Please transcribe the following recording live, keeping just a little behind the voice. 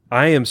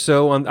I am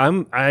so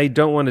on. I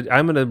don't want to.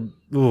 I'm gonna.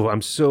 Ooh,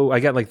 I'm so. I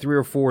got like 3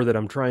 or 4 that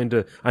I'm trying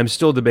to. I'm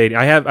still debating.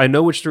 I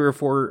know which 3 or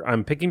 4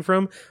 I'm picking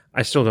from.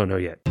 I still don't know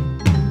yet.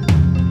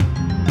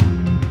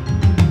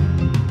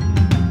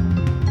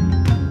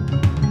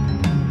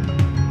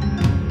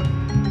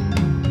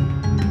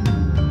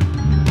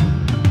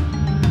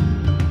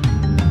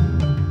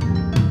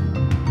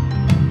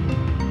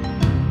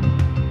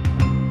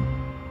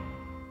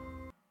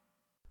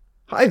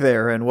 Hi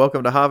there, and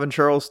welcome to Hav and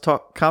Charles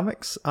Talk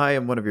Comics. I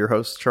am one of your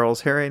hosts,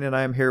 Charles Herring, and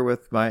I am here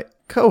with my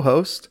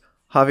co-host,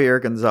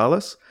 Javier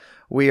Gonzalez.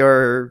 We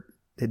are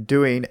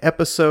doing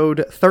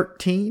episode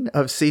 13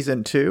 of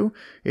season 2.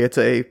 It's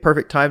a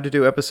perfect time to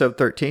do episode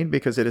 13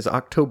 because it is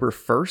October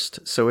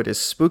 1st, so it is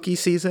spooky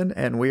season,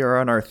 and we are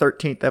on our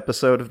 13th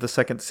episode of the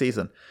second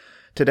season.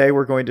 Today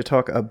we're going to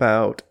talk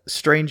about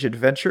Strange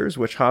Adventures,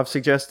 which Hav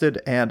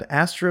suggested, and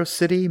Astro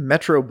City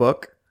Metro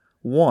Book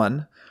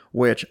 1,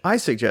 which I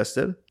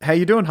suggested. How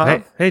you doing,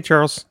 Hav? Hey,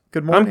 Charles.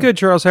 Good morning. I'm good,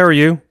 Charles. How are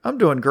you? I'm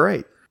doing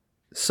great.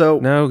 So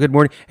No, good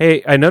morning.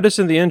 Hey, I noticed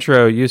in the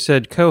intro you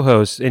said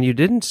co-host, and you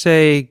didn't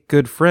say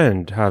good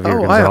friend,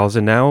 Javier Gonzalez,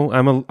 and now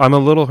I'm a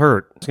little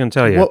hurt. I was going to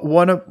tell you.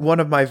 one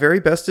of my very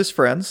bestest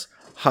friends,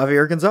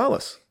 Javier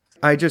Gonzalez.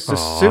 I just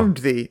assumed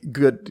the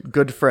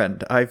good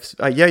friend.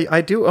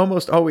 I do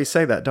almost always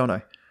say that, don't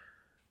I?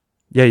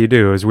 Yeah, you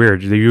do. It was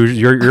weird.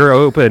 You're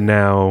open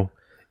now.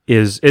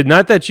 Is it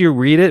not that you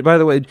read it, by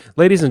the way,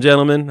 ladies and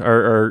gentlemen,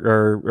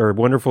 our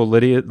wonderful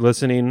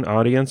listening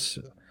audience?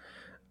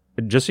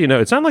 Just so you know,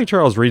 it's not like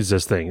Charles reads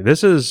this thing.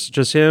 This is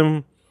just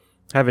him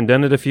having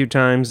done it a few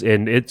times,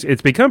 and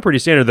it's become pretty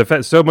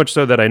standard. So much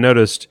so that I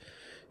noticed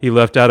he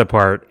left out a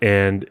part,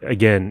 and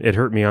again, it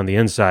hurt me on the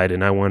inside,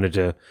 and I wanted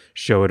to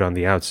show it on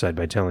the outside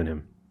by telling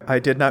him. I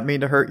did not mean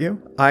to hurt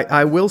you.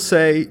 I will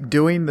say,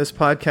 doing this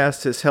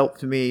podcast has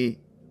helped me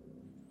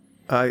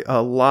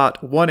a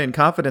lot, one, in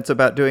confidence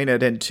about doing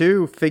it, and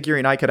two,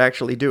 figuring I could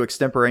actually do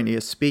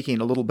extemporaneous speaking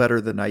a little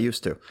better than I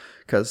used to.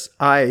 Because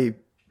I,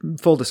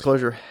 full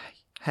disclosure,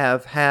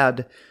 have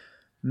had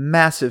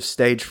massive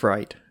stage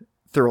fright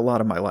through a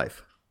lot of my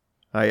life.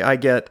 I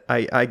get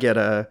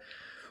a,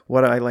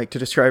 what I like to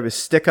describe as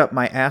stick up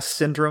my ass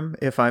syndrome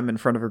if I'm in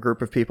front of a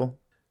group of people.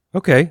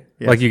 Okay.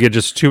 Yeah. Like you get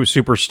just too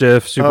super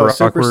stiff, super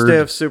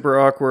awkward. Super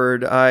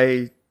awkward.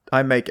 I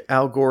make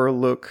Al Gore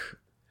look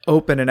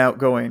open and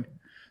outgoing.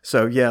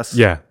 So yes,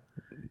 yeah,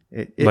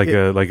 like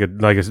a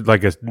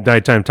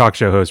nighttime talk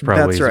show host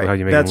probably. That's right. Is how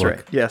you make that's him look.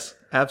 Right. Yes,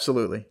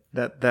 absolutely.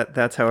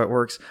 That's how it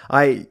works.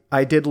 I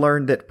did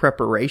learn that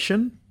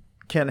preparation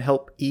can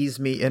help ease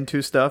me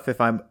into stuff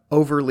if I'm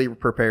overly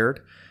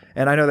prepared.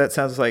 And I know that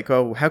sounds like,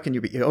 oh, how can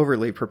you be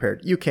overly prepared?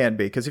 You can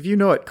be, because if you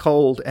know it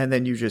cold and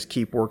then you just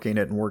keep working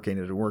it,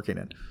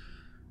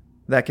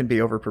 that can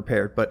be over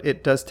prepared. But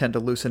it does tend to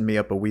loosen me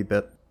up a wee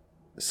bit.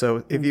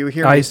 So if you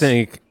hear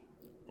me,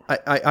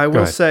 I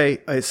will say,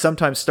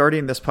 sometimes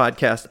starting this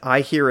podcast,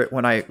 I hear it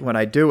when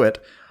I do it.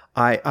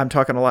 I'm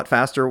talking a lot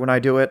faster when I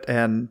do it,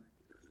 and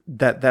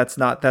that's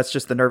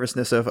just the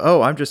nervousness of,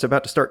 oh, I'm just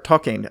about to start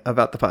talking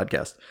about the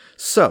podcast.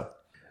 So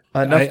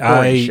enough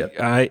boring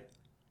shit.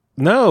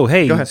 No,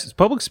 hey,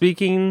 public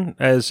speaking,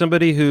 as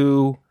somebody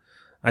who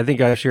I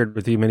think I've shared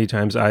with you many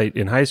times,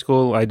 in high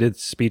school, I did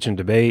speech and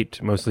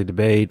debate, mostly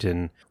debate,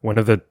 and one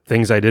of the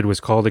things I did was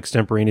called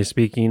extemporaneous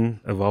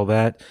speaking of all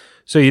that.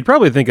 So you'd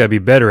probably think I'd be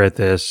better at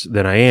this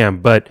than I am,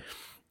 but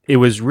it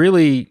was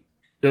really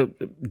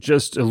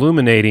just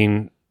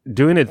illuminating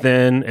doing it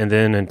then, and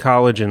then in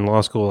college and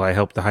law school, I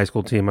helped the high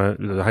school team,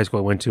 the high school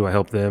I went to, I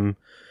helped them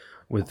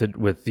with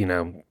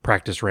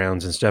practice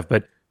rounds and stuff.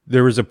 But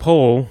there was a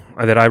poll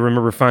that I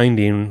remember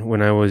finding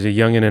when I was a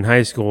youngin' in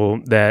high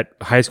school that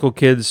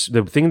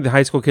the thing the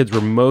high school kids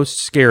were most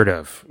scared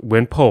of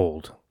when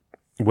polled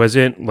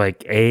wasn't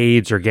like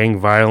AIDS or gang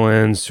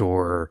violence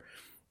or,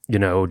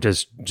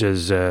 does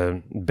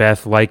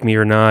Beth like me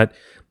or not?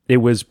 It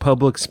was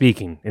public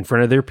speaking in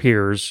front of their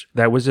peers.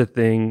 That was a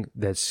thing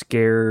that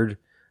scared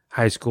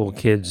high school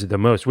kids the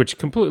most, which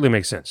completely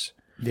makes sense.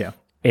 Yeah.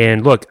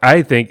 And look,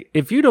 I think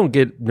if you don't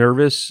get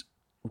nervous,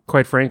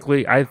 quite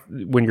frankly,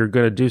 when you're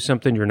going to do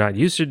something you're not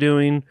used to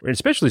doing,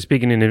 especially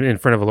speaking in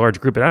front of a large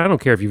group, and I don't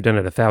care if you've done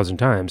it 1,000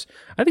 times,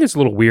 I think it's a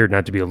little weird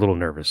not to be a little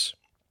nervous.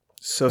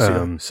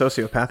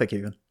 Sociopathic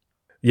even.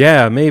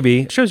 Yeah, maybe.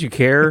 It shows you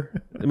care,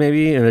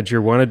 maybe, and that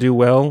you want to do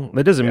well.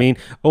 That doesn't mean...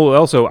 Oh,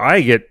 also, I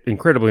get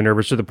incredibly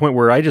nervous to the point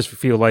where I just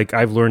feel like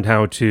I've learned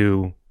how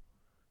to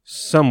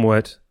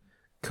somewhat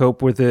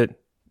cope with it,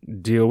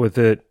 deal with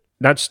it,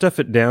 not stuff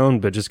it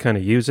down, but just kind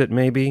of use it,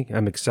 maybe.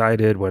 I'm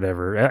excited,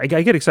 whatever. I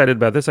get excited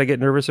about this. I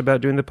get nervous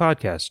about doing the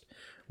podcast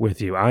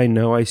with you. I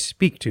know I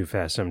speak too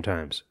fast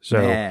sometimes.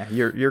 So yeah,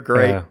 you're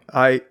great.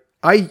 I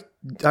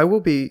will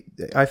be...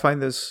 I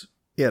find this...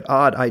 yet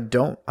odd. I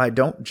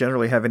don't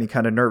generally have any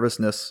kind of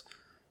nervousness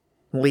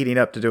leading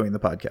up to doing the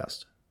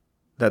podcast.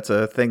 That's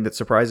a thing that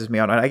surprises me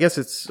on. And I guess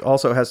it's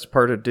also has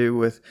part to do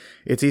with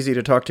it's easy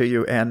to talk to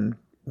you, and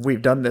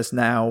we've done this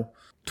now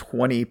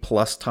 20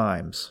 plus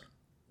times.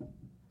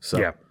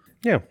 So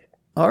yeah.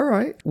 All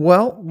right.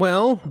 Well,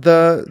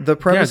 the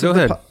premise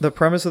the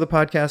premise of the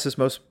podcast, as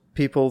most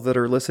people that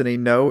are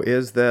listening know,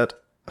 is that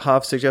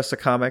Hav suggests a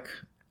comic,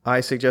 I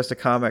suggest a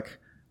comic,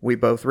 we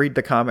both read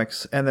the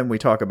comics, and then we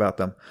talk about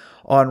them.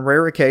 On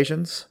rare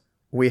occasions,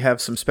 we have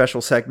some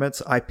special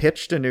segments. I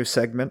pitched a new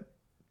segment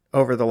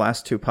over the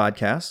last 2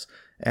 podcasts,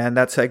 and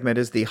that segment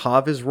is the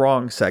Hav is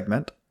Wrong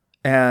segment.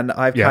 And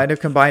I've kind of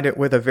combined it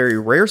with a very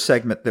rare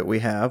segment that we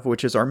have,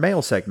 which is our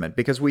mail segment,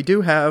 because we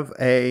do have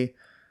an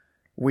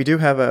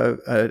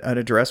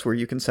address where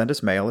you can send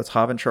us mail. It's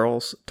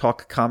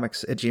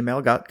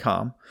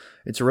havandcharlestalkcomics@gmail.com.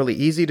 It's really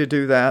easy to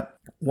do that,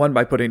 one,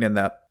 by putting in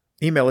that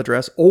email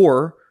address,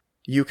 or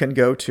you can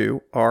go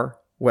to our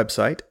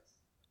website,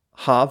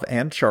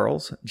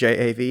 havandcharles,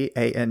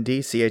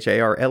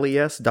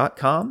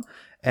 JAVANDCHARLES.com.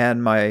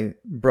 And my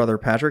brother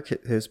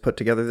Patrick has put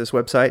together this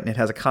website, and it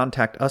has a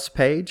contact us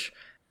page.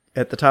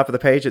 At the top of the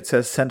page, it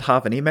says send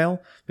Hav an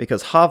email,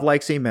 because Hav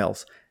likes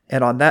emails.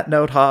 And on that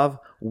note, Hav,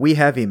 we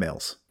have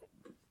emails.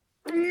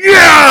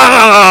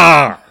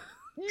 Yeah!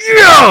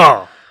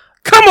 Yeah!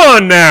 Come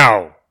on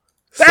now!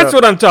 That's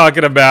what I'm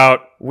talking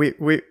about.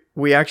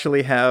 We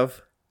actually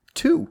have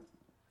 2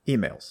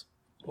 emails.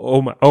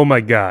 Oh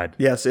my God!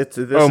 Yes,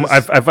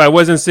 if I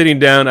wasn't sitting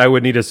down, I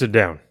would need to sit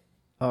down.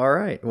 All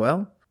right.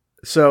 Well,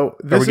 so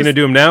are we going to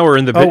do them now or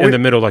in the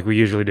middle like we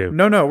usually do?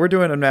 No, we're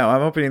doing them now.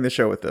 I'm opening the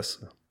show with this.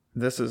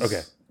 This is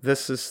okay.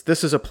 This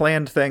is a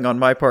planned thing on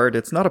my part.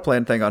 It's not a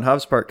planned thing on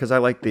Hav's part because I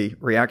like the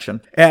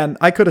reaction, and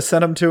I could have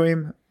sent them to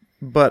him,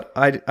 but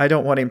I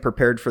don't want him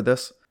prepared for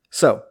this.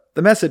 So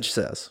the message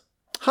says,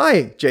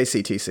 "Hi,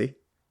 JCTC.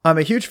 I'm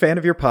a huge fan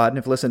of your pod and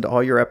have listened to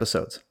all your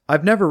episodes.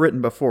 I've never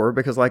written before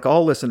because, like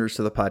all listeners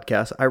to the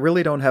podcast, I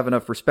really don't have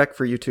enough respect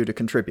for you two to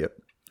contribute.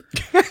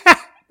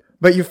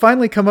 But you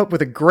finally come up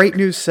with a great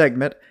news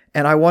segment,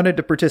 and I wanted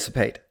to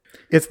participate.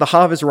 It's the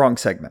Hav is Wrong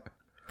segment.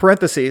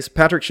 Parentheses,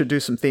 Patrick should do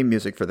some theme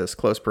music for this,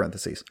 close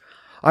parentheses.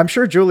 I'm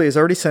sure Julie has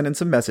already sent in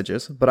some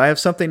messages, but I have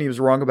something he was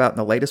wrong about in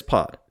the latest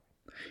pod.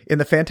 In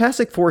the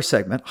Fantastic Four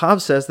segment,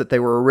 Hav says that they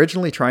were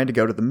originally trying to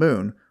go to the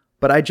moon,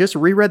 but I just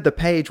reread the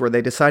page where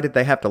they decided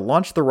they have to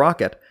launch the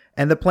rocket,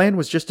 and the plan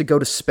was just to go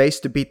to space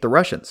to beat the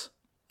Russians.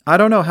 I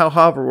don't know how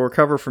Hav will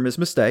recover from his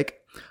mistake.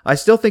 I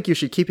still think you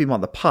should keep him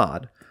on the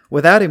pod.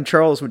 Without him,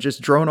 Charles would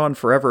just drone on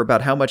forever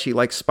about how much he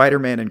likes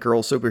Spider-Man and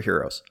girl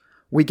superheroes.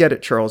 We get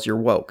it, Charles, you're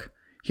woke.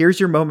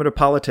 Here's your moment of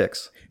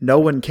politics. No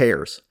one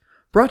cares.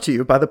 Brought to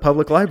you by the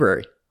Public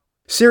Library.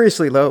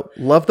 Seriously, though,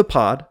 love the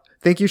pod.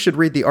 Think you should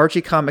read the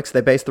Archie comics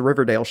they based the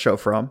Riverdale show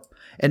from.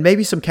 And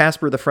maybe some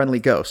Casper the Friendly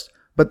Ghost.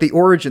 But the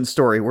origin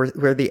story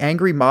where the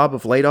angry mob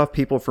of laid-off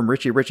people from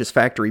Richie Rich's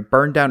factory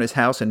burned down his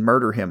house and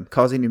murder him,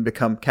 causing him to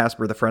become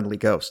Casper the Friendly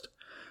Ghost.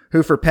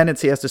 Who for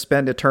penance he has to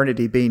spend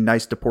eternity being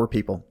nice to poor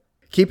people.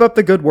 Keep up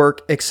the good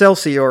work.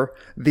 Excelsior,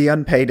 the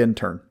unpaid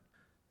intern.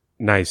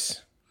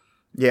 Nice.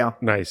 Yeah.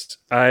 Nice.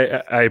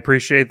 I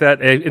appreciate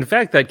that. In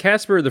fact, that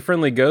Casper the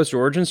Friendly Ghost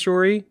origin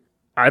story,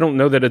 I don't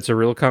know that it's a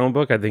real comic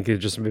book. I think it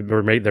just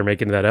they're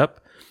making that up.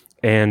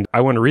 And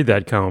I want to read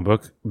that comic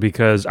book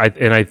because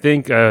I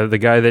think the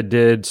guy that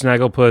did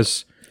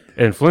Snagglepuss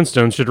and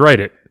Flintstones should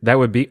write it. That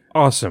would be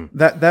awesome.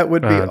 That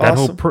would be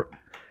awesome.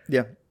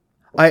 Yeah.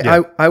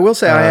 I will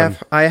say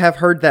I have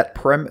heard that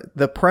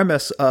the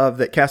premise of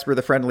that Casper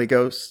the Friendly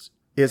Ghost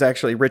is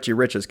actually Richie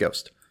Rich's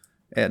ghost.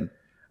 And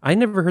I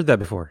never heard that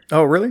before.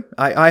 Oh, really?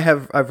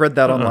 I've read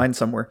that online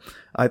somewhere.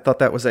 I thought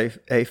that was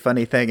a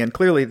funny thing, and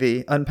clearly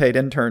the unpaid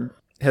intern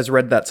has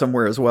read that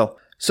somewhere as well.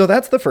 So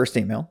that's the first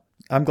email.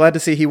 I'm glad to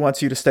see he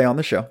wants you to stay on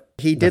the show.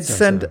 He did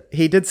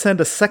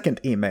send a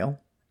second email.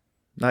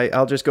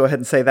 I'll just go ahead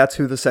and say that's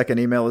who the second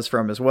email is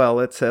from as well.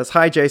 It says,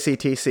 "Hi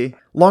JCTC,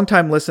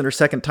 longtime listener,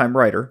 second time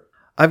writer.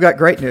 I've got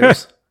great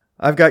news.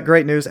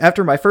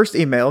 After my first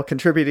email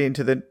contributing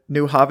to the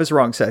new Hav is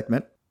Wrong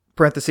segment,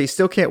 parentheses,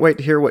 still can't wait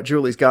to hear what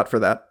Julie's got for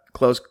that,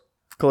 close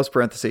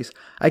parentheses,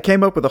 I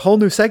came up with a whole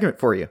new segment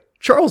for you.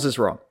 Charles is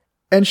wrong.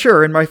 And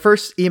sure, in my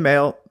first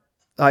email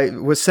I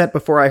was sent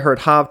before I heard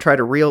Hav try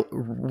to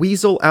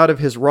weasel out of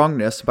his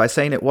wrongness by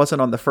saying it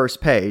wasn't on the first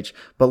page,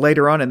 but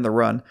later on in the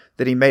run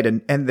that he made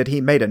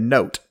a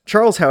note.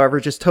 Charles, however,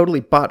 just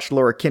totally botched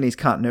Laura Kinney's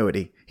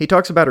continuity. He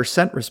talks about her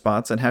scent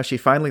response and how she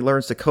finally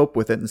learns to cope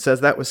with it and says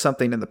that was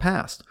something in the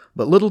past.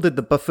 But little did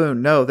the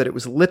buffoon know that it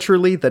was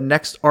literally the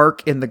next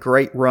arc in the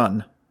Great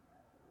Run.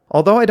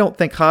 Although I don't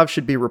think Hav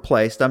should be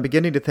replaced, I'm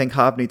beginning to think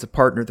Hav needs a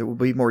partner that will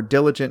be more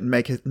diligent and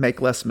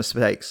make less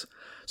mistakes.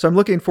 So I'm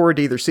looking forward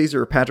to either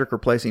Caesar or Patrick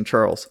replacing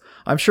Charles.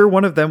 I'm sure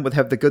one of them would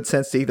have the good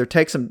sense to either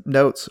take some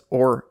notes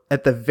or,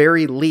 at the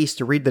very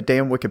least, read the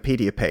damn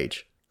Wikipedia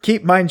page.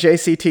 Keep mine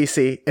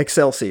JCTC,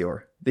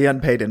 Excelsior, the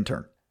unpaid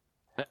intern.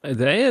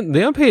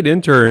 The unpaid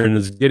intern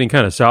is getting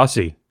kind of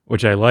saucy,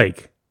 which I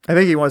like. I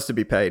think he wants to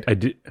be paid. I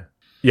do.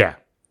 Yeah.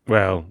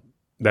 Well,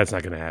 that's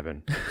not going to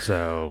happen.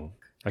 So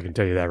I can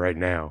tell you that right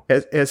now.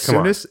 As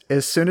soon as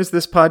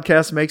this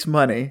podcast makes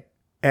money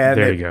and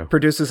it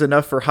produces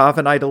enough for Hav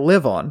and I to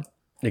live on.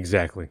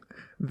 Exactly.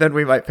 Then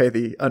we might pay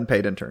the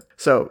unpaid intern.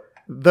 So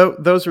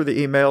those were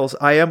the emails.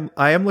 I am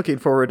looking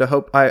forward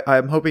to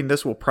I'm hoping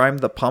this will prime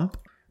the pump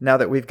now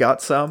that we've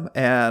got some,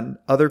 and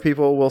other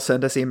people will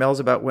send us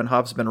emails about when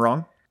Hav's been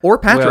wrong. Or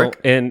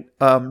Patrick. Well,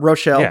 and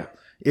Rochelle. Yeah.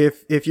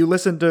 If you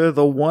listen to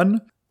the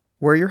one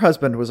where your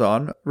husband was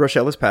on,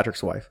 Rochelle is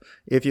Patrick's wife.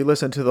 If you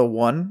listen to the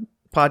one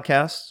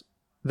podcast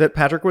that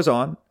Patrick was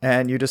on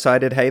and you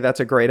decided, hey,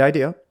 that's a great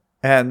idea,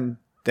 and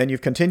then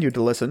you've continued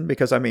to listen,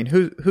 because I mean,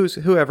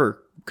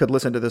 whoever could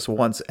listen to this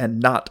once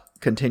and not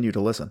continue to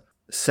listen?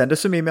 Send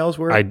us some emails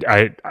where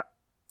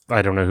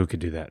I don't know who could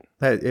do that.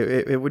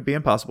 It would be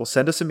impossible.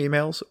 Send us some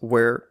emails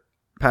where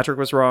Patrick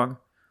was wrong,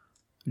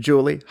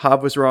 Julie,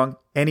 Hav was wrong,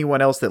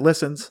 anyone else that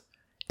listens,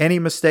 any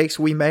mistakes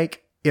we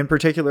make, in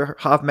particular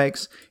Hav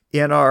makes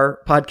in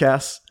our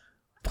podcasts,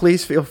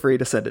 please feel free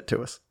to send it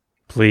to us.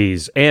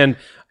 Please. And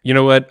you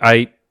know what?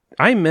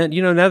 I meant,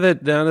 now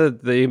that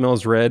the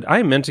email's read,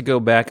 I meant to go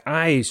back.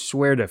 I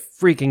swear to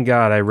freaking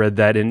God, I read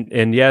that.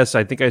 And yes,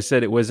 I think I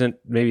said it wasn't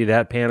maybe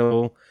that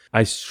panel.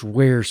 I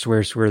swear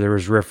there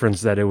was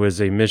reference that it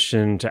was a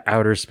mission to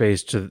outer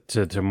space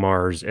to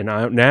Mars. And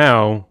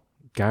now,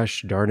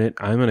 gosh darn it,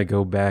 I'm going to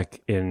go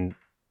back and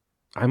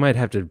I might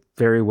have to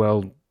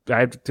I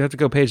have to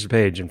go page to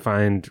page and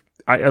find,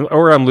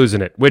 or I'm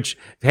losing it, which,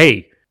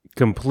 hey,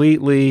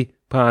 completely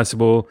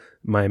possible.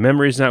 My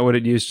memory's not what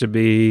it used to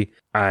be.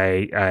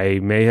 I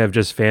may have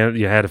just had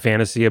a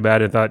fantasy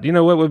about it and thought,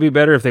 what would be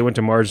better if they went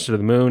to Mars instead of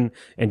the moon,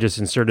 and just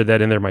inserted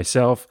that in there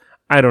myself.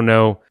 I don't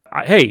know.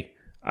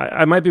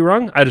 I might be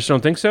wrong. I just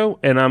don't think so.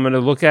 And I'm going to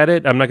look at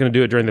it. I'm not going to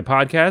do it during the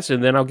podcast,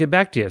 and then I'll get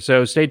back to you.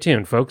 So stay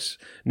tuned, folks.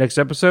 Next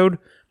episode,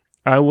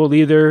 I will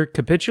either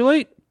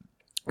capitulate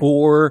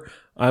or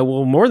I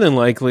will more than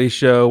likely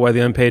show why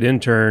the unpaid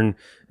intern,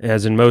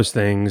 as in most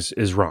things,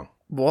 is wrong.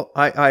 Well,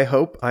 I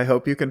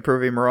hope you can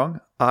prove him wrong.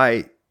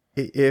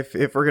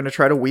 If we're going to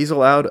try to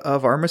weasel out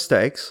of our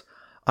mistakes,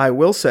 I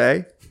will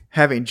say,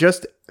 having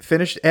just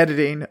finished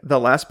editing the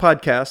last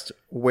podcast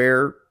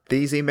where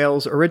these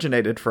emails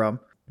originated from,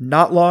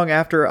 not long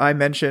after I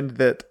mentioned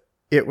that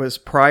it was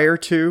prior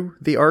to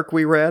the arc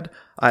we read,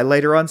 I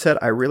later on said,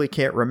 I really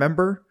can't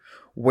remember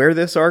where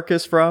this arc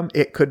is from.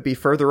 It could be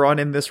further on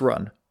in this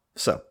run.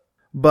 So,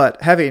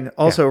 but having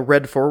also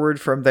read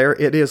forward from there,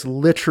 it is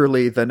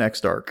literally the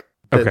next arc.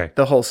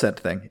 The whole scent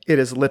thing. It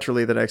is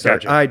literally the next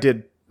arc.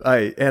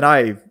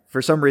 I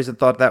for some reason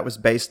thought that was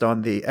based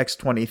on the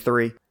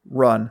X-23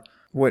 run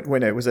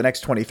when it was an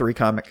X-23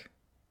 comic.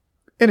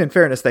 And in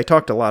fairness, they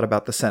talked a lot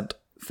about the scent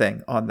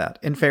thing on that.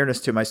 In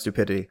fairness to my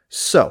stupidity.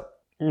 So.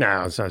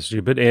 No, it's not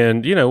stupid.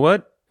 And you know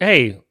what?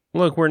 Hey,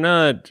 look, we're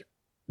not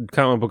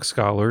comic book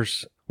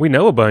scholars. We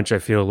know a bunch, I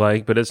feel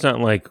like, but it's not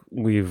like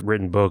we've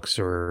written books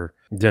or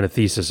done a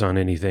thesis on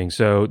anything.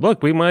 So,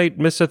 look, we might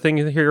miss a thing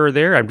here or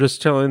there. I'm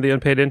just telling the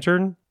unpaid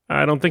intern,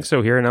 I don't think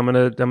so here, and I'm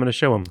gonna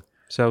show him.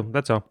 So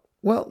that's all.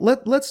 Well,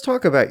 let's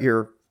talk about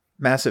your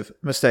massive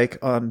mistake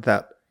on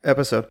that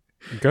episode.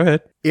 Go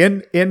ahead.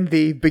 In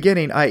the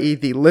beginning, i.e.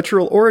 the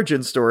literal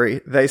origin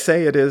story, they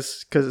say it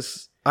is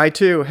because I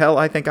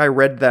think I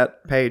read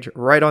that page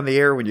right on the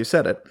air when you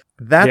said it.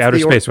 That's the outer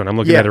space one. I'm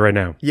looking at it right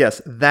now. Yes,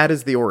 that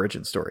is the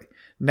origin story.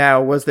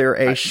 Now, was there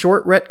a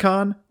short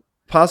retcon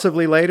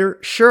possibly later?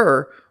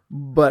 Sure,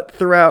 but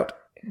throughout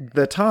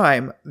the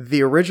time,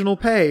 the original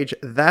page,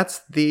 that's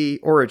the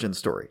origin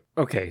story.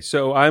 Okay,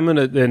 so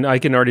and I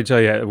can already tell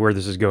you where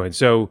this is going.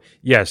 So,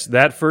 yes,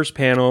 that first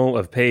panel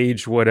of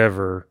page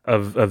whatever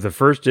of the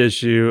first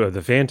issue of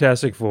the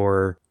Fantastic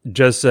Four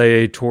just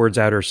say towards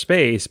outer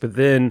space, but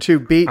then to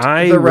beat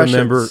the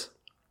Russians.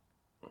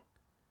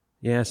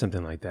 Yeah,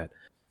 something like that.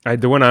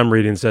 The one I'm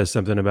reading says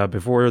something about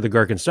before the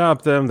Garkin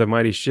stopped them, the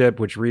mighty ship,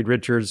 which Reed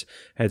Richards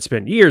had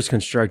spent years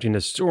constructing,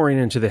 is soaring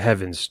into the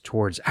heavens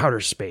towards outer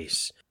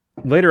space.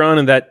 Later on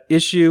in that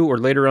issue, or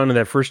later on in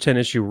that first 10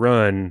 issue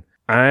run,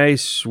 I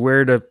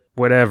swear to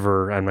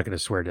whatever, I'm not going to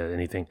swear to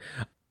anything.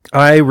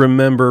 I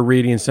remember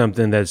reading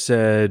something that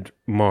said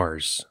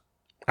Mars,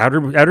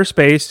 outer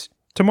space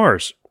to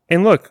Mars.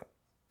 And look,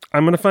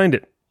 I'm going to find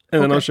it.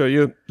 And then I'll show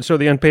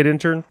the unpaid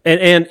intern.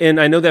 And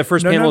I know that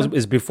first panel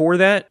is before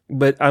that,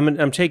 but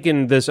I'm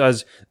taking this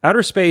as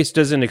outer space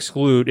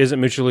isn't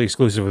mutually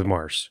exclusive with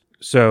Mars.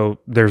 So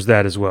there's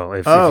that as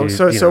well.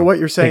 So what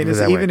you're saying is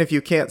even if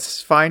you can't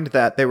find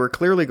that, they were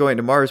clearly going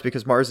to Mars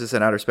because Mars is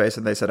in outer space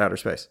and they said outer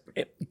space.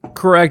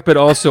 Correct, but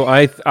also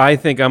I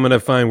think I'm going to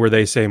find where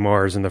they say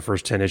Mars in the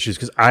first 10 issues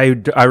because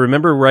I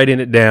remember writing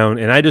it down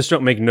and I just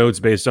don't make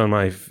notes based on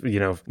my,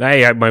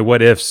 my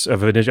what ifs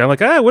of an issue. I'm like,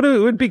 it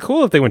would be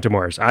cool if they went to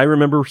Mars. I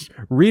remember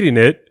reading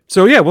it.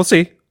 So yeah, we'll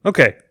see.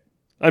 Okay.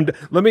 Let's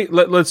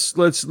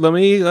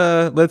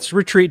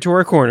retreat to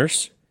our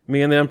corners,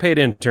 me and the unpaid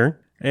intern.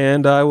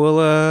 And I will,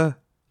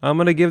 I'm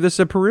going to give this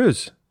a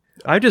peruse.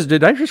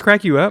 Did I just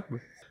crack you up?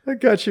 I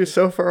got you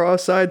so far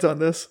off sides on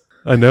this.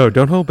 I know.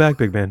 Don't hold back,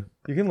 big man.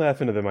 You can laugh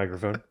into the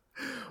microphone.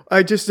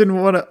 I just didn't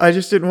want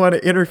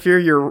to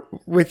interfere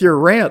with your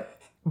rant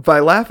by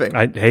laughing.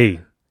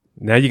 Hey,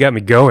 now you got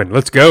me going.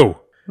 Let's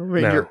go. I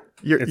mean,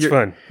 it's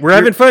fun. We're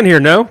having fun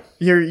here, no?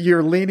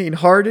 You're leaning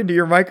hard into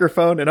your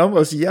microphone and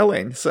almost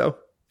yelling, so.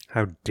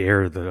 How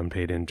dare the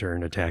unpaid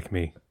intern attack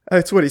me?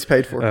 That's what he's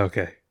paid for.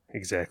 Okay,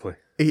 exactly.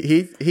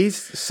 He's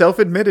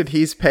self-admitted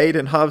he's paid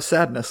in Hav's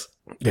sadness.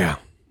 Yeah,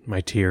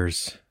 my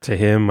tears. To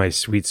him, my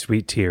sweet,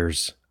 sweet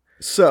tears.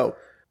 So,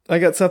 I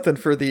got something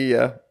for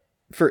the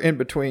for in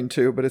between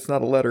too, but it's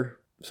not a letter.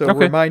 So okay.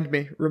 Remind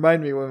me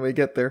when we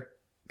get there,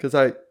 because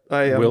I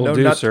am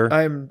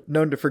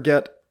known to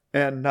forget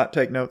and not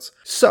take notes.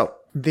 So,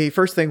 the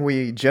first thing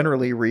we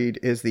generally read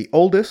is the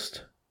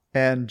oldest,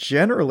 and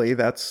generally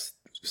that's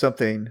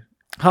something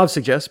Hav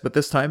suggests, but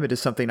this time it is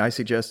something I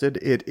suggested.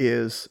 It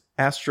is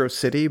Astro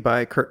City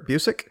by Kurt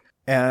Busiek,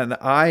 and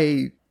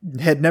I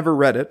had never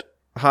read it.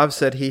 Hav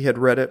said he had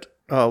read it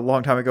a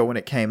long time ago when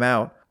it came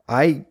out.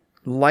 I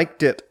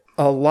liked it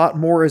a lot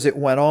more as it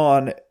went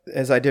on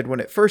as I did when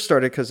it first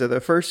started, because of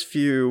the first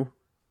few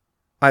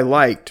I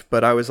liked,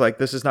 but I was like,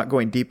 this is not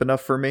going deep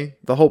enough for me.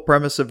 The whole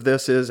premise of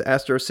this is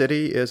Astro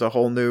City is a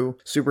whole new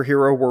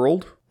superhero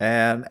world,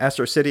 and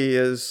Astro City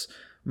is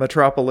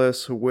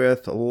Metropolis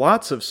with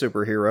lots of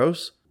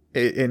superheroes,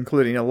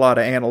 including a lot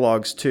of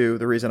analogs to,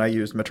 the reason I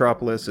used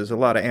Metropolis is a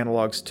lot of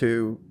analogs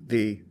to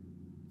the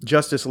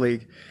Justice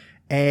League,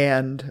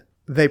 and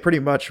they pretty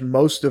much,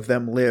 most of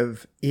them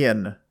live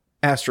in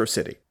Astro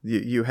City.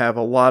 You have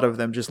a lot of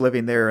them just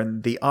living there,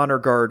 and the Honor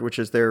Guard, which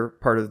is their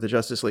part of the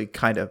Justice League,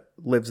 kind of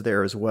lives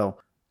there as well.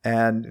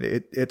 And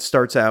it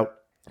starts out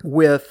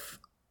with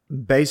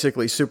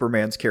basically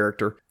Superman's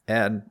character,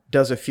 and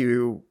does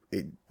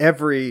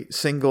every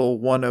single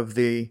one of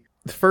the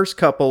first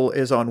couple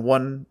is on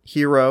one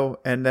hero,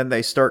 and then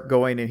they start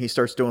going and he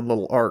starts doing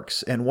little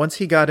arcs. And once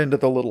he got into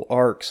the little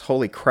arcs,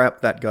 holy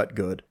crap, that got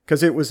good.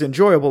 Because it was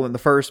enjoyable in the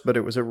first, but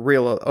it was a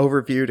real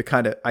overview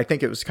to I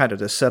think it was kind of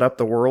to set up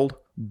the world.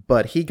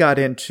 But he got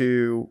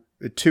into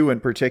two in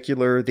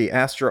particular, the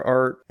Astra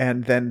arc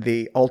and then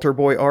the Altar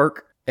Boy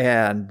arc,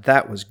 and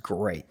that was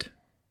great.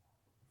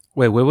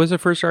 Wait, what was the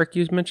first arc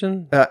you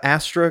mentioned?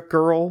 Astra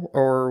Girl,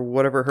 or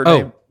whatever her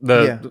name.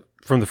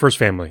 From the first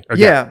family. Okay.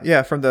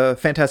 Yeah, from the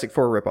Fantastic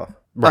Four ripoff.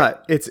 Right.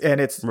 It's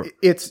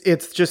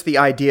just the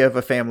idea of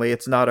a family.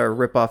 It's not a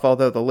ripoff,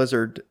 although the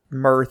lizard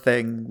Myrrh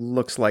thing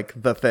looks like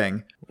the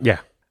Thing. Yeah.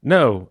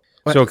 No.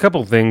 So a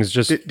couple things.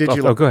 Just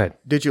go ahead.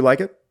 Did you like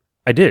it?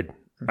 I did.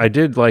 I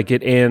did like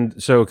it,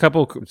 and so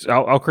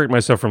I'll correct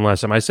myself from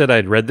last time. I said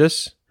I'd read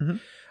this. Mm-hmm.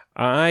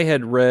 I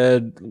had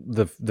read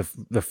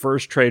the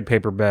first trade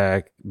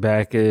paperback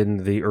back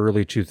in the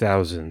early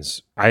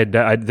 2000s. I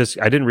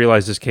didn't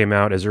realize this came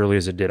out as early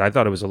as it did. I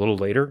thought it was a little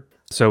later.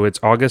 So it's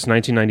August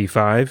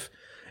 1995,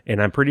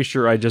 and I'm pretty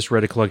sure I just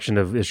read a collection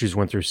of issues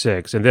 1 through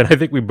 6. And then I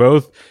think we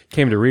both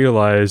came to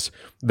realize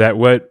that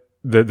what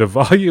the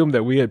volume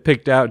that we had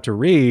picked out to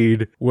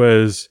read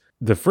was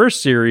the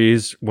first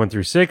series 1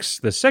 through 6,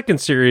 the second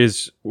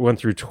series 1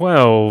 through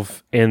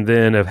 12, and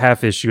then a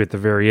half issue at the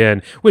very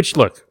end. Which,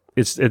 look,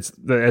 it's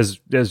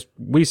as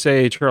we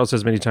say, Charles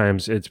says many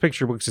times, it's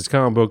picture books, it's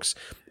comic books.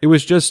 It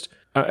was just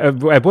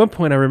at one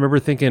point I remember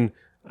thinking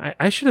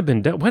I should have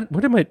been done.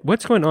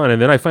 What's going on?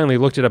 And then I finally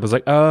looked it up. I was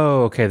like,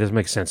 oh, okay, this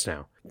makes sense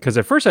now. Because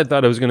at first I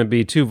thought it was going to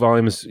be 2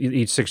 volumes,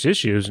 each 6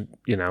 issues.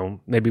 You know,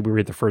 maybe we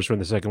read the first one,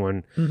 the second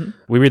one. Mm-hmm.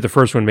 We read the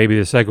first one, maybe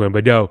the second one.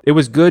 But no, it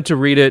was good to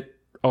read it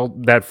all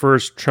that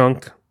first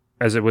chunk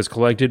as it was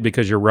collected,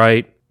 because you're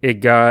right, it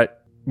got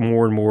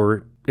more and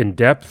more in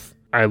depth.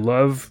 I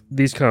love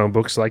these comic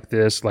books like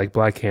this, like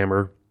Black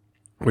Hammer,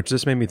 which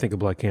this made me think of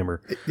Black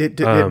Hammer. It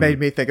made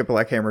me think of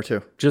Black Hammer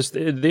too. Just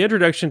the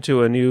introduction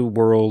to a new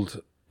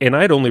world, and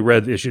I'd only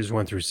read issues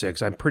 1 through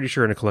 6. I'm pretty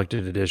sure in a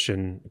collected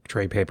edition,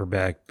 trade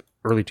paperback,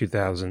 early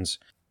 2000s.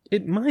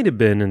 It might have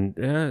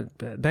been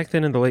back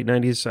then in the late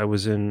 90s.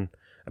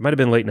 It might have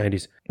been late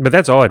 90s, but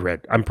that's all I'd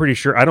read. I'm pretty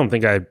sure. I don't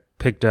think I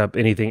picked up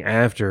anything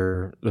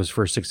after those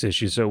first 6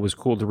 issues, so it was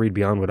cool to read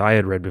beyond what I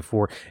had read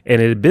before. And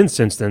it had been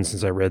since then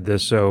since I read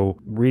this, so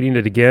reading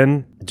it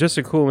again, just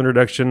a cool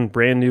introduction,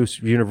 brand new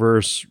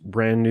universe,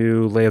 brand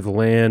new lay of the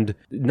land,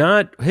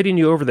 not hitting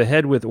you over the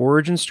head with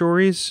origin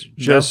stories,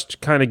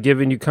 just kind of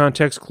giving you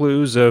context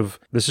clues of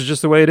this is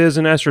just the way it is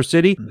in Astro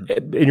City.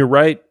 Mm-hmm. And you're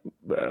right,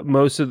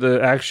 most of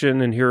the action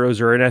and heroes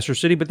are in Astro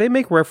City, but they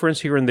make reference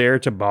here and there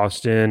to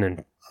Boston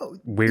and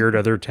weird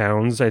other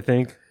towns, I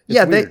think.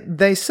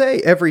 They say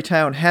every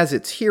town has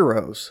its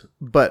heroes,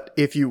 but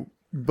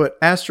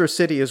Astro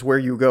City is where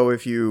you go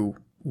if you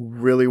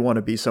really want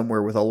to be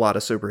somewhere with a lot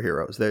of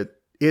superheroes.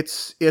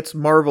 It's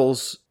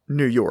Marvel's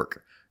New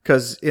York,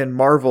 because in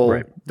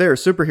Marvel there are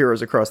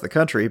superheroes across the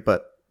country,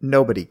 but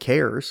nobody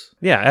cares.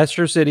 Yeah,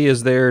 Astro City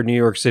is their New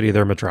York City,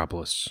 their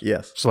Metropolis.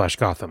 Yes. /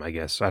 Gotham, I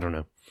guess. I don't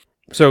know.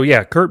 So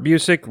yeah, Kurt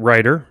Busiek,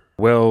 writer,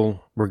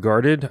 well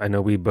regarded. I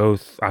know we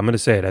both, I'm going to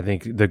say it, I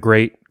think the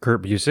great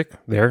Kurt Busiek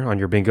there on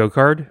your bingo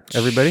card,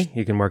 everybody.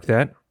 You can mark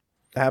that.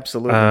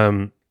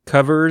 Absolutely.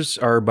 Covers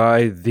are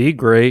by the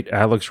great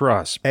Alex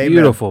Ross. Amen.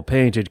 Beautiful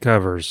painted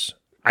covers.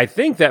 I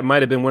think that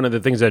might have been one of the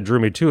things that drew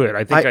me to it.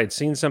 I think I'd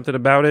seen something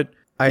about it.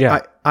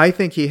 I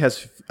think he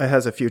has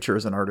a future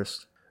as an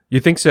artist. You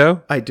think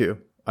so? I do.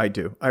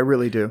 I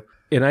really do.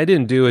 And I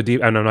didn't do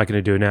I'm not going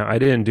to do it now. I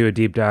didn't do a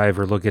deep dive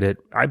or look at it.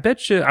 I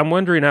bet you, I'm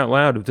wondering out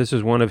loud if this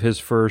is one of his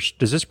first.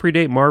 Does this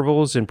predate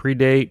Marvels and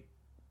predate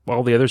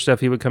all the other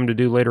stuff he would come to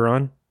do later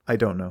on? I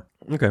don't know.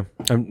 Okay.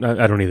 I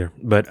don't either.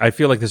 But I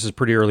feel like this is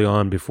pretty early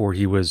on before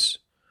he was...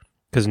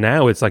 Because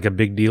now it's like a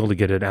big deal to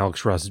get an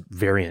Alex Ross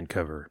variant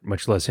cover,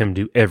 much less him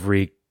do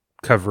every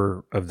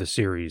cover of the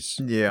series.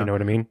 Yeah. You know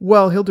what I mean?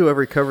 Well, he'll do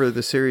every cover of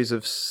the series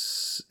of...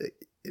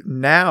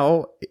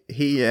 Now,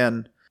 he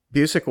and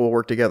Busick will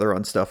work together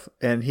on stuff,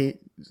 and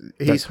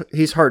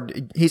he's hard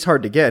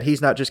to get.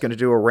 He's not just going to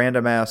do a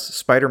random-ass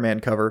Spider-Man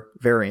cover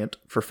variant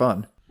for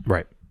fun.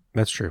 Right.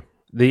 That's true.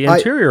 The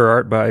interior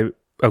art by...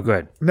 Oh, go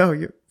ahead. No,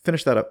 you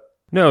finish that up.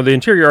 No, the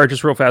interior art,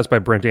 just real fast, by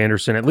Brent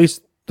Anderson. At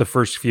least the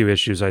first few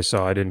issues I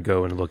saw. I didn't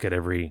go and look at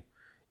every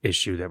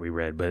issue that we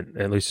read, but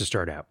at least to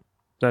start out.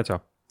 That's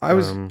all. I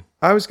was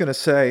going to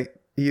say,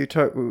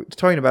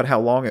 talking about how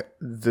long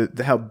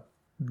how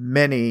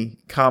many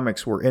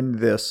comics were in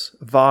this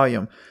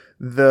volume.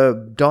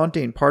 The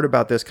daunting part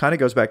about this kind of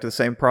goes back to the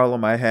same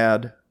problem I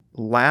had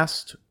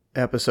last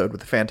episode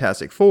with the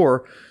Fantastic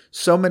Four.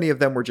 So many of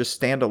them were just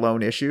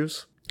standalone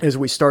issues. As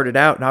we started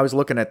out, and I was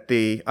looking at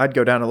I'd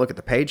go down and look at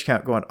the page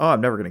count going, oh, I'm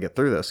never going to get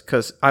through this,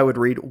 because I would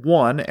read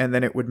one and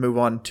then it would move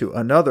on to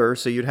another.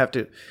 So you'd have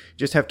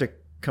to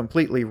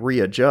completely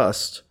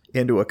readjust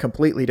into a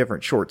completely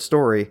different short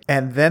story.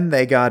 And then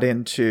they got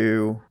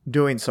into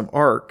doing some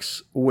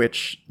arcs,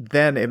 which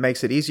then it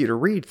makes it easier to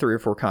read 3 or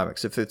 4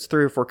 comics. If it's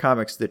 3 or 4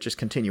 comics that just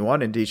continue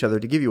on into each other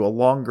to give you a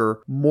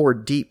longer, more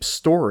deep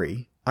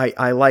story,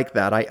 I like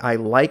that. I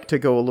like to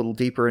go a little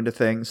deeper into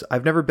things.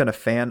 I've never been a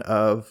fan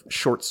of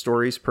short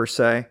stories per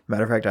se.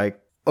 Matter of fact, I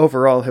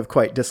overall have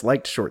quite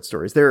disliked short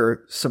stories. There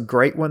are some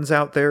great ones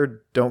out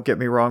there, don't get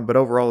me wrong, but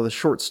overall the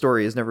short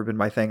story has never been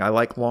my thing. I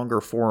like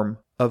longer form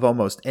of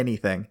almost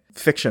anything,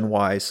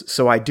 fiction-wise.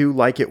 So I do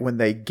like it when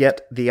they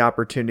get the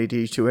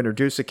opportunity to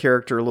introduce a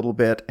character a little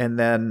bit and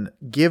then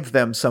give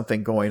them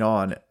something going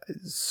on.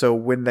 So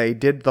when they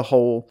did the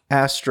whole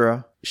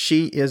Astra,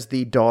 she is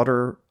the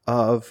daughter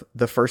of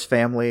the first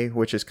family,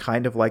 which is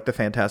kind of like the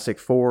Fantastic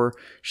Four.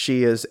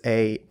 She is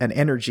an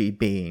energy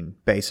being,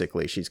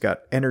 basically. She's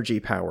got energy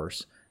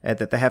powers and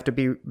that they have to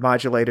be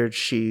modulated.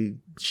 She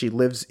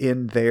lives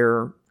in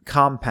their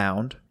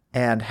compound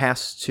and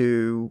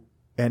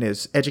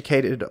is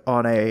educated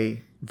on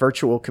a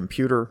virtual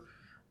computer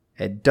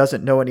and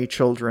doesn't know any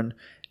children.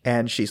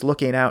 And she's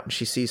looking out and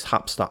she sees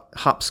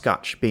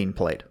hopscotch being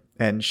played.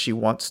 And she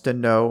wants to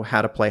know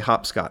how to play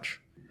hopscotch.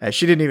 And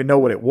she didn't even know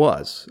what it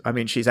was. I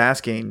mean, she's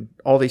asking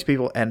all these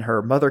people, and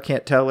her mother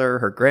can't tell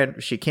her.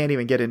 She can't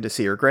even get in to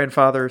see her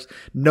grandfathers.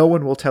 No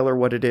one will tell her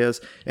what it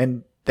is.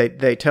 And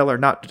they tell her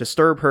not to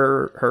disturb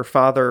her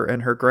father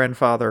and her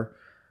grandfather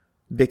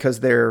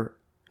because they're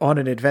on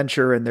an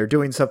adventure and they're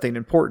doing something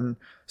important.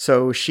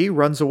 So she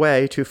runs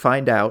away to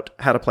find out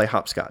how to play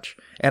hopscotch.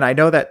 And I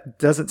know that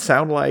doesn't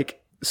sound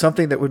like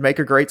something that would make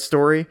a great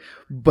story,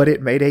 but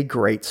it made a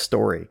great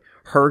story.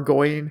 Her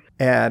going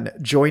and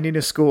joining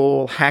a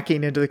school,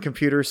 hacking into the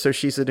computers, so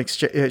she's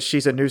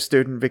a new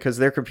student because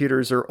their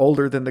computers are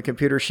older than the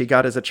computers she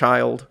got as a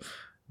child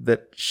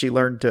that she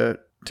learned to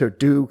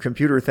do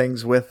computer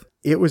things with.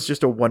 It was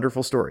just a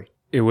wonderful story.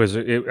 I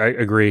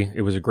agree.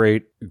 It was a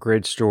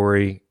great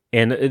story.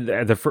 And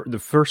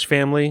the first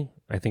family,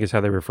 I think is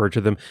how they refer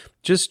to them,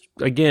 just,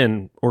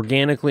 again,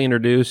 organically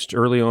introduced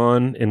early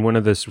on in one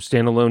of the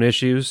standalone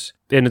issues.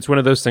 And it's one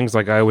of those things,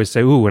 like I always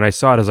say, when I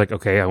saw it, I was like,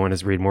 okay, I want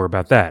to read more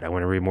about that. I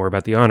want to read more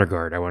about the Honor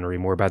Guard. I want to read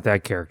more about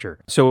that character.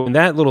 So in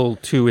that little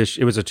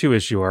it was a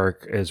 2-issue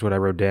arc is what I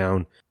wrote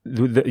down.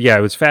 Yeah,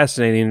 it was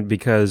fascinating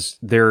because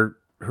her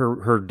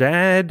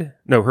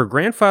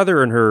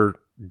grandfather and her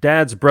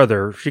dad's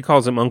brother, she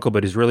calls him uncle,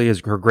 but he's really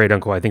her great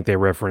uncle. I think they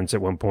reference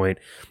at one point.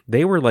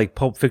 They were like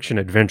Pulp Fiction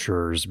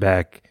adventurers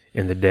back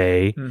in the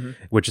day,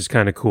 which is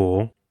kind of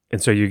cool.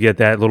 And so you get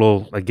that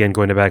little, again,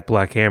 going to back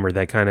Black Hammer,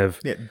 that kind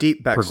of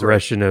deep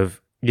progression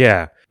of,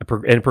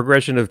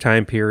 progression of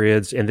time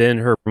periods. And then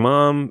her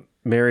mom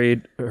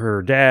married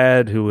her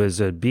dad, who was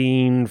a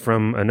being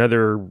from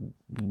another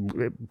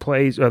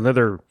place,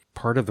 another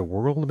part of the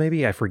world,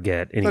 maybe? I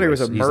forget.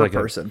 Anyways, I thought he was a mer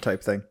person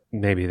type thing.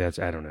 Maybe I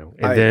don't know.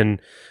 And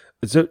then...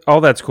 So all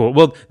that's cool.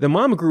 Well, the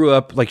mom grew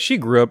up,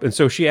 and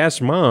so she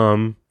asked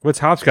mom, "What's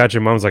hopscotch?"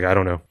 And mom's like, "I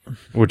don't know,"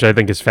 which I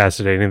think is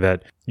fascinating.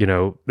 That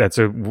that's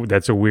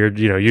a weird.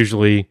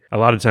 Usually a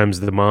lot of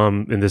times the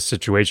mom in this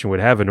situation would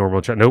have a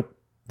normal child. Nope,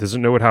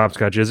 doesn't know what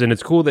hopscotch is, and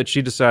it's cool that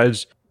she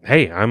decides,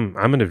 "Hey, I'm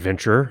an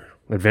adventurer.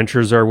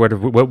 Adventures are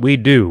what we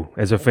do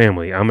as a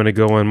family. I'm going to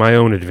go on my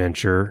own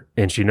adventure,"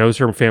 and she knows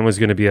her family's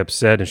going to be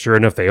upset, and sure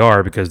enough, they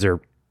are, because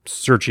they're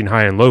searching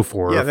high and low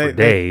for her for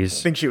days.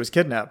 They think she was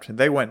kidnapped.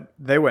 They went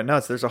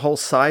nuts. There's a whole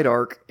side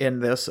arc in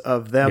this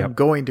of them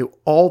going to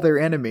all their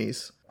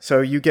enemies.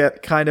 So you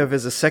get kind of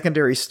as a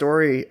secondary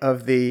story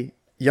of the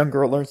young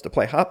girl learns to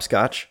play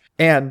hopscotch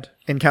and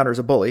encounters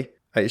a bully.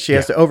 She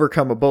has to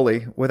overcome a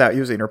bully without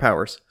using her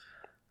powers.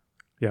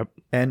 Yep.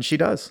 And she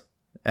does.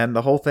 And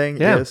the whole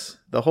thing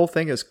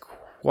is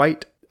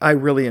quite, I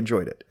really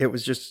enjoyed it. It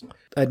was just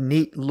a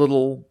neat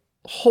little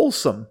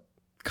wholesome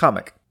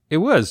comic. It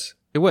was.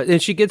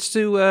 And she gets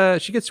to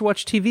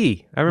watch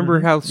TV. I remember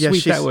how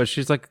sweet that was.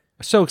 She's like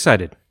so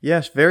excited.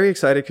 Yes, very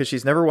excited because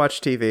she's never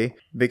watched TV.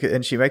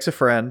 And she makes a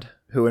friend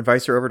who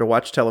invites her over to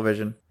watch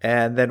television.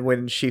 And then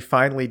when she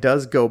finally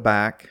does go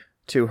back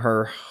to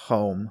her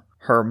home,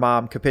 her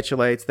mom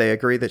capitulates. They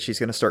agree that she's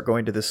going to start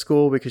going to this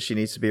school because she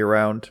needs to be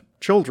around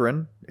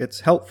children.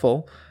 It's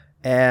helpful.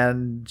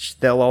 And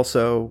they'll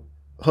also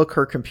hook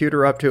her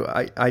computer up to,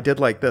 I did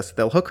like this,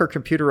 they'll hook her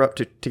computer up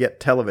to get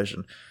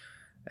television.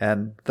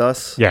 And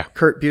thus,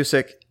 Kurt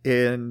Busiek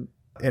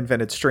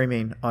invented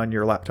streaming on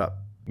your laptop.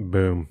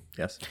 Boom.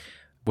 Yes.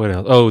 What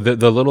else? Oh,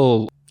 the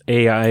little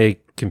AI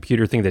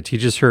computer thing that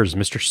teaches her is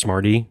Mr.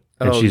 Smarty.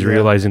 And she's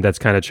realizing that's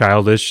kind of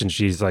childish. And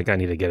she's like, I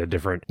need to get a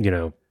different,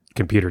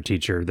 computer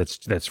teacher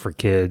that's for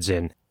kids.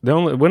 And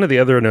one of the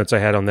other notes I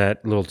had on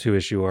that little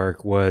 2-issue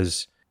arc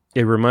was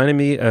it reminded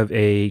me of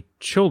a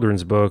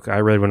children's book I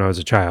read when I was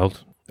a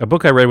child. A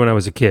book I read when I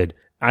was a kid.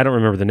 I don't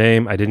remember the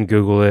name. I didn't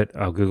Google it.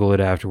 I'll Google it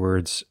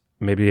afterwards.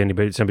 Maybe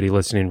somebody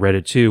listening read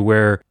it too,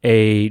 where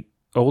a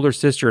older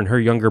sister and her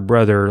younger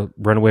brother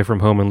run away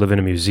from home and live in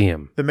a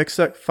museum. The Mixed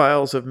Up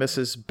Files of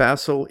Mrs.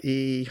 Basil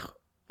E.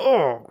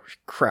 Oh,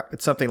 crap.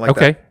 It's something like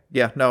that.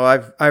 Yeah, no,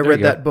 I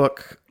read that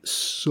book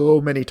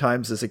so many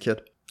times as a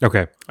kid.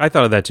 Okay. I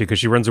thought of that too, because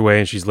she runs away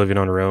and she's living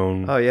on her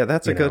own. Oh, yeah,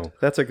 that's a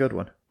good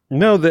one.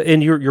 No,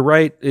 and you're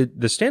right. The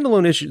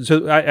standalone issue,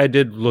 so I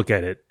did look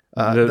at it.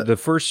 The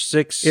first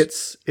 6...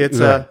 It's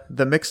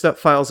The Mixed Up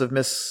Files of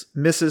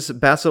Mrs.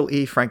 Basil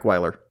E.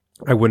 Frankweiler.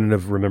 I wouldn't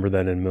have remembered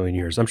that in a million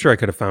years. I'm sure I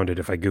could have found it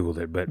if I Googled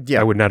it, but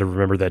I would not have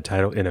remembered that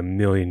title in a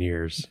million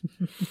years.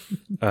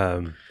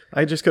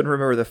 I just couldn't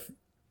remember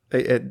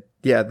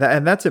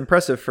and that's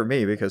impressive for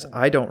me because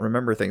I don't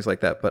remember things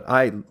like that. But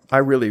I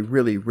really,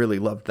 really, really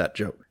loved that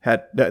joke.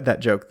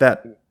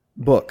 That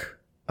book.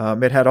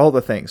 It had all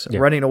the things. Yeah.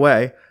 Running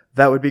away.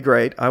 That would be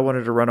great. I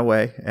wanted to run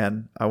away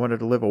and I wanted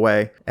to live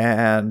away.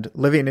 And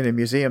living in a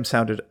museum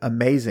sounded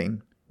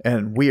amazing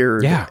and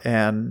weird. Yeah.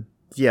 And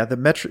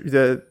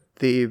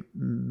the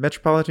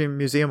Metropolitan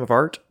Museum of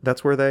Art.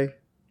 That's where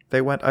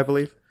they went, I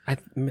believe.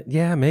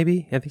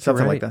 Maybe. I think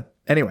something right. like that.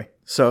 Anyway,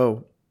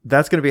 so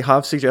that's going to be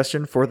Hav's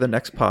suggestion for the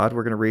next pod.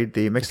 We're going to read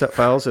the Mixed Up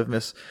Files of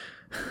Miss.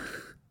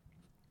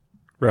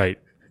 Right.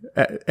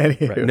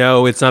 Anywho. Right.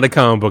 No, it's not a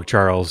comic book,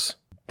 Charles.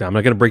 I'm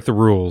not going to break the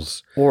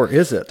rules. Or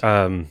is it?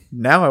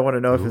 Now I want to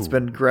know if it's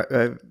been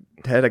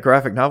had a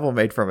graphic novel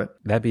made from it.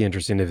 That'd be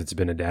interesting if it's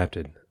been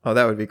adapted. Oh,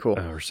 that would be cool.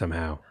 Or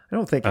somehow. I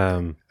don't think.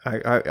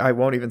 I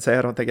won't even say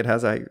I don't think it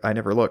has. I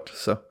never looked.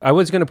 So I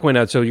was going to point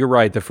out. So you're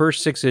right. The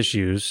first 6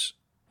 issues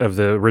of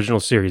the original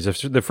series.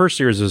 The first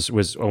series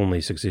was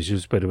only 6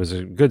 issues, but it was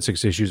a good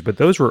 6 issues. But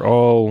those were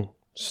all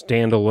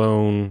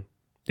standalone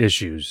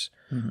issues.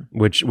 Mm-hmm.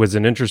 Which was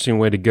an interesting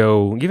way to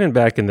go, even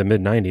back in the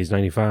mid 90s,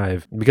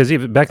 95, because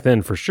even back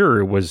then, for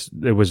sure, it was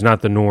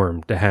not the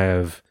norm to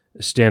have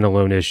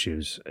standalone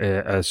issues.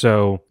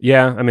 So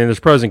yeah, I mean, there's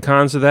pros and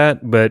cons to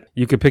that, but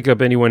you could pick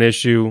up any one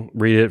issue,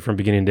 read it from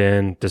beginning to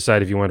end,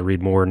 decide if you want to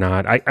read more or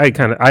not.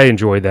 I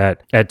enjoyed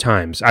that at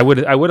times. I would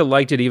have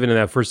liked it even in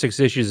that first 6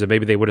 issues that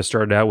maybe they would have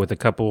started out with a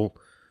couple,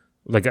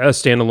 like a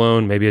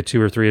standalone, maybe a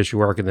 2 or 3 issue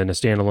arc, and then a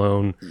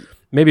standalone,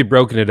 maybe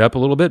broken it up a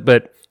little bit,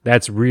 but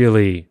that's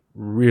really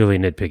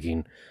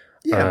nitpicking.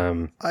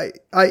 Yeah. I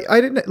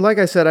didn't, like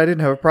I said, I didn't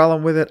have a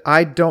problem with it.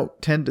 I don't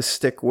tend to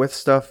stick with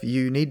stuff.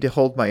 You need to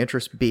hold my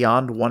interest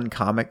beyond one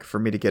comic for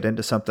me to get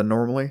into something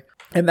normally.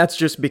 And that's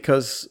just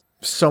because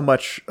so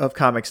much of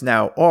comics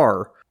now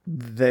are.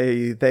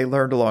 They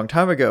learned a long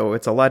time ago.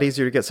 It's a lot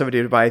easier to get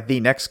somebody to buy the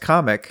next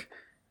comic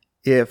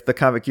if the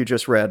comic you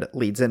just read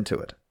leads into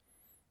it.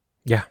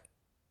 Yeah.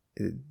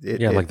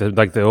 Like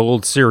the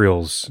old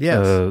serials,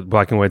 yes.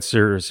 Black and white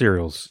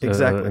serials,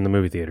 exactly. In the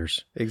movie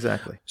theaters.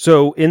 Exactly.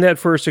 So in that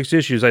first 6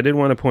 issues, I did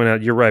want to point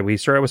out, you're right, we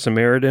started with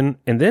Samaritan,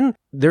 and then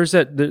there's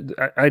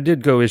I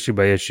did go issue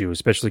by issue,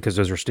 especially because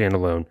those are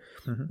standalone.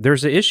 Mm-hmm.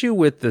 There's an issue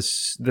with the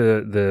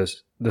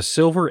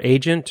Silver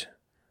Agent,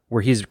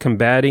 where he's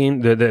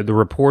combating the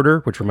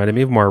reporter, which reminded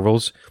me of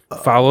Marvel's,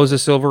 follows a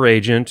Silver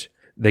Agent.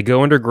 They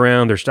go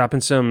underground, they're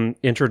stopping some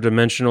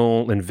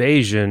interdimensional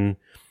invasion.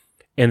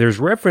 And there's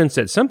reference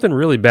that something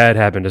really bad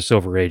happened to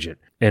Silver Agent.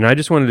 And I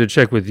just wanted to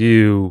check with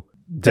you,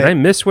 did I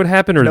miss what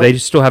happened, or they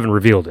still haven't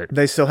revealed it?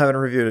 They still haven't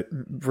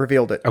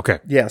revealed it. Okay.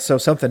 Yeah, so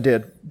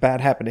something bad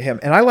happen to him.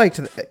 And I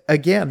liked,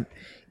 again,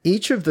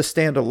 each of the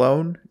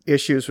standalone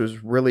issues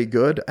was really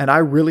good. And I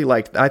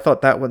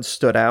thought that one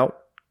stood out.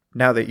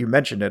 Now that you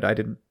mentioned it, I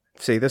didn't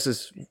see,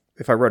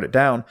 if I wrote it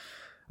down,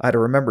 I'd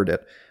have remembered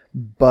it.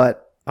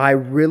 But I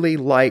really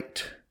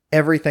liked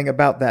everything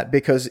about that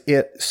because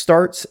it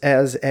starts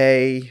as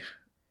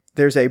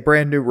there's a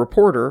brand new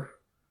reporter.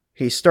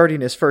 He's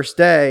starting his first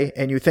day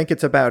and you think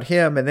it's about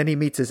him. And then he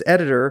meets his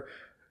editor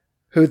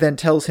who then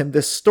tells him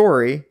this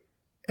story.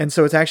 And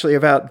so it's actually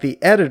about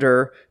the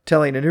editor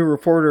telling a new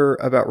reporter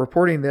about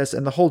reporting this.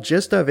 And the whole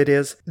gist of it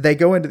is they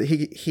go into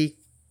he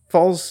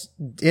falls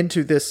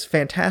into this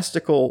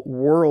fantastical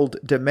world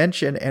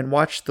dimension and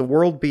watch the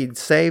world be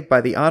saved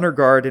by the honor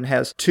guard and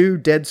has 2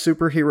 dead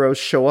superheroes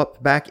show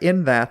up back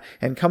in that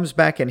and comes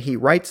back and he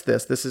writes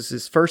this. This is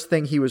his first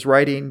thing he was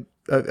writing.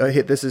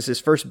 This is his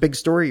first big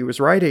story he was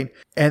writing,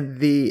 and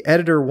the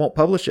editor won't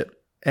publish it.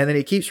 And then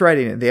he keeps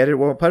writing it. And the editor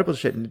won't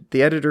publish it. And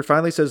the editor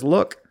finally says,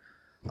 look,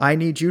 I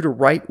need you to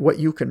write what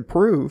you can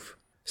prove.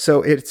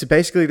 So it's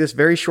basically this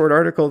very short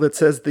article that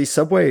says the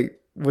subway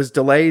was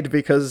delayed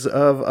because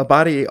of a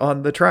body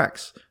on the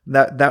tracks.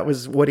 That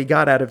was what he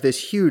got out of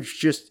this huge,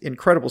 just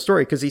incredible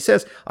story. Because he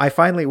says, I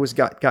finally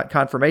got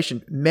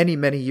confirmation many,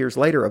 many years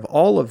later of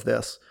all of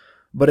this.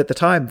 But at the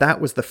time, that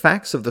was the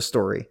facts of the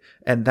story.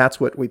 And that's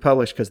what we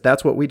published, because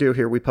that's what we do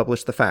here. We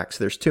publish the facts.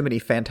 There's too many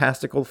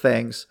fantastical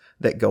things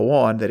that go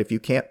on that if you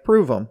can't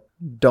prove them,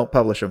 don't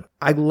publish them.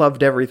 I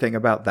loved everything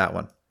about that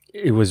one.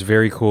 It was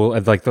very cool.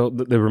 Like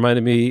it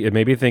reminded me, it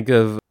made me think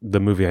of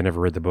the movie. I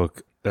never read the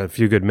book, A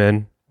Few Good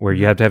Men, where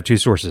you have to have two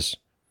sources.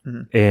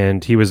 Mm-hmm.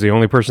 And he was the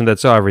only person that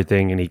saw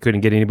everything, and he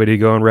couldn't get anybody to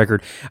go on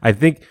record. I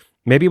think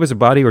maybe it was a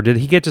body, or did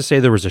he get to say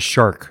there was a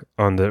shark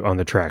on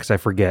the tracks? I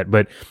forget,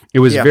 but it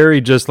was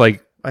very just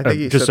like I think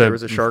he said there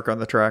was a shark on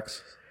the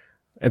tracks,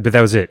 but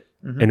that was it.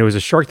 Mm-hmm. And it was a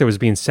shark that was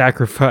being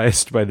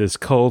sacrificed by this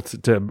cult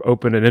to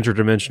open an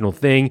interdimensional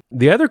thing.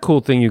 The other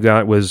cool thing you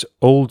got was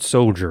Old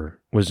Soldier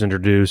was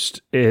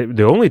introduced.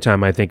 The only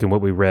time I think in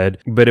what we read,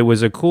 but it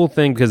was a cool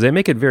thing because they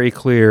make it very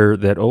clear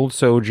that Old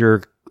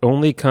Soldier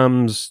only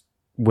comes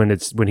when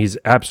he's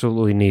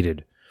absolutely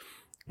needed.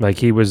 Like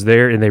he was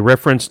there, and they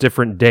reference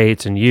different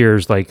dates and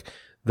years, like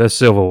the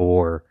Civil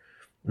War,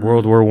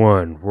 World War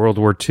I, World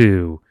War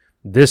II,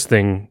 this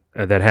thing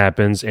that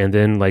happens, and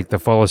then like the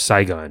fall of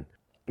Saigon,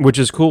 which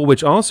is cool,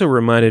 which also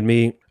reminded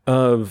me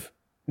of,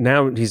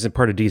 now he's a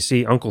part of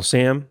DC, Uncle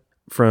Sam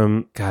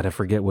from, God, I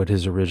forget what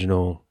his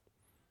original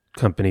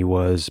company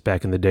was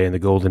back in the day in the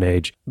Golden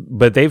Age,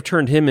 but they've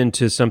turned him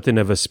into something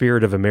of a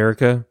Spirit of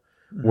America,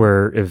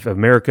 where if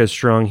America is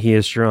strong, he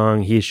is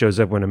strong. He shows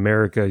up when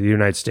the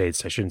United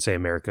States, I shouldn't say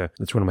America.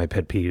 That's one of my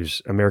pet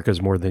peeves. America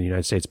is more than the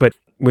United States. But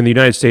when the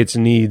United States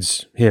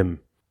needs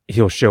him,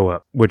 he'll show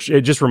up, which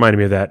it just reminded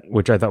me of that,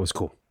 which I thought was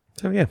cool.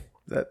 So, yeah.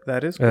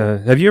 That is cool.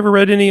 Have you ever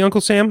read any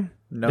Uncle Sam?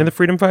 No. In the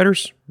Freedom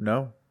Fighters?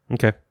 No.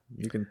 Okay.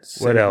 You can.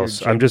 What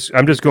else? I'm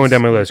just going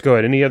down my list. Go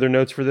ahead. Any other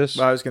notes for this?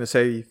 Well, I was going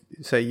to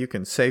say you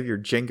can save your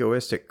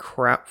jingoistic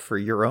crap for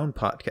your own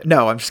podcast.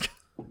 No, I'm just kidding.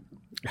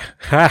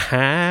 Ha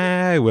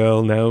ha.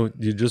 Well, no,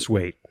 you just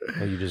wait.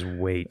 You just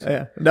wait.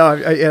 Yeah. No,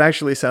 it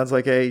actually sounds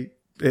like a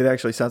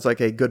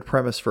good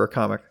premise for a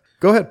comic.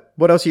 Go ahead.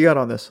 What else you got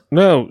on this?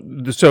 No,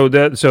 so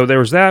there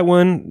was that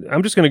one.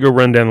 I'm just going to go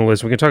run down the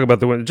list. We can talk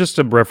about the one just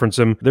to reference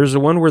them. There's the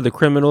one where the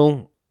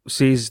criminal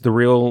sees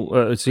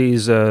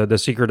the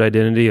secret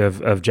identity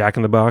of Jack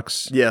in the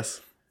Box. Yes.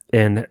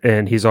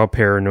 And he's all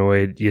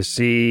paranoid. You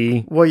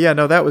see? Well, yeah,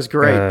 no, that was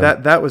great.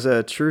 That was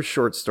a true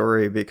short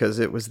story because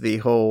it was the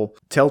whole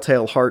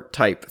Telltale Heart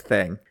type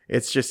thing.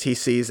 It's just he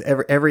sees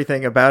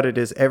everything about it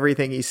is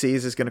everything he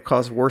sees is going to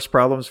cause worse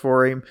problems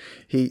for him.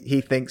 He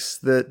thinks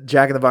that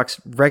Jack in the Box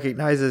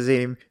recognizes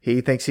him.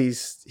 He thinks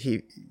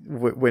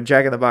when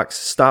Jack in the Box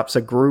stops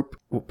a group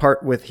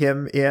part with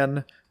him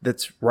in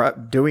that's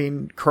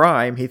doing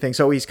crime, he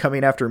thinks, oh, he's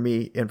coming after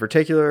me in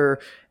particular.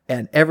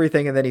 And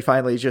everything, and then he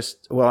finally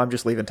I'm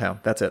just leaving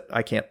town. That's it.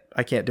 I can't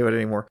do it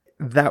anymore.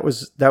 That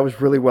was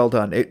really well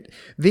done.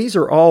 These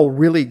are all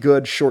really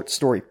good short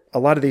story. A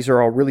lot of these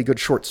are all really good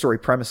short story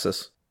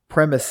premises.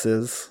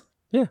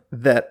 Yeah.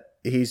 That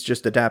he's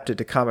just adapted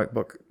to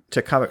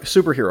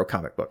superhero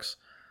comic books.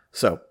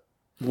 So,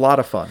 a lot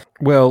of fun.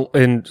 Well,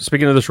 and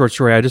speaking of the short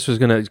story, I just was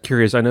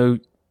curious. I know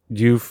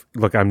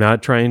I'm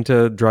not trying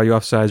to draw you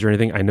off sides or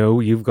anything. I know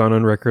you've gone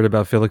on record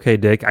about Philip K.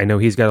 Dick. I know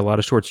he's got a lot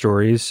of short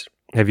stories.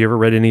 Have you ever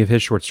read any of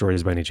his short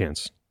stories by any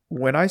chance?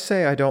 When I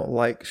say I don't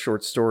like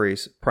short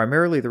stories,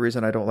 primarily the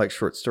reason I don't like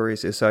short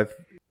stories is I've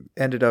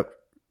ended up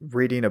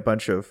reading a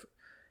bunch of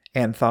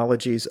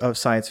anthologies of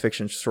science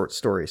fiction short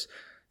stories.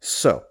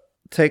 So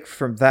take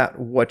from that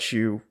what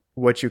you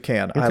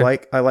can.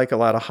 Okay. I like a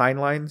lot of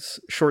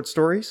Heinlein's short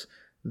stories.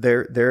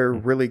 They're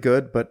really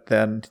good, but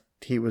then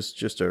he was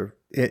just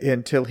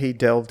until he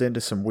delved into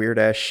some weird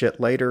ass shit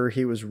later,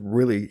 he was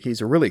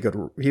a really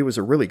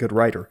good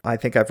writer. I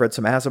think I've read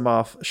some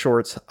Asimov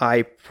shorts.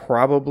 I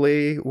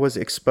probably was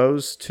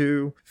exposed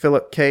to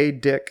Philip K.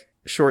 Dick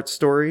short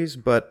stories,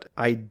 but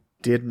I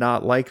did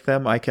not like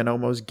them. I can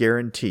almost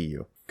guarantee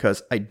you,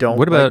 because I don't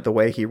like the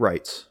way he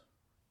writes.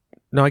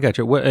 No, I got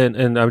you.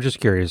 And I'm just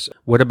curious,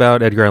 what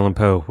about Edgar Allan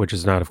Poe, which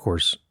is not, of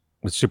course,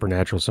 it's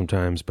supernatural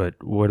sometimes, but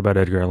what about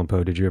Edgar Allan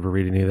Poe? Did you ever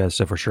read any of that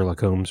stuff, or Sherlock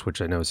Holmes,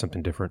 which I know is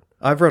something different?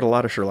 I've read a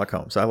lot of Sherlock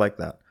Holmes. I like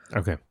that.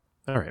 Okay.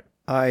 All right.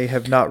 I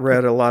have not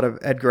read a lot of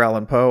Edgar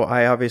Allan Poe.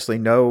 I obviously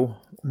know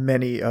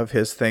many of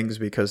his things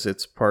because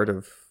it's part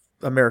of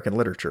American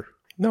literature.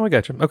 No, I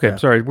got you. Okay, yeah.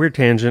 Sorry, weird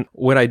tangent.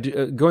 What I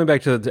do, going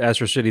back to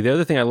Astro City, the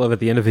other thing I love at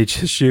the end of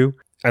each issue,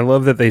 I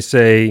love that they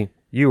say,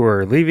 you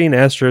are leaving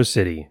Astro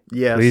City.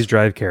 Yes. Please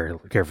drive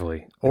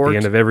carefully. At the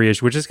end of every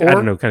issue, which is, I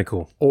don't know, kind of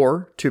cool.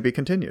 Or to be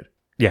continued.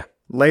 Yeah.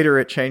 Later,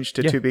 it changed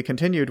to be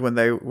continued when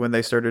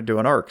they started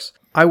doing arcs.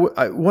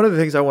 One of the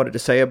things I wanted to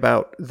say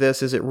about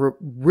this is it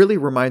really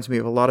reminds me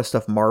of a lot of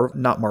stuff,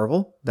 not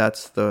Marvel.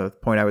 That's the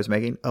point I was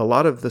making. A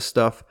lot of the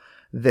stuff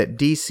that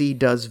DC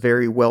does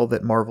very well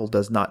that Marvel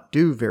does not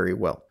do very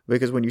well.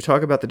 Because when you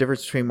talk about the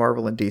difference between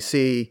Marvel and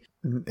DC,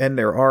 and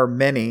there are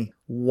many,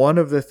 one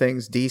of the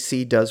things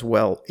DC does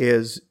well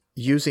is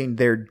using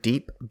their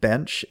deep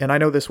bench. And I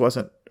know this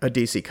wasn't a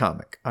DC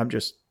comic. I'm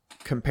just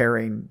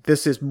comparing.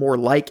 This is more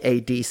like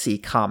a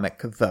DC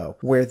comic, though,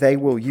 where they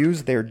will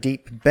use their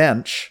deep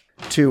bench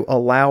to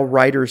allow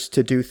writers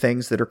to do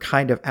things that are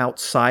kind of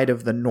outside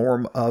of the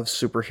norm of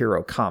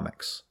superhero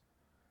comics.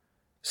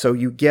 So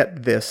you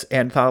get this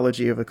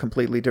anthology of a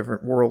completely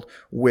different world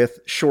with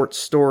short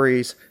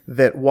stories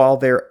that, while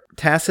they're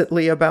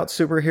tacitly about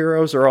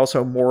superheroes, are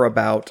also more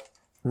about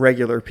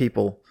regular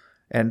people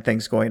and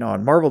things going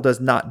on. Marvel does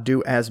not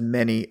do as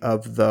many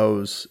of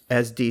those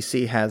as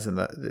DC has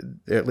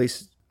at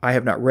least I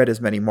have not read as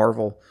many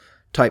Marvel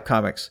type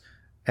comics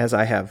as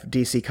I have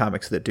DC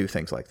comics that do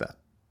things like that.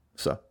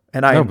 So,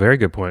 and very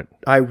good point.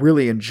 I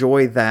really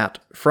enjoy that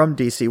from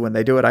DC when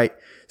they do it. I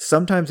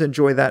sometimes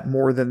enjoy that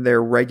more than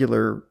their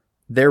regular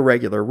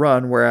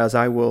run, whereas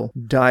I will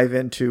dive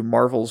into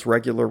Marvel's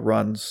regular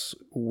runs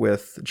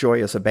with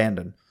joyous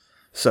abandon.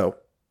 So,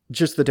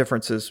 just the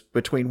differences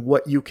between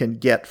what you can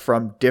get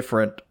from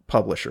different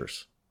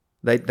publishers.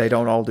 They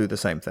don't all do the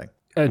same thing.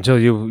 Until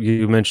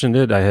you mentioned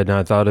it, I had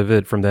not thought of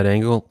it from that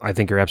angle. I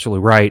think you're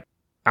absolutely right.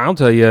 I'll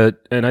tell you,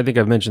 and I think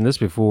I've mentioned this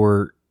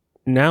before,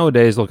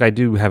 nowadays, look, I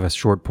do have a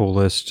short pull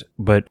list,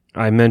 but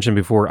I mentioned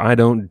before, I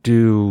don't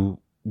do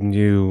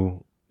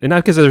new, and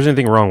not because there's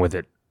anything wrong with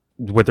it,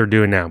 what they're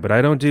doing now, but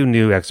I don't do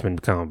new X-Men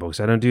comic books.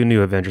 I don't do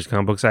new Avengers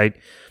comic books.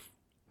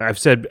 I've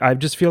said, I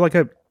just feel like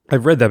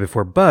I've read that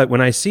before, but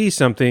when I see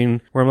something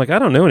where I'm like, I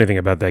don't know anything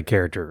about that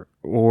character,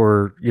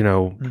 or,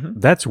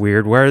 that's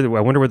weird. I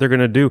wonder what they're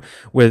going to do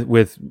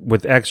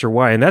with X or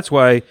Y. And that's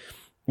why,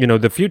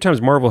 the few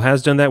times Marvel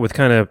has done that with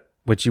kind of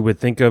what you would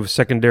think of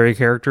secondary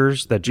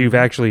characters that you've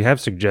actually have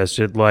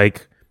suggested,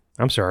 like,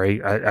 I'm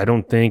sorry, I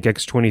don't think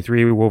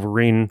X-23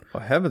 Wolverine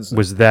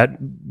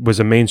was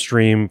a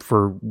mainstream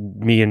for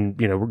me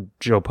and,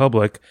 Joe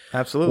Public.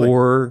 Absolutely.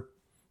 Or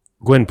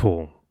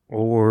Gwenpool,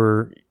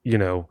 or,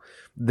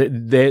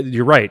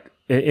 you're right.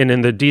 And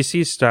in the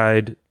DC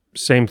side,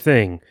 same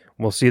thing.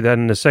 We'll see that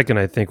in a second,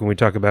 I think, when we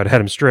talk about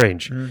Adam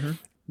Strange.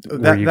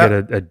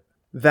 Mm-hmm.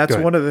 That's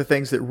one of the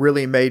things that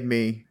really made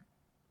me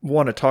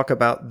want to talk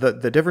about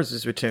the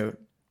differences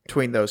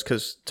between those,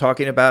 because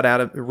talking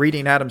about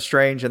reading Adam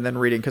Strange and then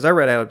reading, because I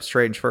read Adam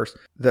Strange first,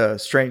 the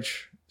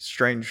Strange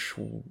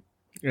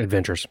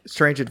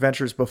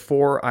Adventures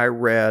before I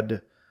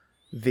read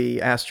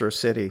the Astro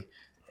City.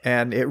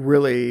 And it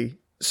really...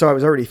 So I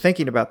was already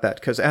thinking about that,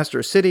 because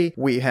Astro City,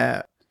 we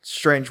had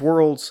Strange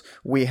Worlds,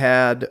 we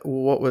had,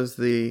 what was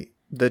the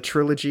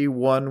trilogy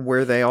one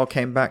where they all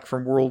came back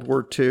from World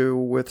War II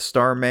with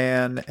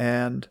Starman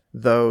and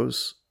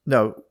those...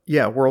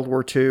 World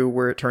War II,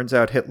 where it turns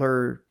out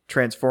Hitler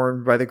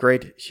transformed by the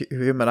great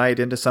Humanite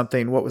into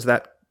something. What was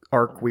that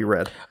arc we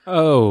read?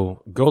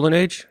 Oh, Golden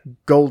Age?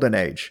 Golden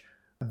Age.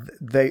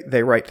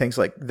 They write things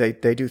like they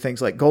do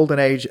things like Golden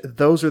Age.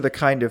 Those are the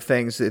kind of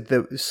things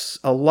that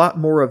a lot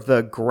more of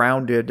the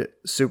grounded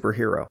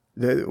superhero.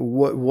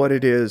 What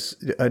it is,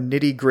 a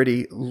nitty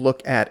gritty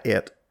look at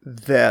it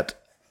that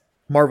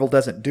Marvel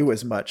doesn't do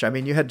as much. I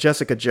mean, you had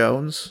Jessica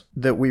Jones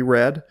that we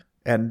read,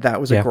 and that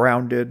was a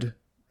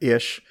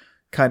grounded-ish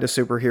kind of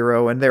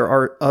superhero. And there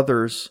are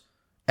others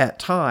at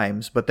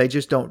times, but they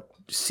just don't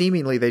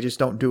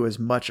do as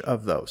much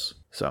of those.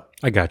 So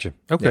I got you.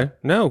 Okay. Yeah.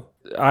 No,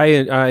 I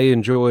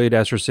enjoyed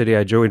Astro City.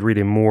 I enjoyed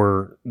reading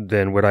more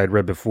than what I'd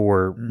read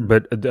before,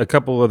 but a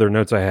couple other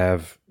notes I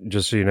have,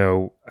 just so you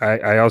know,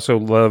 I also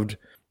loved,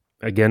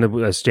 again, a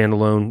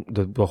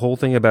standalone, the whole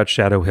thing about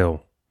Shadow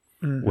Hill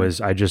was,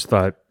 I just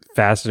thought,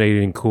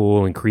 fascinating and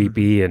cool and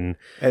creepy, and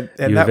you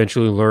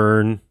eventually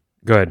learn...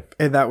 Go ahead.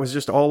 And that was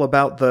just all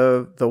about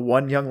the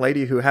one young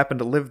lady who happened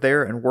to live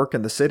there and work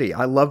in the city.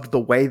 I loved the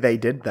way they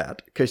did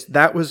that, because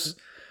that was,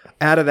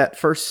 out of that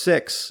first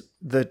 6,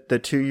 the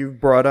two you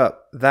brought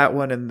up, that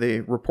one and the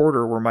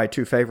Reporter were my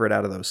 2 favorite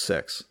out of those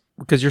 6.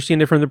 Because you're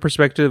seeing it from the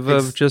perspective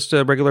of just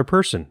a regular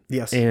person.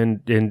 Yes.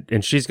 And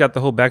she's got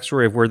the whole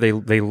backstory of where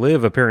they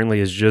live, apparently,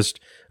 is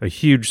just a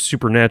huge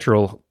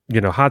supernatural,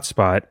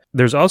 hotspot.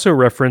 There's also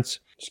reference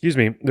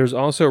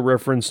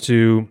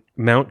to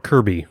Mount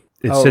Kirby.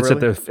 It sits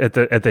really?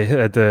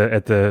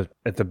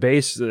 at the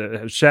base.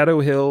 Shadow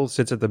Hill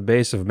sits at the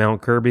base of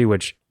Mount Kirby,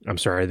 which, I'm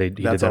sorry, he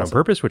did that on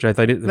purpose, which I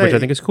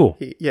think is cool.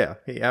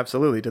 He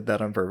absolutely did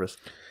that on purpose.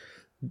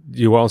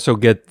 You also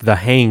get the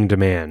Hanged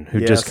Man,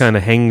 who just kind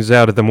of hangs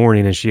out at the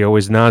morning, and she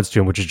always nods to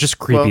him, which is just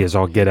creepy as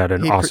all get out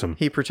and awesome.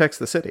 He protects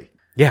the city.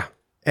 Yeah,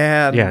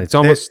 and it's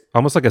almost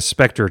like a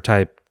Spectre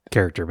type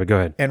character. But go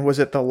ahead. And was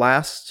it the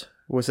last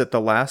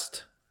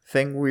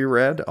thing we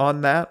read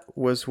on that?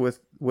 Was with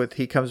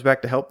he comes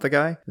back to help the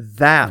guy?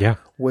 That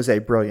was a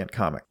brilliant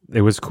comic.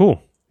 It was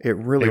cool. It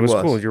really was. It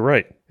was cool. You're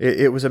right.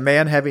 It was a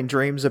man having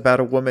dreams about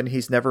a woman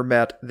he's never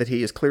met, that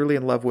he is clearly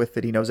in love with,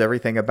 that he knows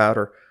everything about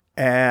her.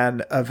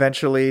 And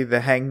eventually the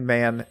Hanged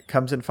Man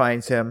comes and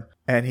finds him,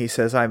 and he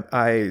says,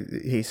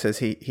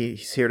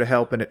 he's here to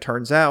help. And it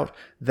turns out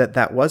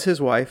that was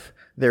his wife,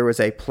 there was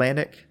a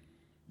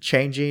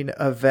planet-changing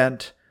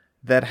event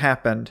that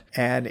happened,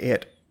 and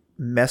it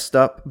messed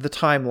up the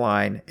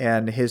timeline,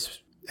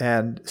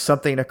 and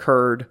something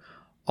occurred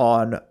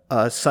on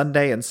a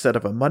Sunday instead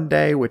of a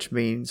Monday, which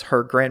means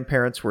her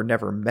grandparents were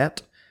never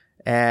met,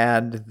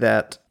 and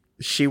that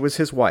she was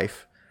his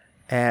wife.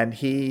 And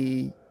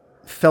he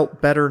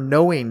felt better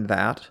knowing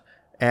that.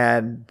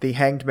 And the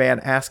hanged man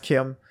asked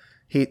him,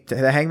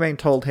 the hangman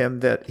told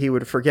him that he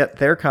would forget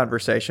their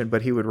conversation,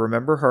 but he would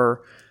remember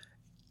her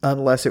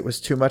unless it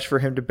was too much for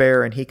him to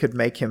bear, and he could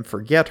make him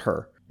forget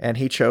her. And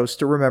he chose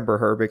to remember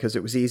her because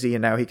it was easy,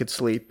 and now he could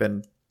sleep,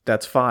 and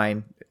that's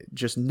fine.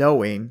 Just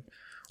knowing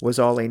was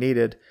all he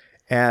needed.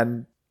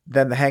 And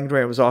then the hanged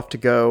man was off to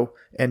go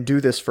and do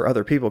this for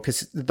other people,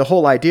 because the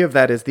whole idea of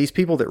that is these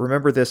people that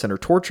remember this and are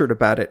tortured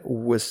about it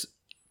was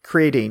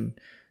creating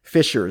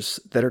fissures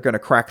that are going to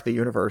crack the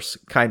universe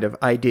kind of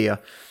idea.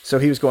 So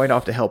he was going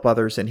off to help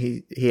others, and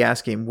he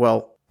asked him,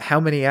 well, how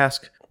many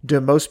do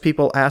most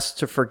people ask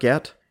to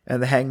forget?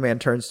 And the hangman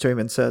turns to him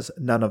and says,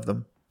 none of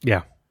them.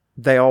 Yeah.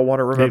 They all want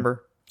to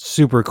remember.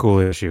 Super cool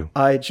issue.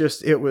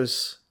 It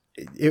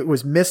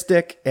was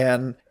mystic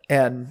and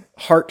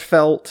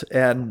heartfelt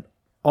and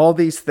all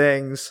these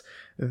things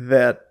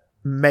that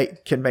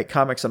can make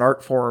comics an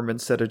art form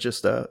instead of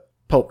just a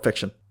pulp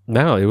fiction.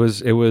 No, it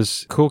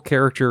was cool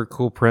character,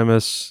 cool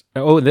premise.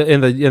 Oh,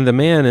 and the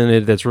man in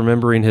it that's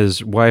remembering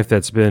his wife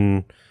that's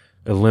been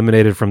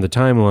eliminated from the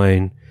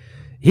timeline,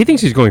 he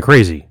thinks he's going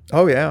crazy.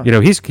 Oh yeah. You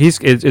know,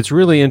 it's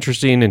really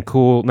interesting and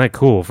cool. Not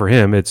cool for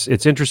him. It's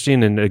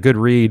interesting and a good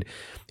read.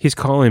 He's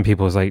calling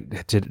people. He's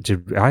like,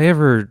 did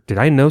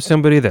I know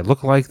somebody that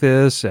looked like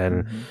this?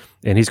 And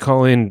and he's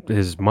calling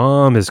his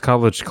mom, his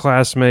college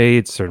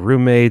classmates or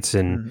roommates,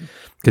 and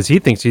because he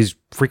thinks he's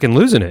freaking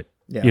losing it.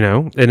 Yeah. You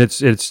know, and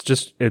it's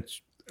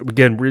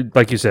again,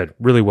 like you said,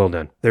 really well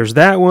done. There's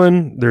that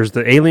one. There's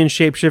the alien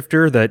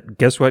shapeshifter that,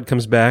 guess what,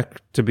 comes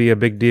back to be a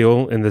big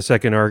deal in the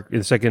second arc,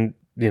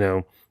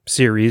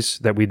 series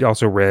that we'd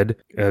also read.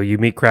 You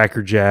meet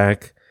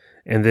Crackerjack,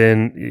 and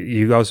then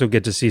you also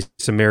get to see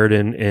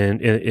Samaritan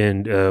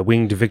and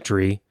Winged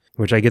Victory,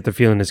 which I get the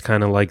feeling is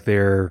kind of like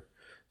their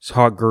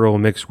Hawk Girl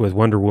mixed with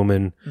Wonder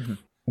Woman. Mm-hmm.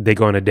 They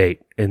go on a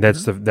date, and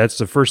that's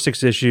the first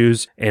 6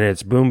 issues, and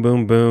it's boom,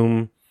 boom,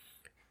 boom.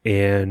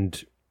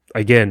 And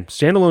again,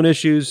 standalone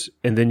issues,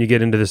 and then you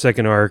get into the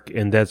second arc,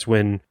 and that's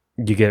when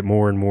you get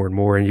more and more and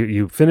more. And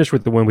you finish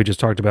with the one we just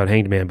talked about,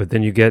 Hanged Man, but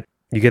then you get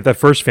that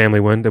first family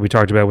one that we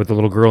talked about with the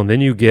little girl, and then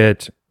you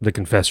get the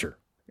Confessor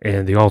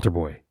and the Altar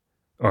Boy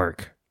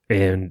arc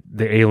and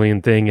the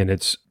alien thing.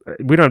 And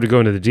we don't have to go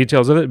into the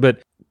details of it,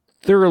 but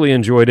thoroughly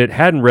enjoyed it.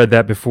 Hadn't read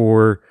that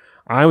before.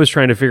 I was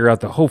trying to figure out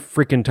the whole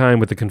freaking time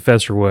what the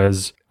Confessor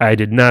was. I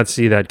did not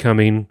see that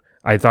coming.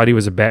 I thought he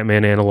was a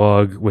Batman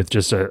analog with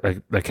just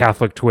a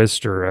Catholic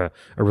twist or a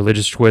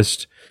religious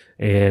twist,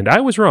 and I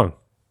was wrong.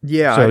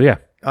 Yeah. So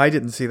I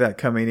didn't see that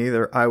coming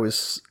either. I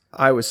was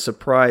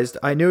surprised.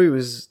 I knew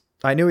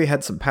he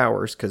had some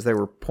powers because they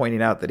were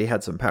pointing out that he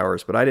had some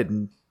powers, but I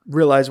didn't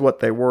realize what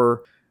they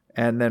were.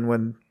 And then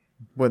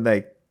when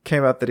they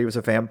came out that he was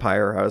a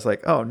vampire, I was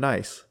like, oh,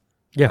 nice.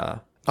 Yeah.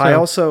 I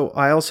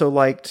also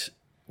liked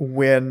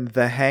when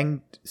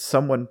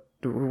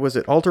was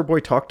it Altar Boy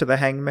talked to the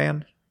Hanged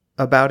Man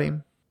about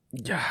him?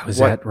 Yeah, was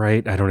that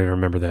right? I don't even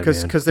remember that.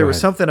 Because there was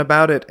something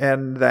about it,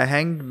 and the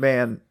Hanged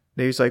Man,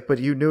 he's like, but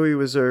you knew he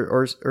was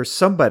or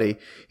somebody.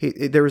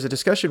 There was a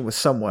discussion with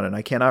someone, and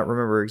I cannot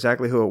remember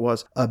exactly who it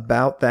was,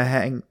 about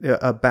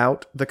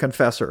the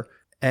Confessor,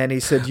 and he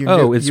said, Go ahead.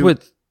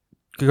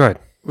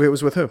 It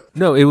was with who?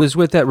 No, it was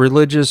with that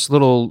religious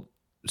little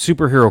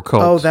superhero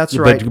cult. Oh, that's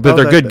right. But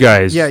they're good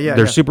guys. Yeah.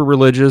 They're super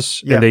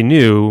religious, and they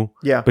knew.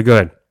 Yeah. But go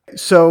ahead.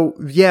 So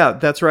yeah,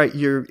 that's right.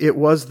 It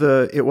was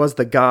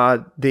the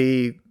God,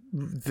 the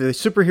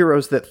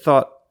superheroes that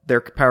thought their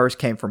powers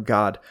came from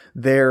God.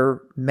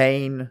 Their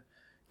main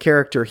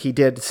character, he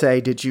did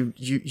say, "Did you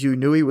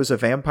knew he was a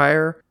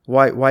vampire?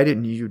 Why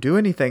didn't you do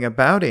anything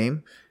about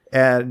him?"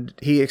 And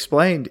he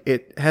explained,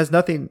 it has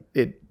nothing.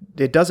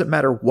 It doesn't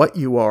matter what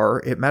you are.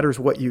 It matters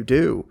what you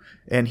do.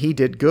 And he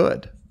did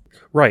good.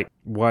 Right.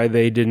 Why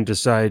they didn't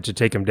decide to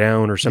take him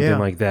down or something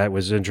like that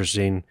was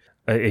interesting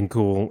and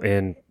cool.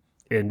 And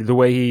the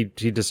way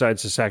he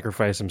decides to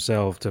sacrifice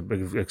himself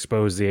to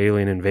expose the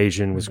alien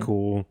invasion was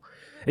cool.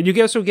 And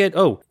you also get,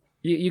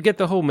 you get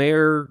the whole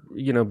mayor,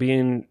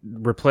 being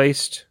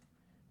replaced,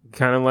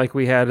 kind of like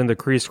we had in the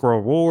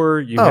Kree-Skrull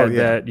War.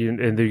 That,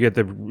 and you get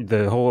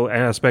the whole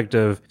aspect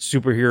of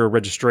superhero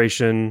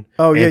registration.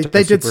 Oh yeah,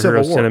 they did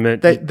Civil War.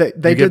 Sentiment.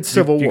 They did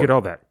Civil War. You get all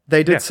that.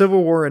 They did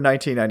Civil War in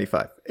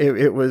 1995.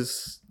 It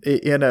was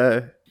in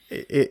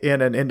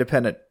an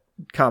independent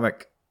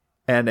comic,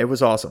 and it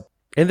was awesome.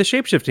 And the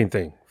shapeshifting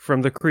thing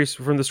from the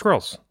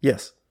Skrulls.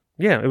 Yes.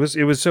 Yeah, it was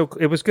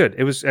good.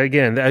 It was,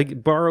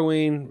 again,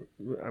 borrowing,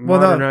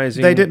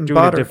 modernizing, they didn't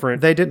doing it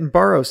different. They didn't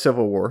borrow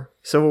Civil War.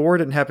 Civil War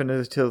didn't happen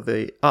until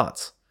the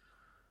aughts.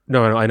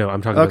 No, I know.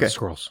 I'm talking about the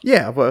Skrulls.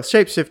 Yeah, well,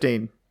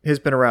 shapeshifting has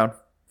been around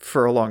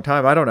for a long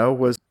time. I don't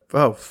know.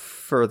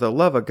 For the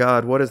love of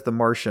God, what is The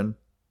Martian?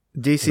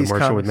 DC's The Martian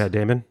comics. with Matt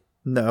Damon?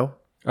 No.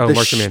 Oh,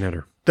 Martian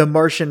Manhunter. The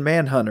Martian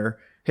Manhunter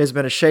has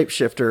been a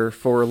shapeshifter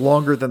for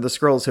longer than the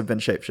Skrulls have been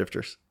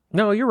shapeshifters.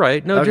 No, you're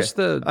right. No, Okay. just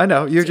the... I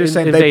know. You're just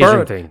saying they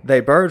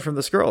borrowed from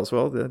the Skrulls.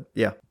 Well,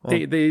 yeah. Well,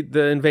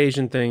 the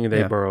invasion thing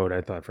they borrowed,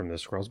 I thought, from the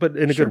Skrulls, but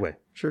in a good way.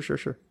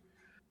 Sure.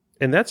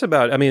 And that's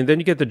about... I mean, then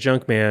you get the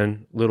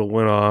Junkman little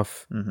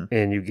one-off,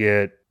 and you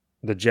get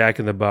the Jack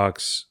in the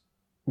Box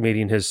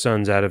meeting his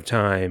sons out of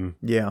time.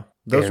 Yeah,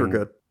 those were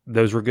good.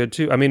 Those were good,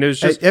 too. I mean, it was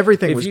just...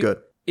 Everything was good.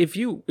 If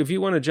you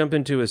want to jump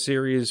into a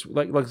series,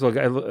 like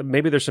look,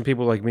 maybe there's some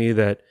people like me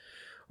that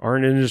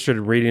aren't interested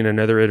in reading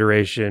another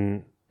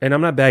iteration, and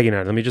I'm not bagging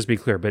on it, let me just be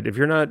clear, but if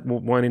you're not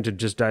wanting to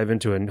just dive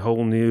into a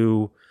whole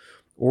new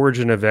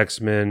origin of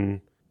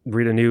X-Men,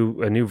 read a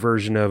new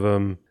version of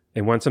them,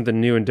 and want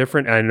something new and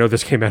different, and I know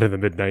this came out in the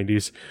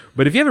mid-90s,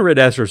 but if you haven't read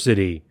Astro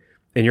City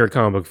and you're a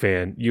comic book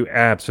fan, you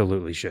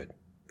absolutely should.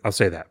 I'll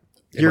say that,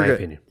 in my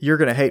opinion. You're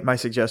going to hate my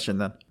suggestion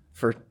then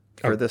for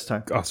this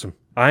time. Awesome.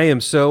 I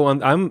am so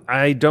on.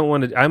 I don't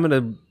want to. I'm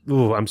gonna.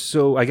 Ooh, I'm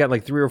so. I got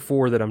like 3 or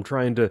 4 that I'm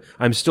trying to.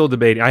 I'm still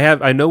debating.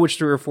 I know which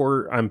 3 or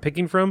 4 I'm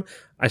picking from.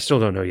 I still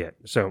don't know yet.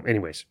 So,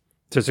 anyways,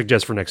 to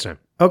suggest for next time.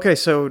 Okay,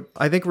 so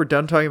I think we're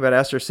done talking about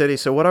Astro City.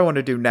 So what I want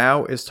to do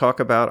now is talk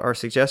about our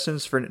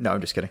suggestions for. No, I'm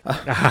just kidding.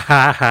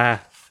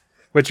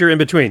 What's your in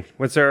between?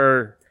 What's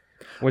our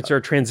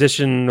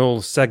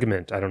transitional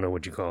segment? I don't know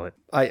what you call it.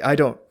 I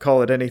don't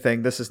call it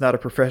anything. This is not a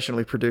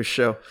professionally produced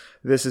show.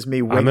 This is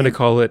me winging. I'm gonna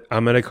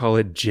call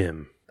it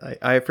Jim.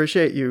 I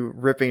appreciate you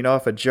ripping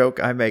off a joke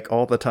I make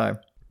all the time.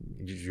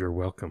 You're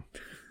welcome.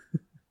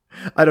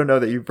 I don't know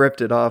that you've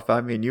ripped it off.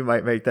 I mean, you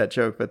might make that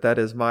joke, but that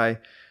is my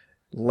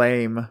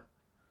lame.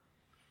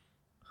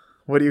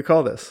 What do you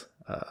call this?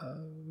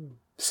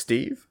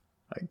 Steve?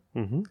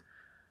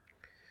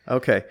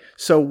 Okay.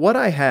 So what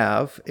I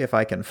have, if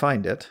I can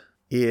find it,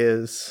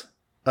 is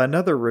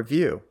another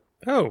review.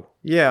 Oh.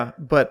 Yeah,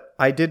 but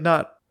I did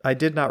not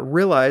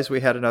realize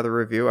we had another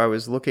review. I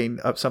was looking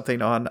up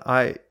something on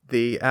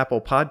the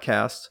Apple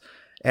Podcasts,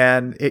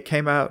 and it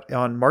came out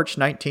on March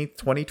 19th,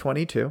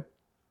 2022.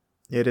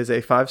 It is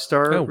a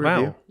 5-star review.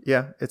 Wow.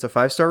 Yeah, it's a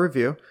 5-star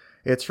review.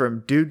 It's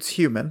from Dudes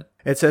Human.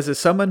 It says, as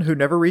someone who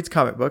never reads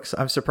comic books,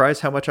 I'm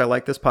surprised how much I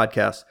like this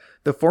podcast.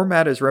 The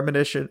format is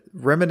reminiscent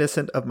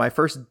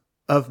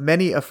of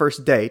many a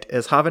first date,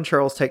 as Hav and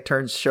Charles take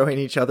turns showing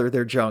each other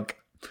their junk.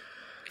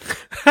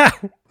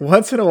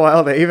 Once in a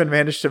while, they even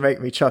manage to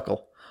make me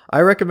chuckle. I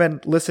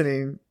recommend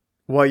listening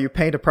while you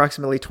paint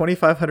approximately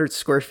 2,500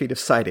 square feet of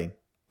siding.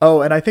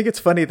 Oh, and I think it's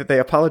funny that they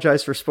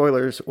apologize for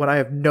spoilers when I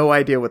have no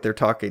idea what they're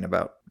talking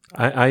about.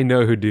 I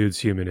know who Dudes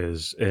Human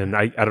is, and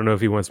I don't know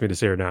if he wants me to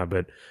say or not,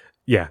 but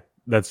yeah,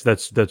 that's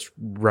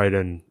right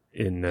in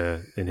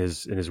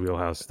his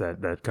wheelhouse,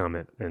 that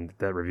comment and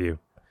that review.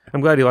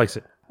 I'm glad he likes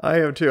it. I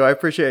am too. I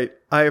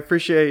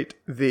appreciate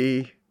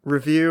the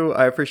review.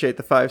 I appreciate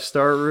the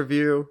 5-star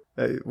review.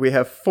 We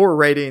have 4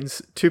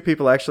 ratings. 2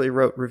 people actually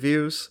wrote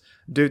reviews.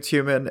 Dudes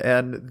Human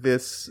and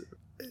this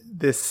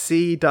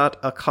C.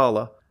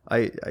 Akala.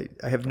 I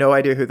have no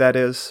idea who that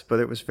is, but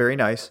it was very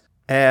nice.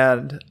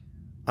 And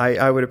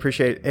I would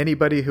appreciate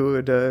anybody who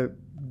would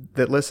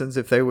that listens,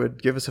 if they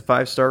would give us a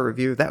 5-star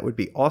review. That would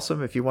be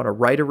awesome. If you want to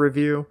write a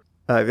review,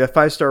 a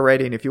 5-star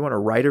rating. If you want to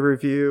write a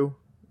review,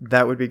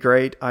 that would be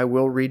great. I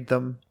will read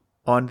them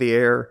on the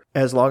air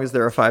as long as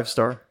they're a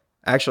 5-star.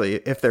 Actually,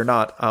 if they're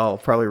not, I'll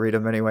probably read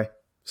them anyway.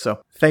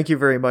 So thank you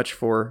very much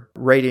for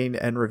rating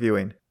and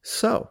reviewing.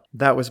 So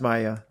that was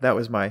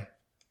my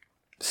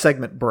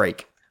segment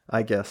break,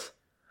 I guess.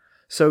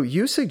 So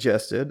you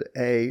suggested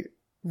a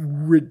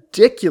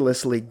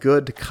ridiculously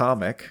good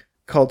comic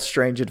called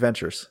Strange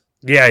Adventures.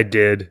 Yeah, I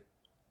did.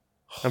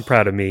 I'm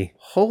proud of me.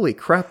 Holy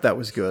crap, that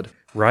was good.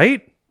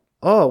 Right?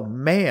 Oh,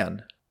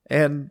 man.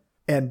 And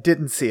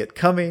didn't see it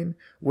coming,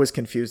 was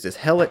confused as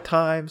hell at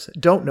times,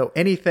 don't know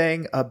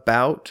anything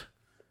about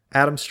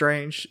Adam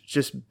Strange,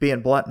 just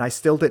being blunt, and I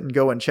still didn't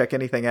go and check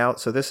anything out,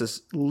 so this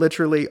is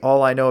literally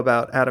all I know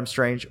about Adam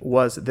Strange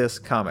was this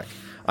comic.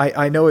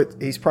 I know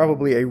he's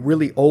probably a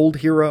really old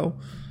hero.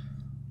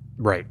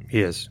 Right,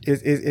 he is.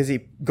 Is he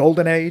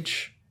Golden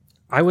Age?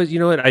 You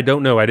know what, I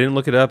don't know. I didn't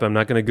look it up. I'm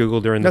not going to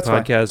Google during the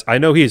podcast. Fine. I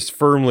know he's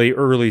firmly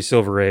early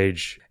Silver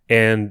Age,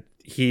 and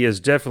he is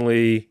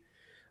definitely...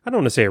 I don't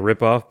want to say a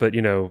ripoff, but,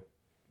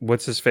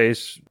 what's his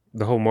face?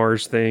 The whole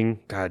Mars thing.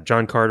 God,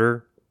 John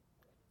Carter.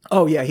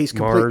 Oh, yeah, he's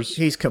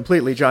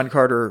completely John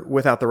Carter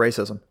without the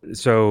racism.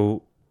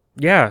 So,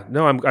 yeah,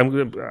 no,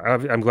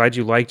 I'm glad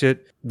you liked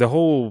it. The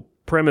whole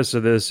premise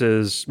of this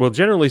is, well,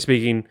 generally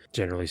speaking,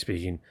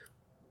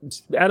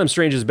 Adam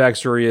Strange's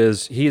backstory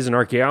is he's an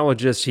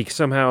archaeologist. He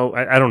somehow,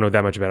 I don't know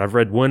that much about it. I've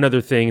read one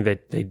other thing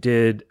that they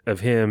did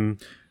of him.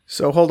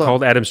 So hold on.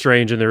 Called Adam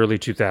Strange in the early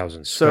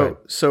 2000s.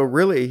 So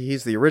really,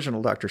 he's the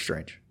original Doctor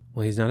Strange.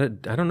 Well, he's not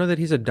I don't know that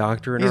he's a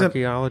doctor in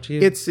archaeology.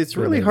 It's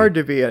really hard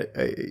to be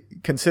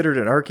considered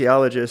an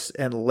archaeologist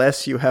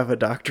unless you have a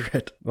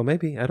doctorate. Well,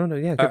 maybe. I don't know.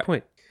 Yeah, good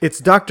point. It's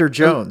Dr.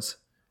 Jones.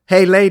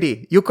 Hey,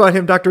 lady, you call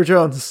him Dr.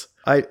 Jones.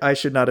 I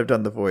should not have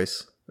done the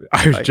voice.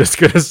 I was just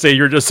going to say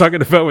you're just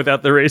talking about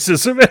without the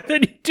racism, and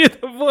then you do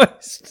the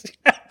voice.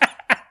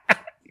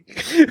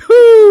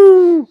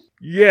 Woo!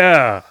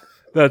 Yeah,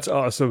 that's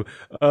awesome.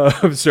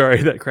 I'm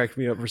sorry, that cracked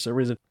me up for some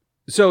reason.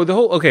 So the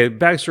whole,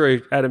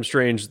 backstory, Adam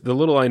Strange, the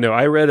little I know,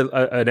 I read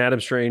an Adam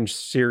Strange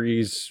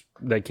series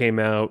that came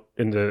out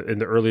in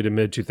the early to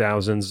mid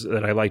 2000s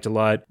that I liked a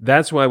lot.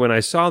 That's why when I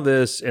saw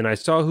this and I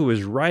saw who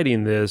was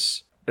writing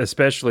this,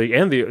 especially,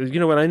 and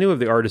when I knew of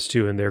the artists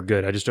too, and they're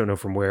good. I just don't know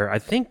from where. I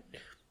think,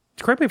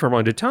 correct me if I'm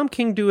wrong, did Tom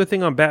King do a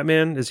thing on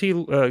Batman? Is he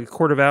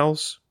Court of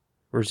Owls?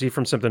 Or is he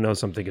from something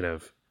else I'm thinking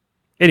of?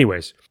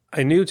 Anyways,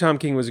 I knew Tom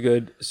King was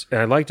good.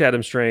 I liked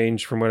Adam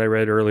Strange from what I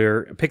read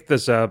earlier. Picked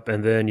this up,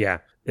 and then,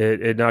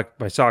 it knocked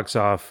my socks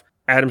off.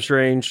 Adam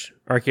Strange,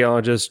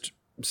 archaeologist,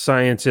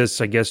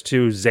 scientist, I guess,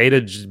 too.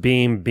 Zeta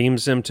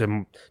beams him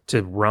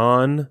to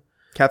Ron.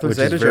 Catherine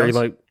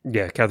Zeta-Jones?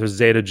 Catherine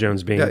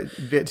Zeta-Jones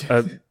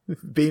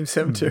beams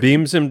him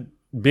to...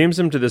 Beams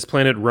him to this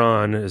planet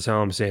Ron, is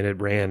how I'm saying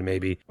it. Ran,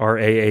 maybe.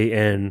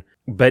 Raan.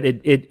 But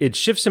it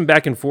shifts him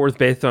back and forth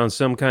based on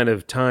some kind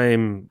of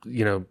time,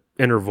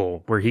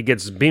 interval where he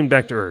gets beamed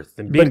back to Earth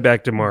and beamed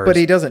back to Mars. But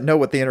he doesn't know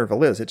what the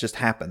interval is. It just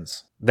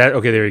happens. There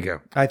you go.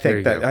 I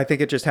think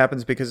it just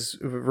happens because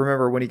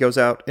remember when he goes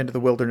out into the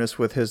wilderness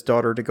with his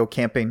daughter to go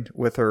camping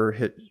with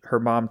her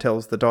mom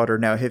tells the daughter,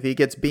 now if he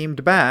gets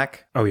beamed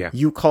back,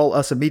 you call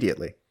us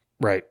immediately.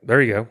 Right.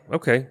 There you go.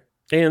 Okay.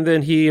 And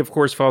then he, of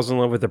course, falls in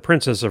love with the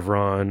Princess of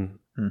Ron,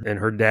 and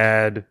her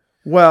dad.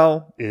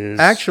 Well, is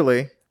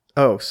actually,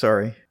 I'm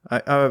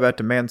about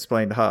to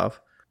mansplain to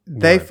Hav.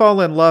 They fall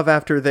in love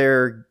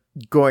after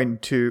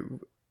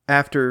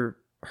after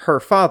her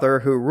father,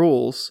 who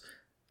rules,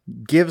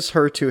 gives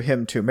her to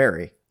him to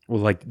marry.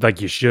 Well,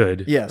 like you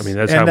should. Yes. I mean,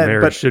 that's how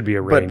marriage should be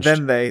arranged.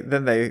 But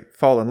then they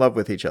fall in love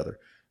with each other.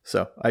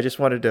 So I just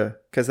wanted to,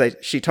 because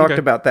she talked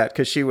about that,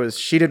 because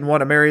she didn't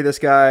want to marry this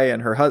guy,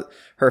 and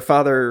her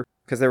father,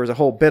 because there was a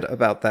whole bit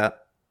about that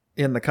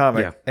in the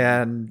comic. Yeah,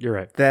 and you're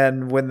right.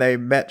 Then when they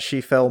met,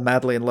 she fell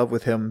madly in love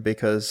with him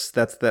because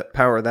that's that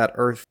power, that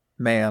Earth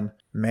man.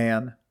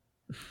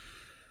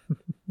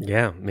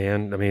 Yeah,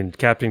 man. I mean,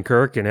 Captain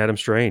Kirk and Adam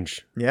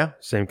Strange. Yeah.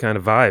 Same kind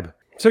of vibe.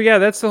 So yeah,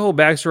 that's the whole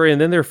backstory. And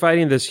then they're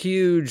fighting this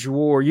huge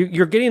war.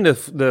 You're getting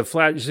the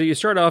flat. So you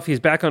start off, he's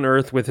back on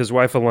Earth with his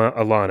wife,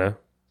 Alana,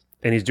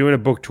 and he's doing a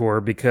book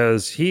tour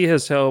because he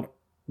has helped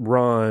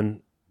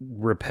Ron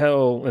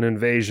repel an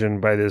invasion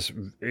by this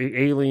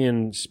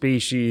alien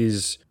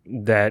species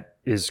that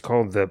is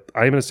called I'm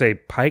going to say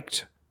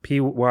Piked,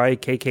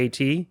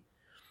 P-Y-K-K-T.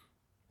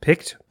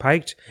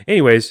 Piked.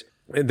 Anyways,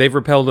 they've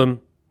repelled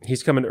him.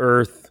 He's coming to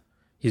Earth.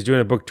 He's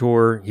doing a book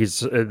tour. He's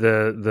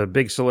the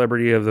big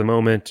celebrity of the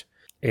moment.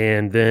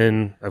 And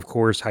then, of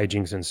course,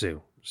 hijinks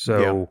ensue.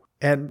 So,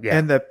 And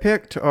the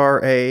Pict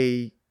are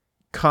a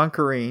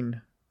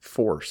conquering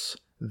force.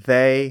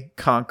 They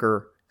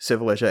conquer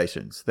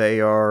civilizations.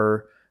 They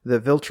are the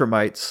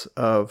Viltrumites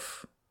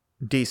of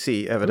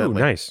DC,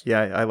 evidently. Ooh, nice.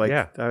 Yeah,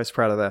 I was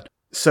proud of that.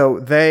 So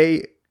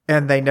they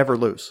never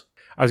lose.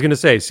 I was going to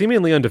say,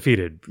 seemingly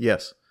undefeated.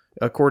 Yes.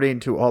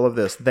 According to all of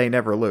this, they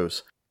never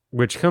lose.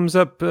 Which comes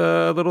up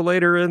a little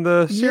later in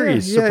the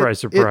series.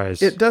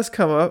 Surprise. It does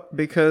come up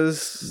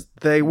because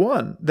they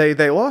won.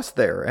 They lost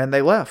there and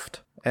they left.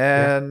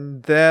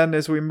 And then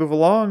as we move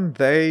along,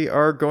 they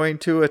are going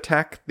to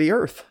attack the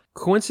Earth.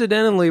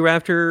 Coincidentally,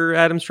 after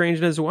Adam Strange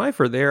and his wife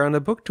are there on a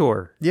book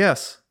tour.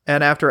 Yes.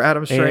 And after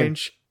Adam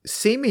Strange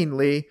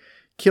seemingly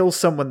kills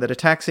someone that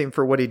attacks him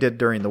for what he did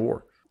during the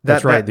war.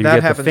 That's right.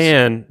 That happens. The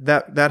fan.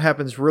 That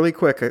happens really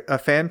quick. A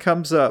fan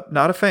comes up.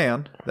 Not a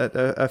fan.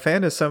 A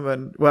fan is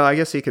someone. Well, I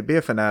guess he could be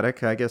a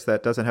fanatic. I guess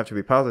that doesn't have to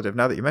be positive.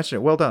 Now that you mention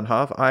it, well done,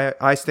 Hav.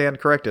 I stand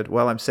corrected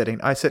while I'm sitting.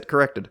 I sit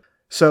corrected.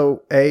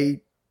 So a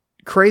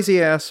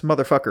crazy ass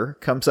motherfucker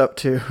comes up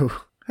to.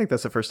 I think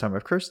that's the first time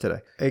I've cursed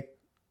today. A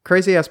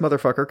crazy ass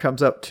motherfucker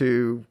comes up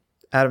to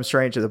Adam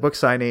Strange at the book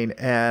signing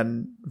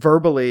and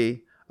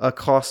verbally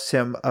accosts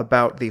him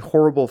about the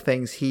horrible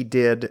things he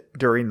did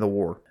during the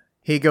war.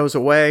 He goes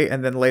away,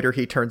 and then later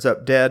he turns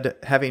up dead,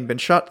 having been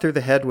shot through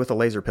the head with a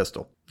laser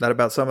pistol. That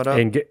about sum it up?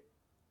 And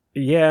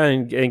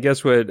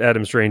guess what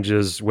Adam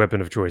Strange's weapon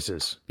of choice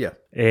is? Yeah.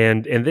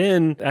 And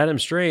then Adam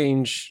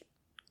Strange,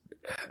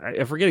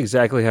 I forget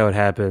exactly how it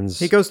happens.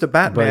 He goes to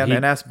Batman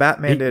and asks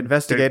Batman to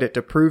investigate it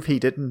to prove he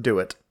didn't do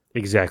it.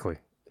 Exactly.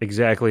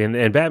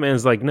 And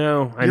Batman's like,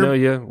 no, I know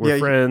you. We're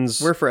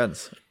friends. We're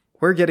friends.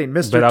 We're getting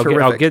Mr.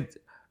 Terrific.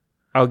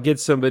 I'll get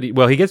somebody.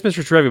 Well, he gets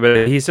Mr. Terrific,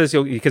 but he says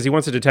because he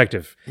wants a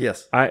detective.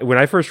 Yes. When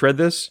I first read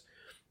this,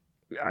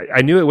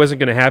 I knew it wasn't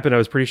going to happen. I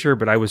was pretty sure,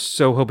 but I was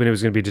so hoping it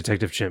was going to be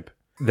Detective Chimp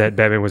that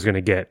Batman was going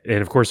to get. And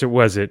of course it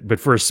wasn't. But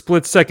for a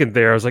split second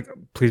there, I was like,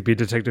 please be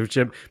Detective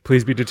Chimp.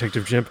 Please be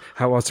Detective Chimp.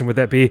 How awesome would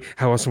that be?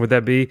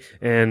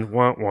 And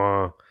wah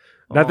wah.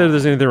 Not that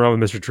there's anything wrong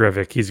with Mr.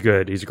 Terrific. He's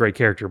good. He's a great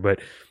character, but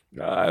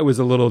I was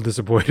a little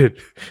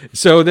disappointed.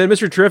 So then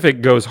Mr.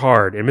 Terrific goes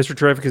hard, and Mr.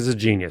 Terrific is a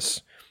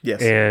genius.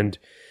 Yes. And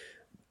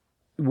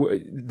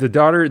the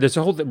daughter, there's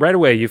a whole right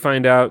away you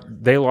find out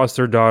they lost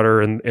their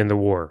daughter in the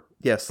war.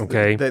 Yes.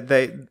 Okay.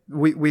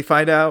 We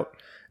find out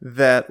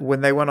that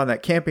when they went on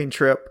that camping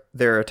trip,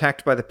 they're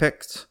attacked by the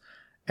Picts,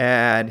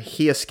 and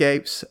he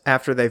escapes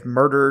after they've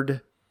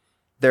murdered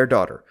their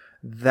daughter.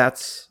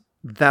 That's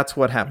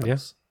what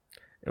happens.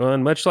 Yeah. Well,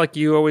 and much like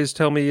you always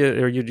tell me,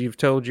 or you've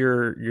told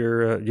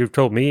you've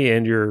told me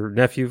and your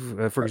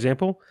nephew, for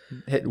example,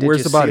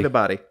 where's the body? See the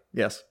body?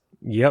 Yes.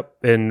 Yep.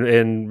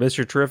 And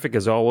Mr. Terrific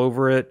is all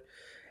over it,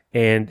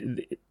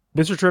 and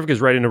Mr. Terrific is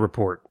writing a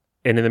report.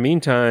 And in the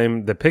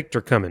meantime, the Pict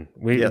are coming.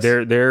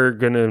 They're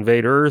going to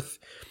invade Earth,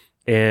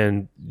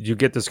 and you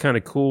get this kind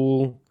of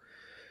cool.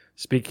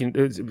 Speaking,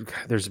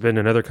 there's been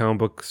in other comic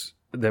books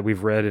that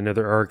we've read in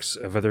other arcs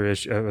of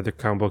other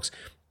comic books,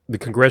 the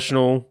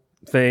congressional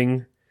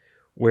thing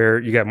where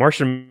you got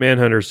Martian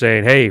Manhunter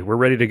saying, "Hey, we're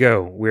ready to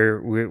go.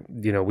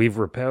 We've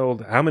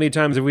repelled. How many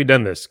times have we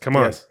done this? Come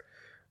on." Yes.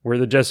 We're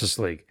the Justice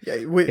League. Yeah,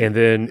 and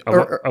then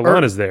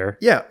Alana's there.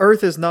 Yeah,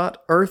 Earth is not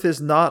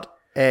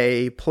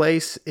a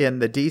place in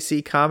the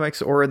DC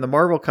comics or in the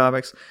Marvel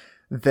comics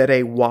that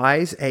a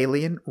wise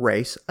alien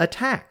race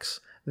attacks.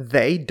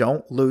 They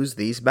don't lose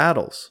these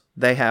battles.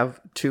 They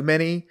have too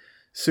many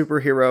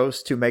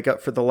superheroes to make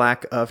up for the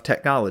lack of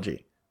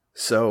technology.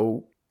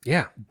 So,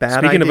 yeah. Bad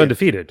Speaking idea. of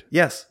undefeated.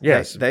 Yes.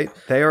 They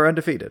are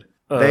undefeated.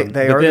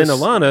 They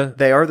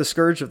are the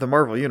scourge of the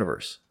Marvel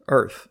universe,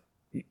 Earth.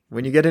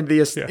 When you get into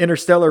the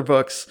interstellar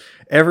books,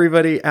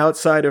 everybody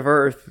outside of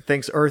Earth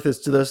thinks Earth is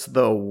just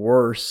the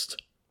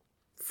worst.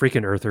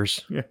 Freaking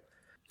Earthers. Yeah.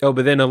 Oh,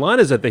 but then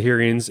Alana's at the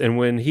hearings, and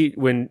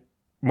when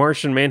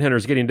Martian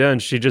Manhunter's getting done,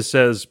 she just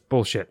says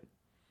bullshit.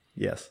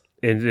 Yes.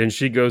 And then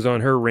she goes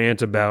on her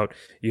rant about,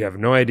 you have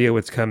no idea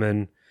what's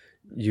coming.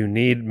 You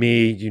need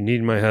me. You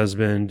need my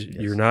husband. Yes.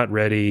 You're not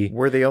ready.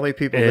 We're the only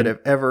people that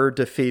have ever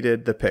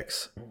defeated the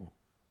Picts.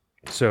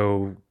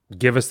 So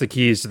give us the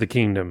keys to the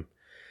kingdom.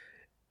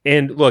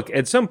 And look,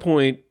 at some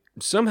point,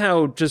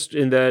 somehow just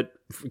in that,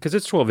 because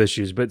it's 12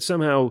 issues, but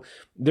somehow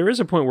there is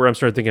a point where I'm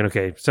starting thinking,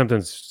 okay,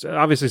 something's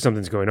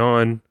going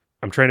on.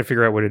 I'm trying to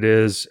figure out what it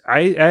is.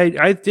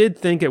 I did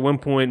think at one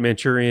point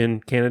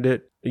Manchurian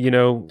Candidate,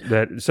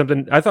 that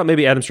something, I thought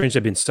maybe Adam Strange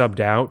had been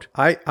subbed out.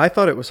 I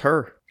thought it was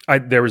her.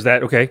 There was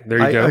that. Okay, there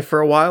you go. For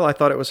a while, I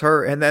thought it was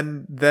her. And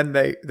then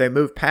they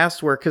moved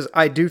past where, because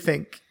I do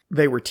think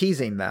they were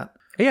teasing that.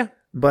 Yeah.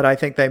 But I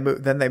think they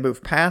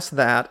moved past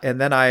that,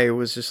 and then I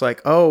was just like,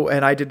 oh,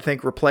 and I did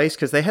think replace,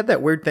 because they had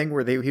that weird thing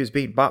where he was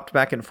being bopped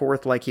back and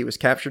forth like he was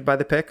captured by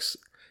the Picts.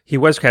 He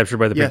was captured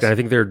by the Picts, and I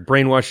think they're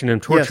brainwashing him,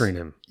 torturing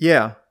him.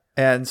 Yeah,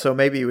 and so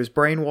maybe he was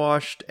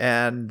brainwashed,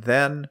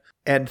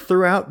 and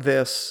throughout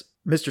this,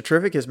 Mr.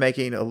 Terrific is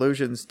making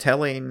allusions,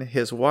 telling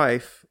his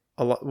wife,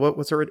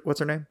 what's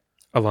her name?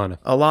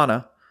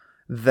 Alana,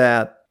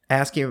 that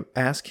ask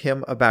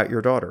him about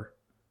your daughter.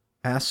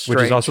 Ask Strange,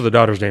 which is also the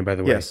daughter's name, by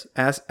the way. Yes.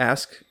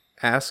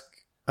 Ask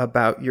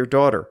about your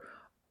daughter.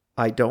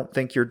 I don't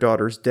think your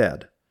daughter's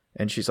dead.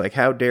 And she's like,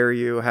 how dare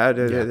you?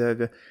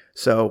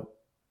 So,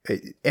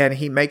 and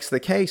he makes the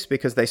case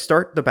because they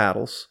start the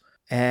battles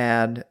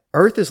and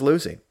Earth is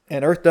losing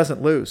and Earth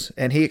doesn't lose.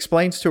 And he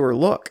explains to her,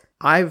 look,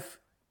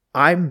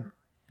 I'm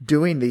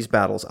doing these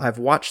battles. I've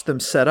watched them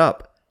set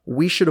up.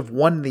 We should have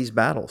won these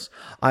battles.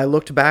 I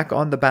looked back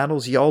on the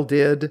battles y'all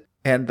did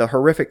and the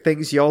horrific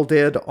things y'all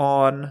did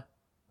on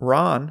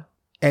Ron,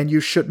 and you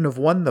shouldn't have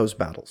won those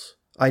battles.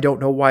 I don't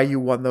know why you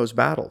won those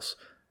battles.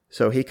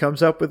 So he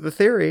comes up with the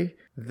theory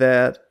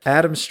that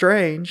Adam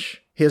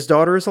Strange, his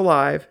daughter is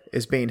alive,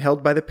 is being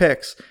held by the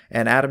Picts,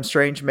 and Adam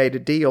Strange made a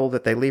deal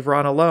that they leave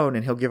Ron alone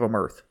and he'll give him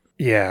Earth.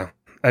 Yeah.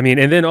 I mean,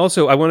 and then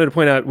also I wanted to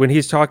point out when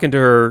he's talking to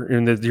her,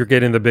 and you're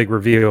getting the big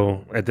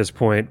reveal at this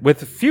point,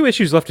 with a few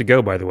issues left to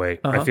go, by the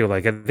way, I feel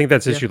like. I think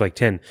that's issue like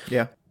 10.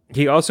 Yeah.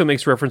 He also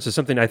makes reference to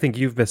something I think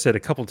you've said a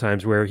couple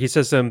times where he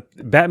says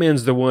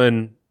Batman's the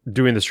one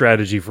doing the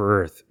strategy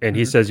for Earth. And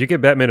he says, you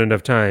give Batman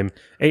enough time,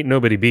 ain't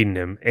nobody beating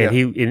him. And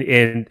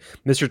and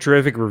Mr.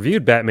 Terrific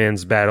reviewed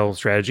Batman's battle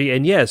strategy.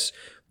 And yes,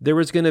 there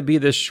was going to be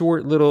this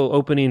short little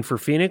opening for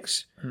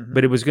Phoenix,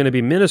 but it was going to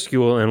be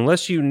minuscule.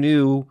 Unless you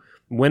knew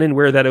when and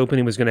where that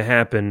opening was going to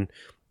happen,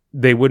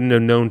 they wouldn't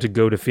have known to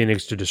go to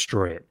Phoenix to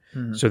destroy it.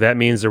 So that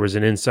means there was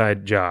an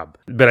inside job.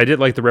 But I did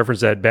like the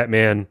reference that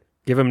Batman,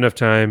 give him enough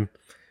time,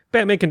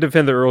 Batman can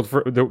defend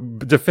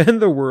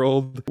the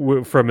world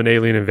from an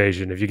alien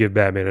invasion if you give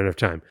Batman enough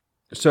time.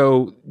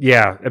 So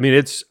yeah, I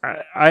mean,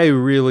 I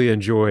really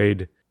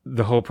enjoyed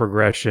the whole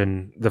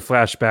progression, the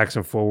flashbacks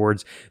and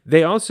forwards.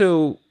 They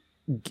also,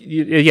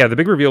 the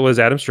big reveal is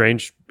Adam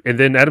Strange, and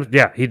then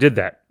he did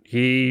that.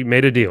 He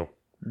made a deal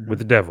with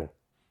the devil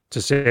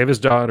to save his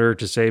daughter,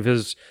 to save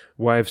his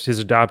wife's, his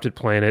adopted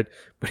planet,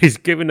 but he's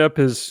given up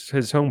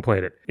his home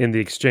planet in the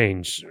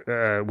exchange,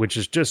 which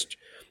is just.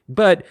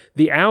 But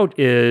the out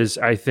is,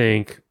 I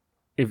think,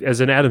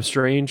 as an Adam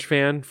Strange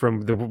fan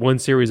from the one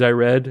series I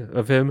read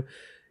of him,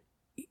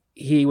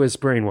 he was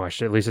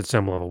brainwashed, at least at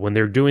some level, when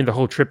they're doing the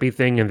whole trippy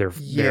thing and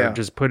they're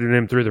just putting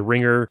him through the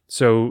ringer.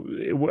 So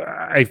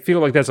I feel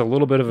like that's a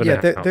little bit of an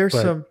out.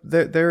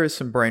 There is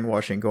some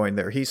brainwashing going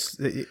there.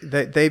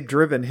 They've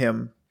driven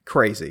him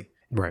crazy.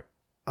 Right.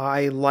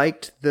 I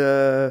liked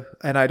and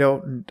I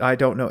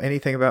don't know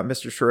anything about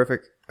Mr.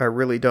 Terrific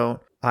really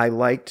don't. I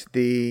liked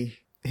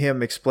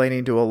him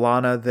explaining to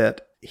Alana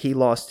that he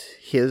lost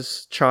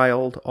his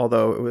child,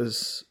 although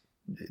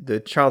the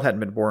child hadn't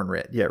been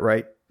born yet,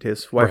 right?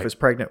 His wife was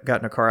pregnant,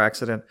 got in a car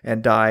accident,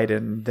 and died,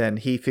 and then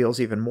he feels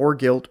even more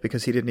guilt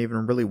because he didn't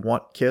even really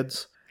want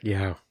kids.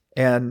 Yeah.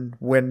 And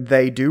when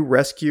they do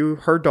rescue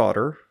her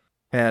daughter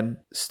and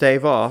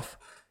stave off,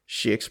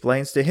 she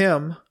explains to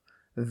him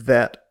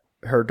that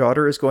her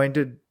daughter is going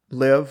to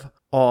live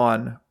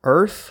on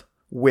Earth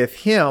with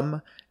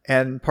him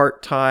and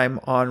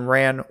part-time on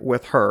Ran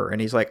with her.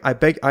 And he's like,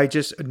 I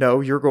just know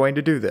you're going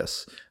to do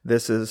this.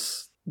 This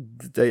is...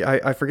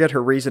 I forget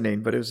her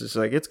reasoning, but it was just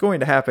like, it's going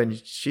to happen.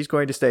 She's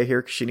going to stay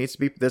here because she needs to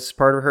be, this is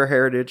part of her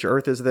heritage.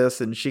 Earth is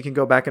this, and she can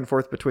go back and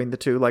forth between the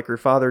two like her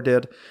father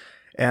did.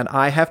 And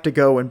I have to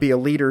go and be a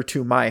leader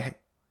to I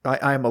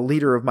am a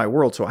leader of my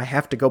world, so I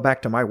have to go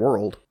back to my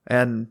world.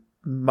 And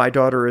my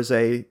daughter is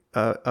a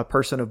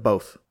person of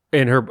both.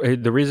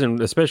 And the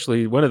reason,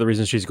 especially one of the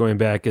reasons she's going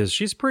back, is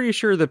she's pretty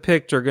sure the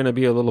Pict are going to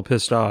be a little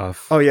pissed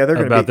off. Oh yeah, they're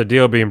going about the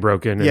deal being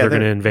broken, and they're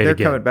going to invade again.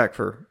 They're coming back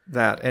for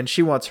that, and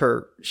she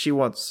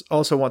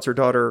also wants her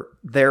daughter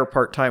there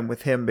part time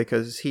with him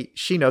because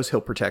she knows he'll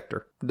protect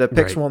her. The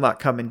Picts will not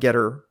come and get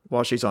her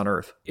while she's on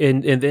Earth.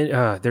 And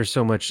then there's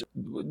so much.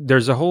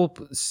 There's a whole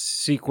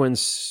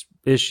sequence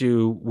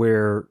issue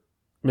where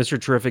Mr.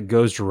 Terrific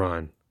goes to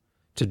Ron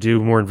to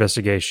do more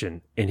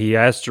investigation, and he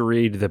has to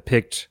read the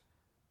Pict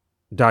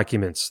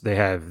documents they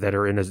have that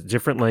are in a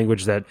different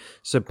language that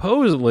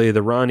supposedly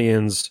the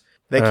Ronians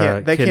they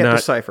can't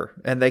decipher,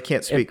 and they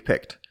can't speak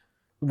Pict.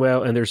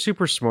 Well, and they're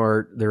super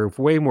smart. They're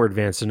way more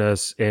advanced than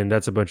us, and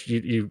that's a bunch.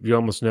 You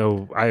almost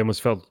know. I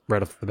almost felt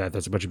right off the bat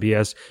that's a bunch of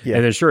BS. Yeah.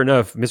 And then, sure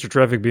enough, Mr.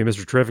 Terrific, being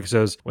Mr. Terrific,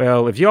 says,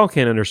 "Well, if y'all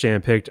can't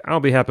understand Pict, I'll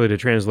be happy to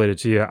translate it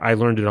to you. I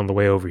learned it on the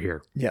way over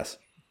here." Yes.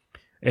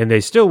 And they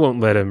still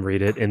won't let him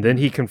read it, and then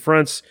he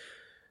confronts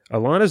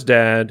Alana's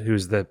dad,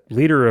 who's the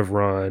leader of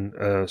Ron,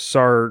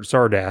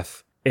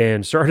 Sardath,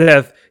 and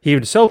Sardath, he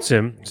insults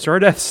him.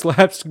 Sardath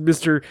slaps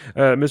Mr.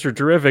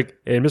 Terrific,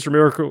 and Mr.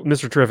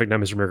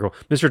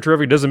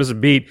 Terrific doesn't miss a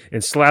beat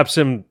and slaps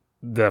him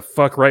the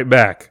fuck right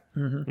back.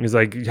 Mm-hmm. He's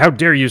like, "How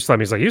dare you slap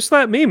me?" He's like, "You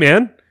slap me,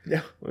 man."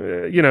 Yeah.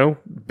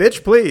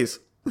 Bitch, please.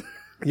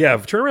 Yeah,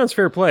 turnaround's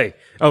fair play.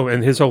 Oh,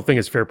 and his whole thing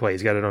is fair play.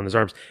 He's got it on his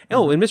arms.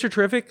 Oh, and Mr.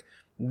 Terrific...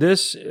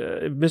 This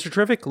Mr.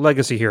 Terrific,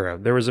 legacy hero.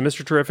 There was a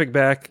Mr. Terrific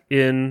back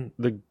in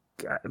the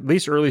at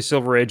least early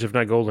Silver Age, if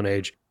not Golden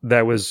Age,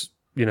 that was,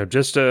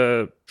 just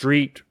a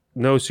street,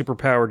 no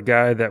superpowered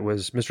guy that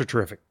was Mr.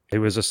 Terrific. He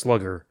was a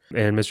slugger.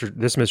 And this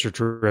Mr.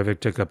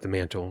 Terrific took up the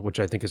mantle, which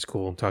I think is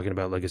cool, talking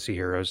about legacy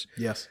heroes.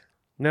 Yes.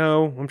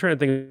 No, I'm trying to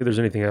think if there's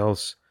anything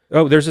else.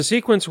 Oh, there's a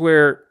sequence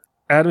where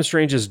Adam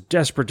Strange is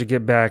desperate to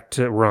get back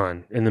to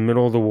Ron in the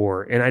middle of the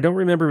war. And I don't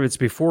remember if it's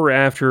before or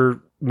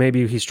after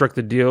maybe he struck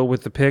the deal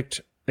with the Pict.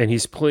 And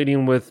he's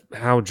pleading with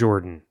Hal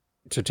Jordan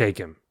to take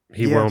him.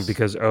 He won't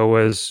because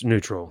Oa's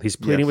neutral. He's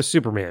pleading with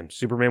Superman.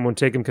 Superman won't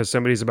take him because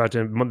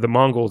the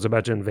Mongols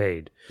about to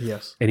invade.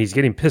 Yes. And he's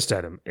getting pissed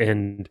at him.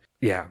 And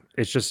yeah,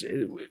 it's just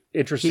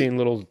interesting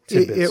little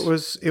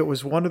tidbits. It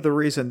was one of the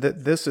reasons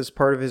that this is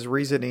part of his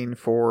reasoning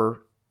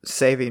for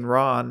saving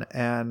Ron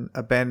and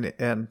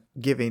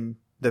giving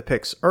the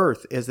Picts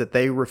Earth is that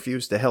they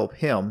refuse to help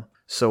him.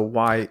 So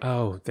why?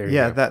 Oh, there you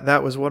go.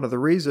 that was one of the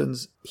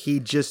reasons.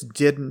 He just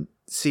didn't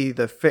see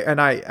and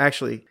I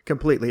actually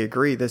completely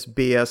agree. This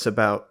BS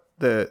about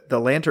the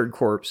Lantern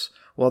Corps.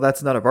 Well,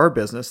 that's none of our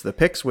business. The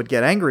Picts would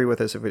get angry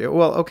with us if we do.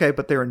 Well, okay,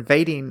 but they're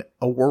invading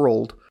a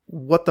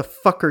what the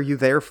fuck are you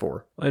there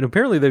for? And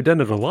apparently they've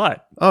done it a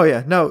lot. Oh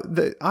yeah, no.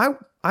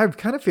 I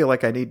kind of feel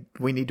like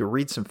we need to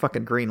read some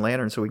fucking Green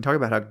Lanterns so we can talk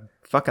about how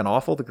fucking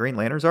awful the Green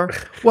Lanterns are.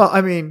 Well,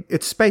 I mean,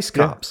 it's space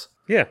cops.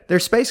 Yeah. They're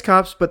space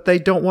cops, but they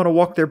don't want to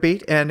walk their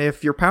beat, and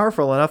if you're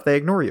powerful enough, they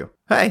ignore you.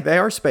 Hey, they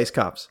are space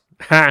cops.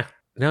 Ha!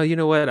 Now, you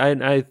know what?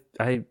 I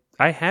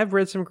have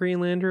read some Green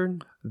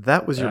Lantern.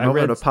 That was your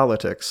moment of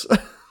politics.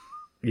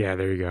 Yeah,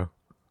 there you go.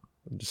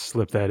 Just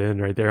slip that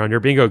in right there on your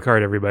bingo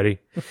card, everybody.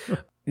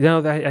 No,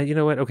 you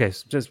know what? Okay,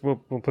 so just we'll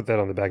put that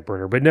on the back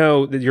burner. But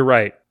no, you're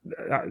right.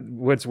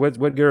 What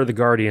good are the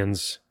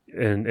Guardians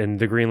and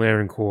the Green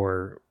Lantern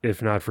Corps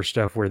if not for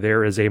stuff where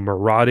there is a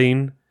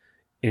marauding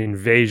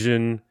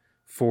invasion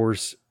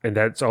force, and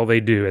that's all they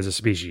do as a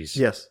species.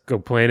 Yes. Go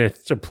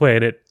planet to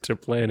planet to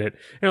planet.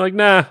 And they're like,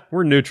 nah,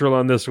 we're neutral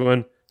on this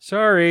one.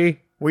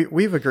 Sorry.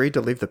 We've agreed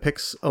to leave the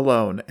Picts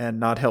alone and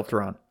not help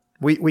Ron.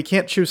 We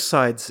can't choose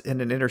sides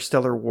in an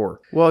interstellar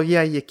war. Well,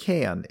 yeah, you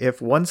can.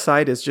 If one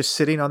side is just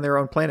sitting on their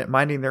own planet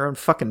minding their own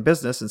fucking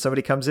business and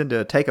somebody comes in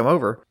to take them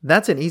over,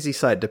 that's an easy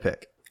side to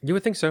pick. You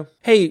would think so.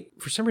 Hey,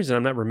 for some reason,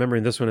 I'm not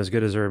remembering this one as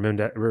good as I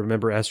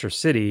remember Astro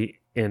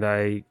City, and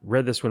I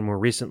read this one more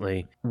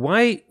recently.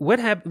 What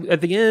happened at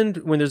the end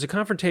when there's a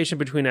confrontation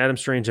between Adam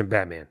Strange and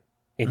Batman,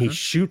 and he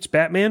shoots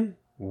Batman?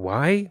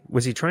 Why?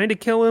 Was he trying to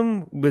kill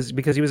him? Was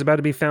because he was about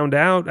to be found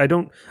out? I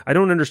don't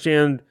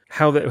understand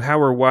how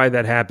or why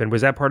that happened.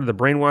 Was that part of the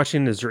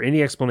brainwashing? Is there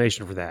any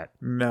explanation for that?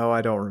 No,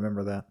 I don't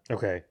remember that.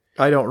 Okay.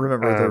 I don't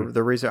remember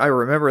the reason. I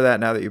remember that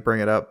now that you bring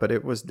it up, but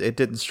it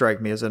didn't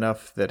strike me as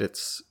enough that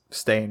it's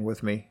staying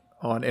with me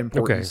on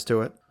importance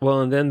to it.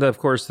 Well, and then of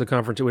course the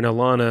confrontation when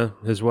Alana,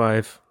 his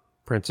wife,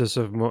 Princess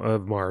of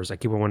Mars, I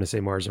keep wanting to say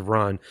Mars of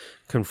Ron,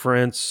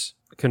 confronts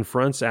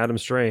Adam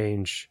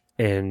Strange,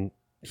 and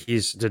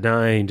he's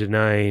denying,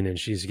 and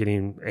she's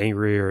getting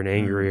angrier and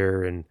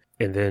angrier, and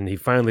then he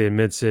finally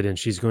admits it, and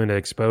she's going to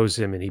expose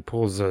him, and he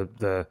pulls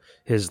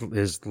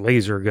his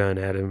laser gun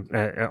at him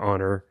on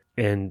her,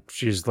 and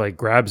she's like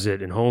grabs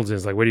it and holds it.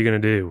 It's like, what are you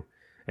going to do?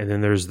 And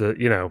then there's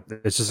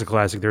it's just a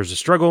classic. There's a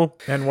struggle,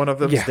 and one of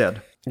them's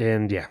dead.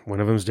 And one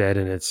of them's dead,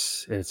 and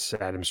it's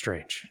Adam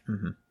Strange.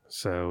 Mm-hmm.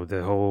 So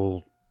the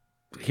whole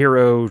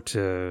hero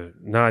to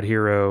not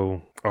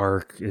hero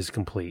arc is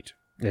complete,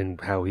 and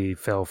how he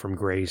fell from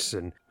grace,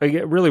 and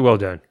really well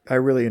done. I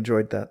really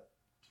enjoyed that.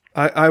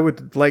 I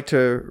would like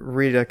to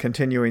read a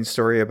continuing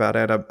story about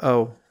Adam.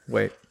 Oh,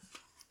 wait.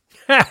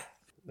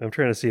 I'm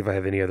trying to see if I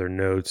have any other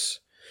notes.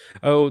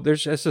 Oh,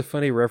 that's a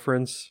funny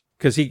reference.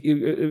 Because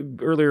he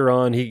earlier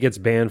on, he gets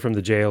banned from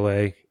the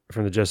JLA,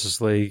 from the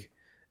Justice League,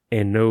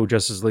 and no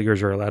Justice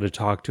Leaguers are allowed to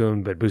talk to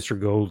him, but Booster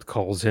Gold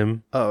calls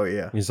him. Oh,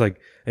 yeah. He's like,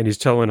 and he's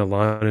telling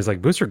Alana, he's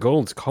like, Booster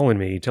Gold's calling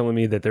me, telling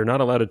me that they're not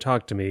allowed to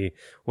talk to me.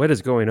 What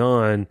is going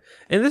on?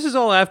 And this is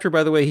all after,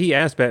 by the way, he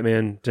asked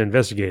Batman to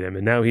investigate him,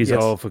 and now he's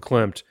all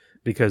verklempt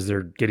because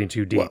they're getting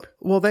too deep.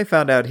 Well, they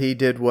found out he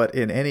did what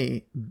in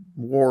any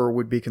war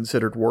would be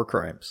considered war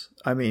crimes.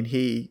 I mean,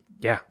 he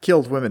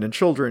killed women and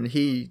children.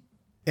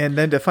 And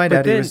then to find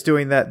out he was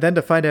doing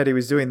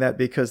that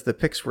because the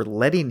Picts were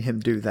letting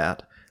him do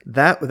that.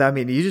 I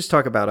mean, you just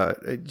talk about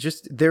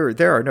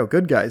there are no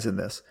good guys in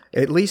this.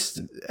 At least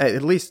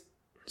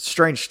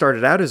Strange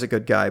started out as a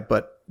good guy,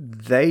 but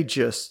they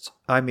just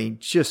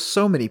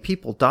so many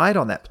people died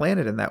on that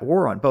planet in that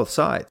war on both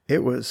sides.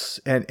 It was,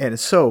 and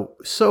so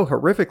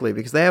horrifically,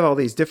 because they have all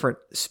these different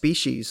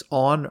species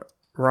on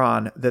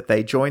Ron that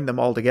they joined them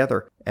all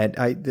together. And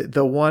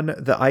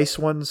the ice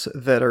ones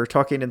that are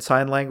talking in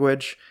sign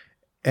language,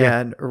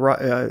 and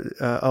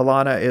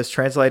Alana is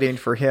translating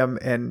for him,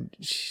 and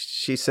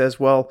she says,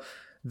 well,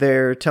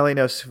 they're telling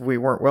us we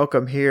weren't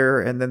welcome here,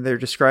 and then they're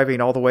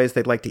describing all the ways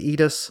they'd like to eat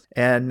us,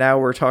 and now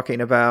we're talking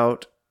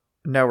about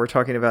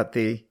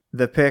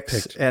the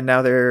Picts, and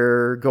now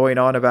they're going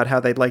on about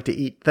how they'd like to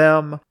eat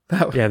them.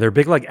 They're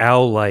big, like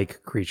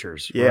owl-like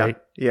creatures, right?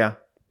 Yeah,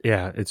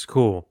 it's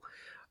cool.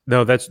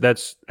 No,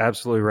 that's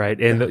absolutely right.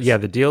 And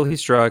the deal he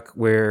struck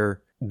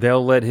where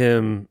they'll let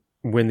him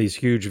win these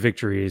huge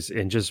victories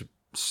and just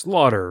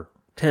slaughter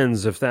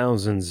tens of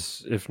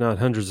thousands, if not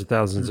hundreds of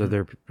thousands of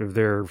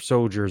their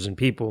soldiers and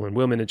people and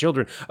women and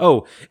children.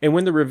 Oh, and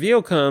when the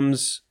reveal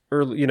comes,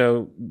 or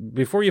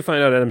before you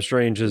find out Adam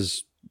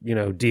Strange's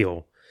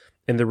deal,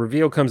 and the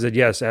reveal comes that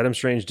yes, Adam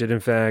Strange did in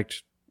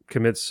fact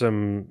commit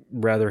some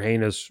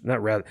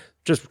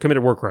just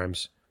committed war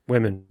crimes,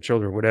 women,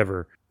 children,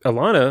 whatever.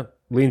 Alana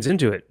leans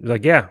into it,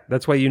 like, yeah,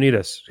 that's why you need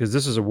us, because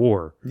this is a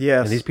war.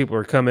 Yes, and these people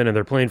are coming and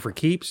they're playing for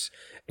keeps.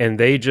 And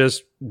they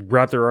just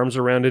wrap their arms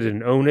around it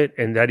and own it,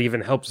 and that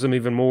even helps them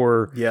even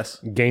more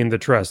gain the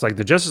trust. Like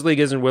the Justice League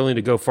isn't willing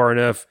to go far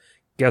enough.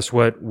 Guess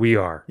what? We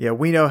are. Yeah,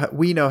 we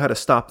know how to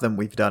stop them.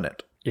 We've done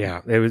it.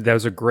 Yeah, that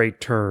was a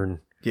great turn.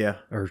 Yeah,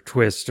 or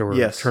twist or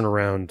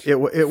turnaround.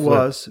 It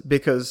was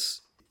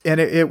because, and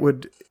it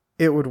would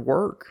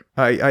work.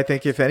 I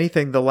think if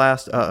anything, the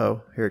last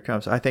here it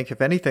comes. I think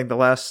if anything, the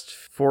last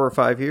 4 or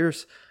 5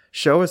 years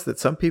show us that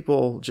some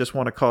people just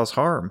want to cause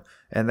harm,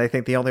 and they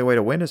think the only way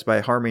to win is by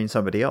harming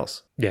somebody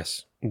else.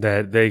 Yes,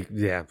 that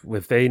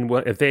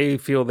if they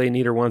feel they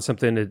need or want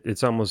something,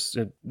 it almost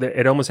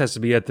has to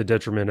be at the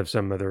detriment of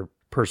some other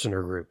person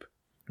or group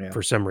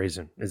for some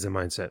reason is the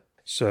mindset.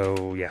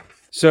 So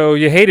so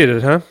you hated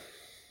it, huh?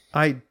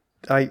 I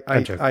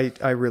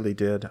really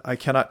did. I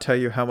cannot tell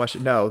you how much.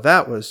 No,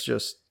 that was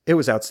just. It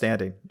was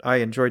outstanding. I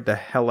enjoyed the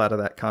hell out of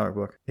that comic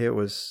book. It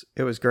was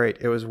great.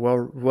 It was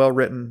well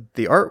written.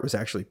 The art was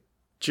actually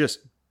just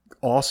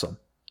awesome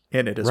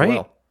in it as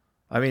well.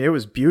 I mean, it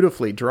was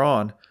beautifully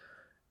drawn,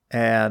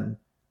 and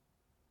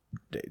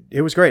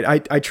it was great.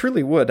 I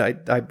truly would.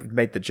 I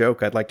made the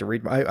joke. I'd like to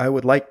read. I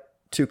would like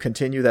to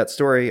continue that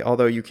story,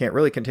 although you can't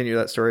really continue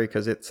that story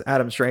because it's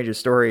Adam Strange's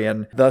story,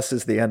 and thus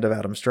is the end of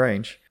Adam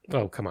Strange.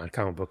 Oh, come on,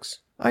 comic books.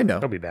 I know.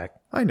 They'll be back.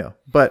 I know.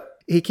 But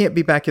he can't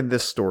be back in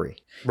this story.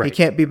 Right. He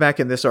can't be back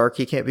in this arc.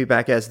 He can't be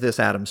back as this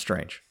Adam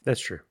Strange. That's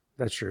true.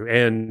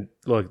 And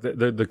look,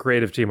 the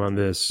creative team on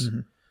this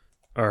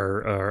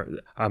are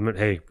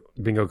hey,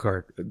 bingo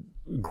card.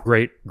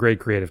 Great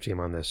creative team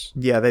on this.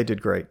 Yeah, they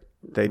did great.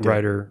 They did.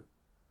 Writer,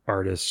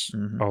 artists,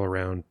 all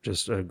around.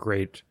 Just a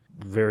great,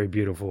 very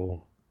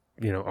beautiful,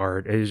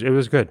 art. It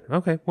was good.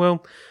 Okay,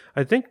 well,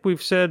 I think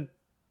we've said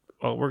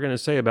all we're going to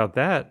say about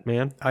that,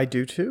 man. I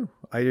do too.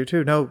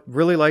 No,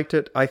 really liked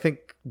it. I think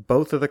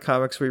both of the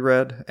comics we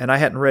read, and I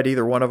hadn't read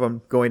either one of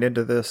them going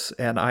into this,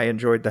 and I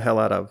enjoyed the hell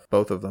out of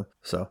both of them.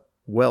 So,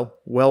 well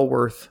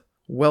worth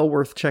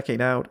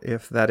checking out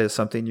if that is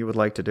something you would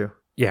like to do.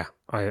 Yeah,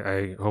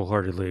 I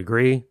wholeheartedly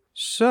agree.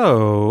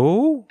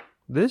 So,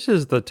 this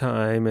is the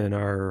time in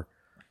our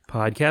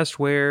podcast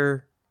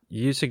where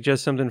you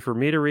suggest something for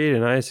me to read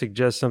and I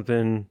suggest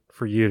something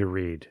for you to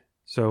read.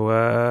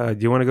 So,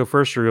 do you want to go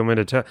first, or you want me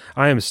to tell?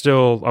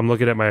 I'm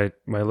looking at my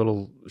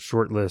little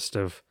short list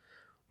of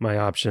my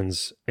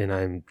options, and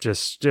I'm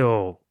just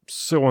still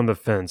so on the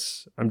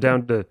fence. I'm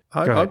down to.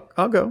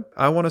 I'll go.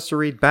 I want us to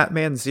read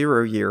Batman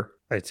Zero Year.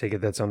 I take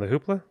it that's on the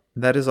Hoopla?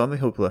 That is on the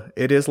Hoopla.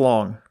 It is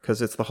long because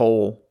it's the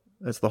whole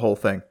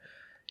thing.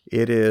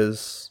 It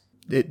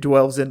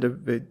delves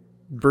into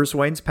Bruce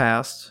Wayne's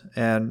past,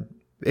 and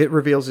it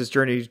reveals his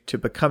journey to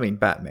becoming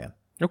Batman.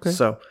 Okay.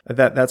 So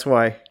that's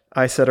why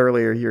I said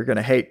earlier you're going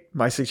to hate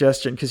my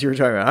suggestion, because you were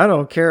talking about, I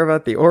don't care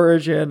about the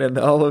origin and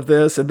all of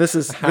this, and this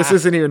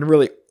isn't even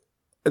really,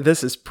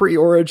 this is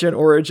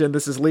origin,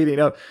 this is leading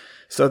up.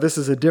 So this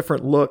is a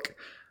different look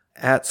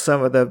at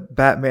some of the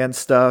Batman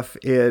stuff.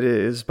 It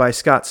is by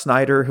Scott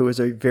Snyder, who is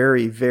a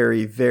very,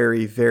 very,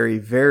 very, very,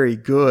 very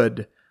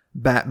good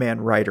Batman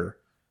writer.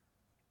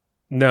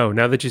 No,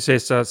 now that you say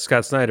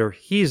Scott Snyder,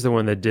 he's the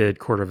one that did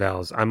Court of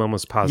Owls. I'm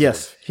almost positive.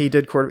 Yes, he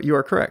did You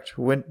are correct.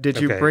 When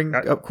did you bring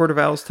up Court of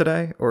Owls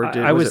today, or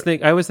did I was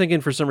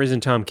thinking for some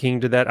reason Tom King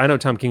did that. I know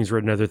Tom King's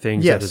written other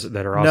things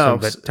that are awesome,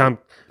 but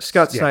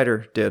Scott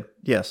Snyder did.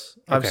 Yes,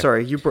 I'm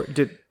sorry. You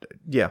did.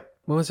 Yeah.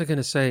 What was I going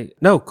to say?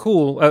 No,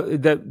 cool.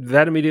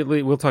 That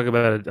immediately, we'll talk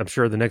about it, I'm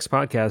sure, the next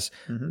podcast.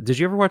 Mm-hmm. Did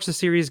you ever watch the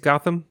series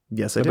Gotham?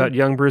 Yes, I did. About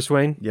young Bruce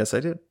Wayne? Yes,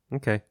 I did.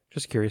 Okay,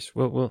 just curious.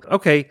 Well,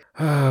 okay.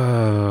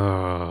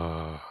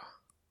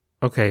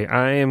 Okay,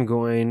 I am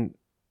going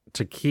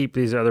to keep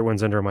these other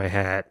ones under my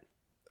hat.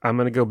 I'm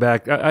going to go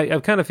back. I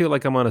kind of feel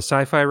like I'm on a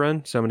sci-fi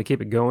run, so I'm going to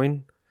keep it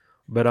going.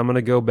 But I'm going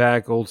to go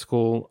back old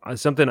school.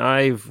 Something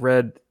I've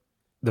read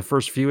the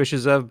first few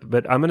issues of,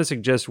 but I'm going to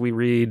suggest we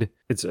read.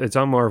 It's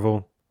on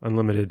Marvel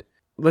Unlimited.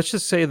 Let's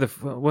just say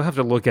we'll have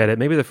to look at it.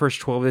 Maybe the first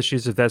 12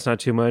 issues, if that's not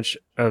too much,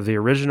 of the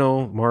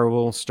original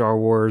Marvel Star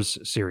Wars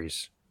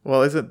series.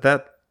 Well, isn't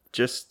that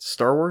just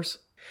Star Wars?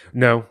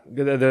 No,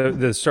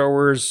 the Star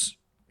Wars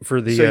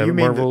for the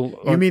Marvel.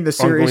 You mean the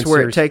series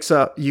where it takes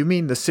up? You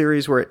mean the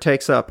series where it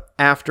takes up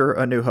after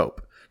A New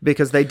Hope?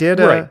 Because they did.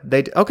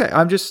 Right. Okay.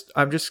 I'm just.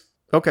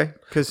 Okay.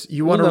 Because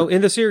you want to. No,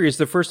 in the series,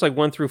 the first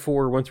 1 through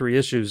 3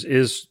 issues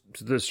is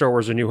the Star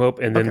Wars A New Hope,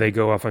 and then they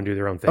go off and do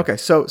their own thing. Okay.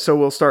 So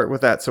we'll start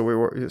with that. So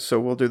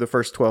we'll do the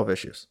first 12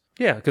 issues.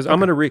 Yeah, because I'm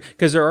going to read,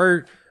 because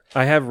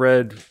I have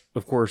read,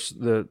 of course,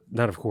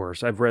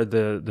 I've read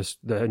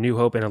the New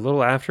Hope and a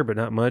little after, but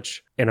not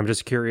much, and I'm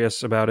just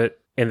curious about it.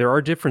 And there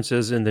are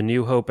differences in the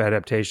New Hope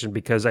adaptation,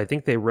 because I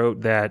think they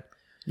wrote that.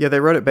 Yeah,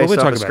 they wrote it based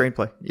off a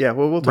screenplay. Yeah,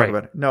 well, we'll talk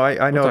about it. No,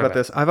 I know about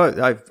this.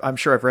 I'm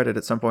sure I've read it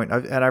at some point,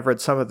 and I've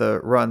read some of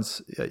the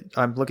runs.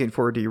 I'm looking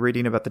forward to you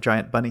reading about the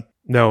giant bunny.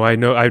 No, I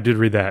know I did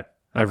read that.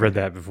 I've read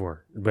that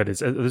before, but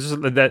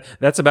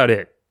that's about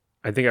it.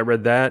 I think I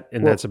read that,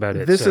 and that's about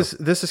it. This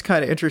is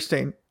kind of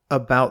interesting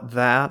about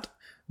that,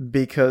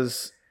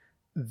 because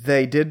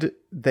they did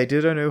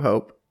A New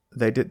Hope.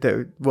 They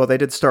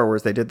did Star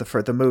Wars. They did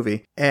the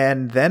movie,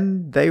 and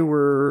then they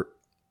were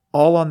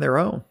all on their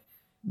own.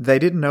 They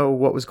didn't know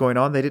what was going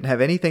on. They didn't have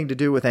anything to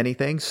do with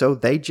anything, so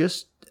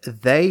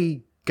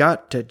they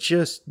got to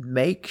just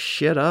make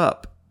shit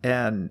up.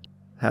 And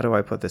how do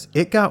I put this?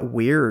 It got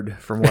weird,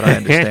 from what I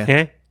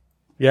understand.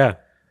 Yeah.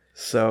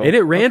 So and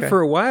it ran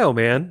for a while,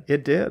 man.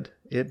 It did.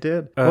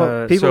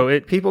 Well,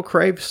 people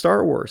crave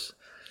Star Wars.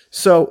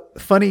 So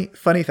funny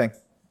thing.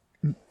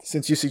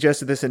 Since you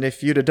suggested this, and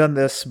if you'd have done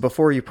this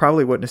before, you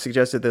probably wouldn't have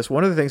suggested this.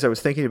 One of the things I was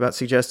thinking about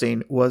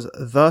suggesting was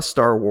The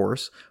Star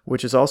Wars,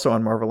 which is also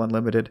on Marvel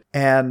Unlimited,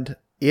 and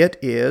it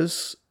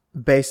is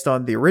based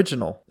on the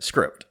original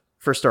script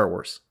for Star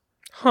Wars.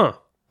 Huh.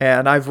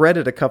 And I've read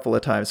it a couple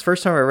of times.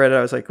 First time I read it,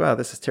 I was like, wow,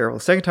 this is terrible.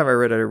 The second time I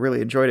read it, I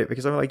really enjoyed it,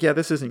 because I'm like, yeah,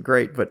 this isn't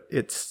great, but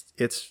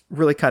it's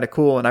really kind of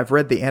cool. And I've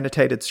read the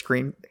annotated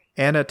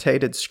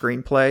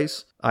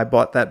screenplays. I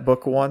bought that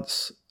book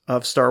once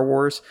of Star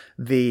Wars,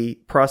 the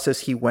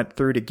process he went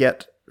through to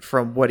get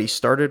from what he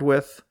started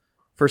with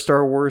for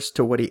Star Wars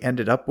to what he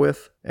ended up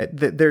with.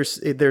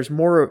 There's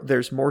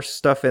more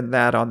stuff in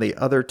that on the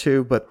other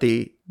two, but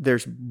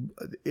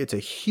it's a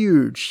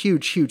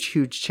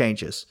huge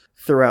changes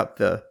throughout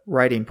the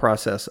writing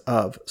process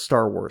of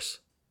Star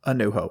Wars A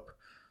New Hope.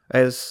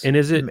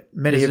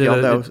 Many of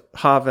y'all know,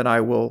 Hav and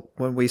I will,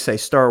 when we say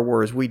Star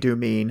Wars, we do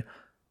mean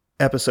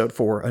Episode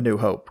 4 A New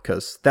Hope,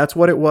 because that's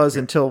what it was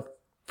until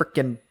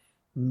freaking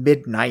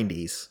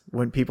mid-90s,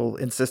 when people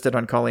insisted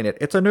on calling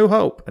it's A New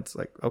Hope. It's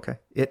like, okay,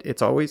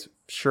 it's always,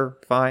 sure,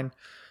 fine.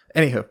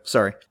 Anywho,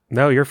 sorry.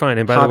 No, you're fine.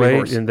 And by the way,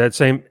 in that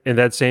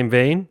same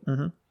vein,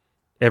 mm-hmm.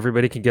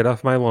 Everybody can get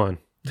off my lawn.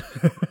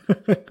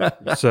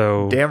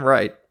 So damn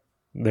right.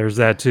 There's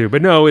that too.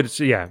 But no, we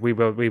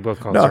both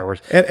call it Star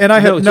Wars. And I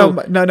have no.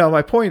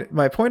 My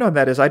point on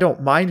that is, I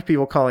don't mind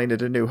people calling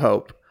it A New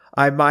Hope.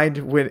 I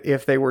mind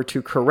if they were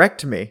to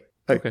correct me.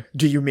 Like, okay.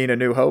 Do you mean A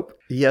New Hope?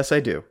 Yes, I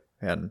do.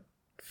 And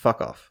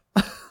fuck off.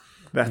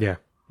 Yeah,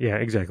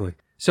 exactly.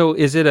 So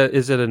is it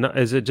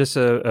just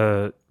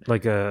a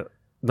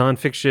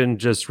nonfiction,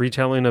 just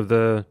retelling of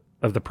the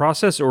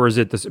process, or is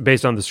it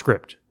based on the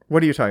script?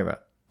 What are you talking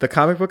about? The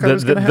comic book I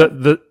was going to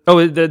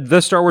have?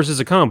 The Star Wars is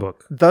a comic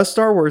book. The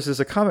Star Wars is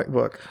a comic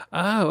book.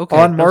 Oh, okay.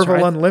 On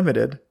Marvel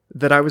Unlimited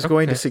that I was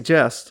going to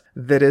suggest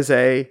that is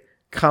a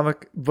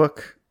comic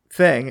book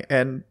thing.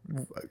 And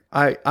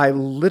I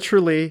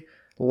literally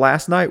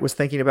last night was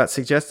thinking about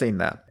suggesting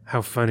that.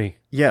 How funny.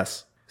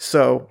 Yes.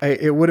 So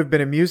it would have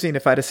been amusing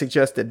if I'd have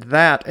suggested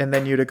that and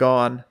then you'd have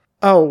gone,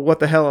 oh, what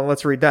the hell, and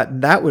let's read that.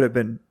 And that would have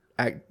been...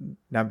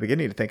 Now I'm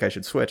beginning to think I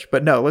should switch.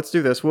 But no, let's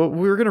do this. Well,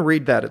 we were going to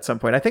read that at some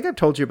point. I think I've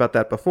told you about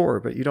that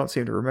before, but you don't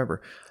seem to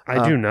remember.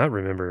 I do not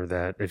remember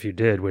that if you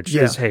did, which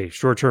is, hey,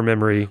 short-term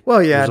memory.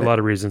 Well, yeah. There's a lot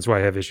of reasons why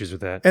I have issues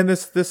with that. And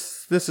this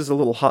is a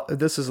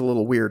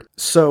little weird.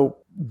 So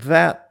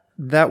that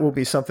will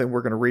be something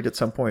we're going to read at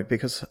some point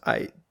because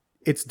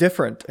it's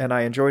different and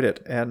I enjoyed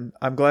it. And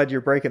I'm glad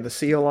you're breaking the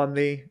seal on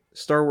the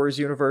Star Wars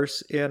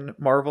universe in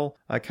Marvel.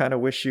 I kind of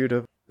wish you'd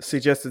have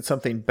suggested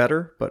something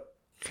better, but...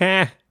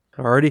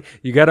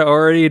 You got to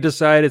already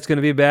decide it's going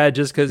to be bad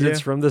just because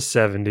it's from the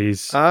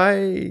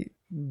 70s.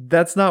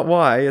 That's not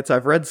why.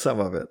 I've read some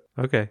of it.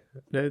 Okay.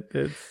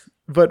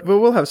 But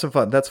we'll have some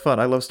fun. That's fun.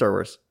 I love Star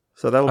Wars.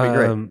 So that'll be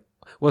great.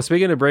 Well,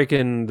 speaking of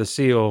breaking the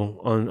seal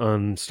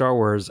on Star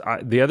Wars,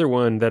 the other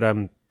one that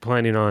I'm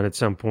planning on at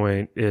some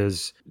point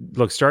is,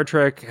 look, Star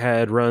Trek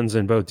had runs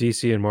in both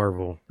DC and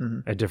Marvel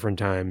at different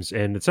times.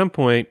 And at some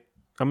point,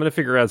 I'm going to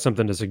figure out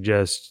something to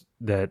suggest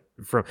that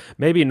from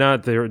maybe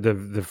not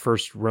the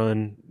first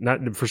run,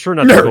 not for sure,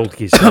 not Nerd. the Gold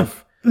Key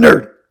stuff.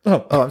 Nerd.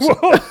 Oh, I'm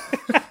sorry.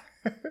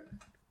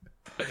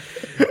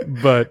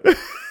 But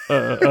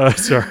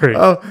sorry.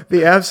 Oh,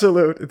 the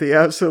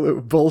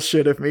absolute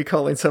bullshit of me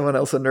calling someone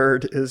else a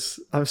nerd is.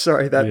 I'm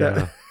sorry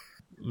that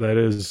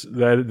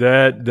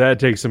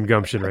takes some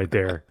gumption right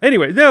there.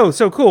 Anyway, no,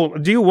 so cool.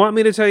 Do you want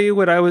me to tell you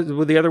what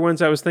the other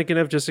ones I was thinking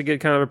of, just to get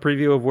kind of a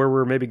preview of where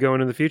we're maybe going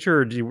in the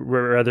future, or do you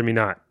rather me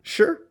not?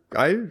 Sure.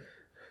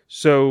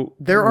 So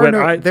there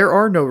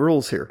are no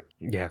rules here.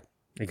 Yeah,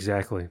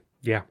 exactly.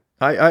 Yeah.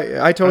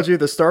 I told you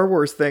the Star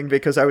Wars thing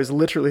because I was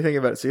literally thinking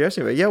about it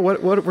yesterday. But yeah,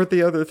 what were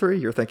the other three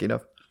you're thinking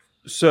of?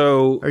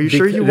 So are you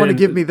sure you want to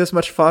give me this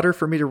much fodder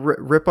for me to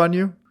rip on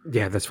you?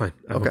 Yeah, that's fine.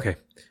 I'm okay.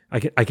 I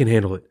can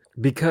handle it.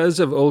 Because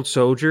of Old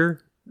Soldier,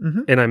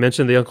 and I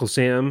mentioned the Uncle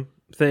Sam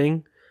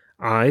thing,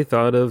 I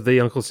thought of the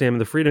Uncle Sam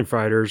and the Freedom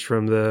Fighters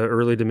from the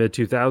early to mid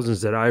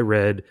 2000s that I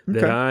read.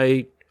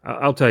 Okay.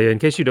 I'll tell you, in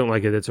case you don't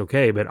like it, it's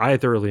okay, but I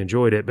thoroughly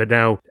enjoyed it. But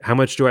now, how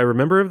much do I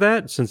remember of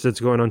that since it's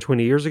going on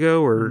 20 years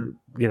ago or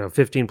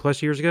 15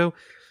 plus years ago?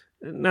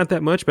 Not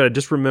that much, but I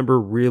just remember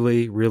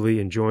really, really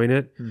enjoying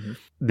it.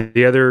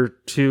 The other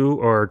two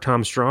are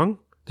Tom Strong.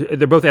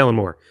 They're both Alan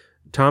Moore.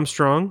 Tom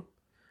Strong,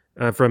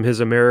 from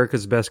his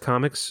America's Best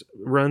Comics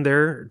run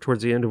there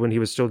towards the end of when he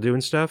was still doing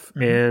stuff,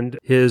 and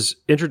his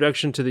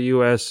introduction to the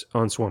U.S.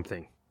 on Swamp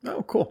Thing.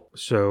 Oh, cool.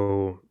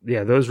 So,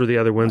 yeah, those were the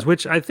other ones,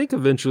 which I think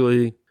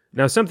eventually...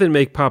 Now, something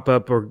may pop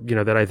up or,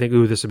 that I think,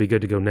 ooh, this would be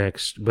good to go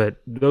next, but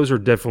those are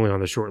definitely on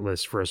the short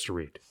list for us to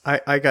read.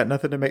 I got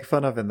nothing to make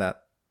fun of in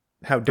that.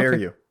 How dare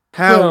you?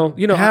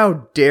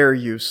 How dare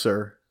you,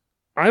 sir?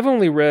 I've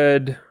only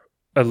read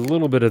a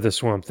little bit of the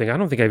Swamp Thing. I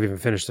don't think I've even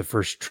finished the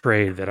first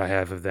trade that I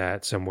have of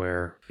that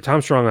somewhere.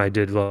 Tom Strong I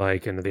did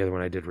like, and the other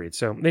one I did read.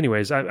 So,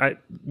 anyways,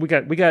 we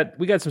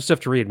got some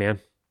stuff to read,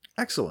 man.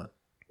 Excellent.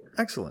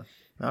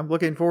 I'm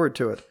looking forward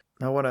to it.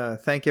 I want to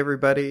thank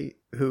everybody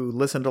who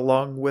listened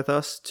along with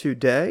us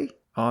today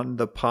on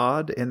the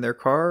pod in their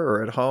car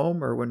or at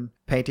home or when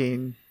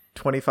painting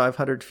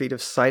 2,500 feet of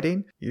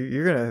siding.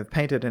 You're going to have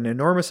painted an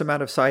enormous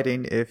amount of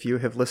siding if you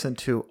have listened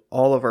to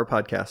all of our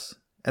podcasts.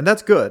 And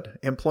that's good.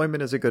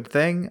 Employment is a good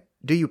thing.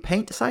 Do you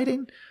paint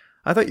siding?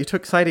 I thought you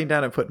took siding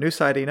down and put new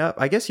siding up.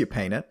 I guess you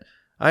paint it.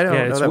 I don't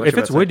know that much if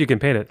it's wood, you can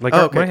paint it. Like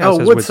my house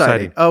has wood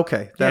siding.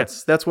 Okay,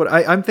 that's what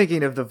I'm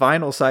thinking of, the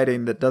vinyl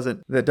siding that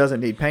doesn't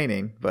need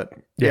painting. But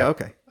yeah,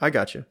 okay, I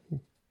got you.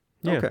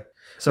 Yeah. Okay.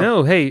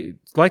 So hey,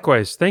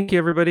 likewise, thank you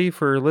everybody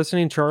for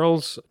listening.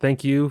 Charles,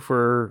 thank you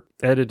for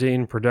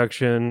editing,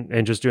 production,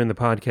 and just doing the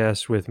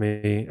podcast with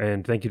me.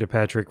 And thank you to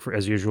Patrick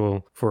as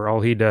usual for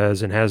all he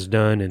does and has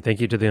done. And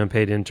thank you to the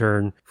unpaid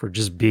intern for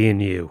just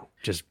being you.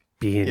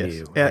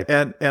 You.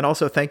 And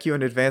also thank you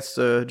in advance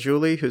to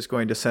Julie, who's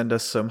going to send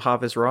us some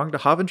Hav is Wrong to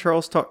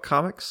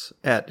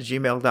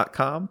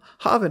havandcharlestalkcomics@gmail.com.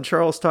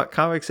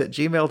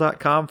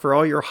 havandcharlestalkcomics@gmail.com for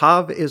all your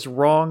Hav is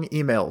Wrong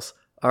emails.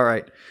 All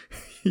right.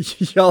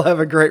 Y'all have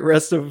a great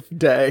rest of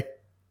day.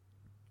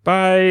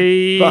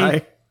 Bye.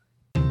 Bye.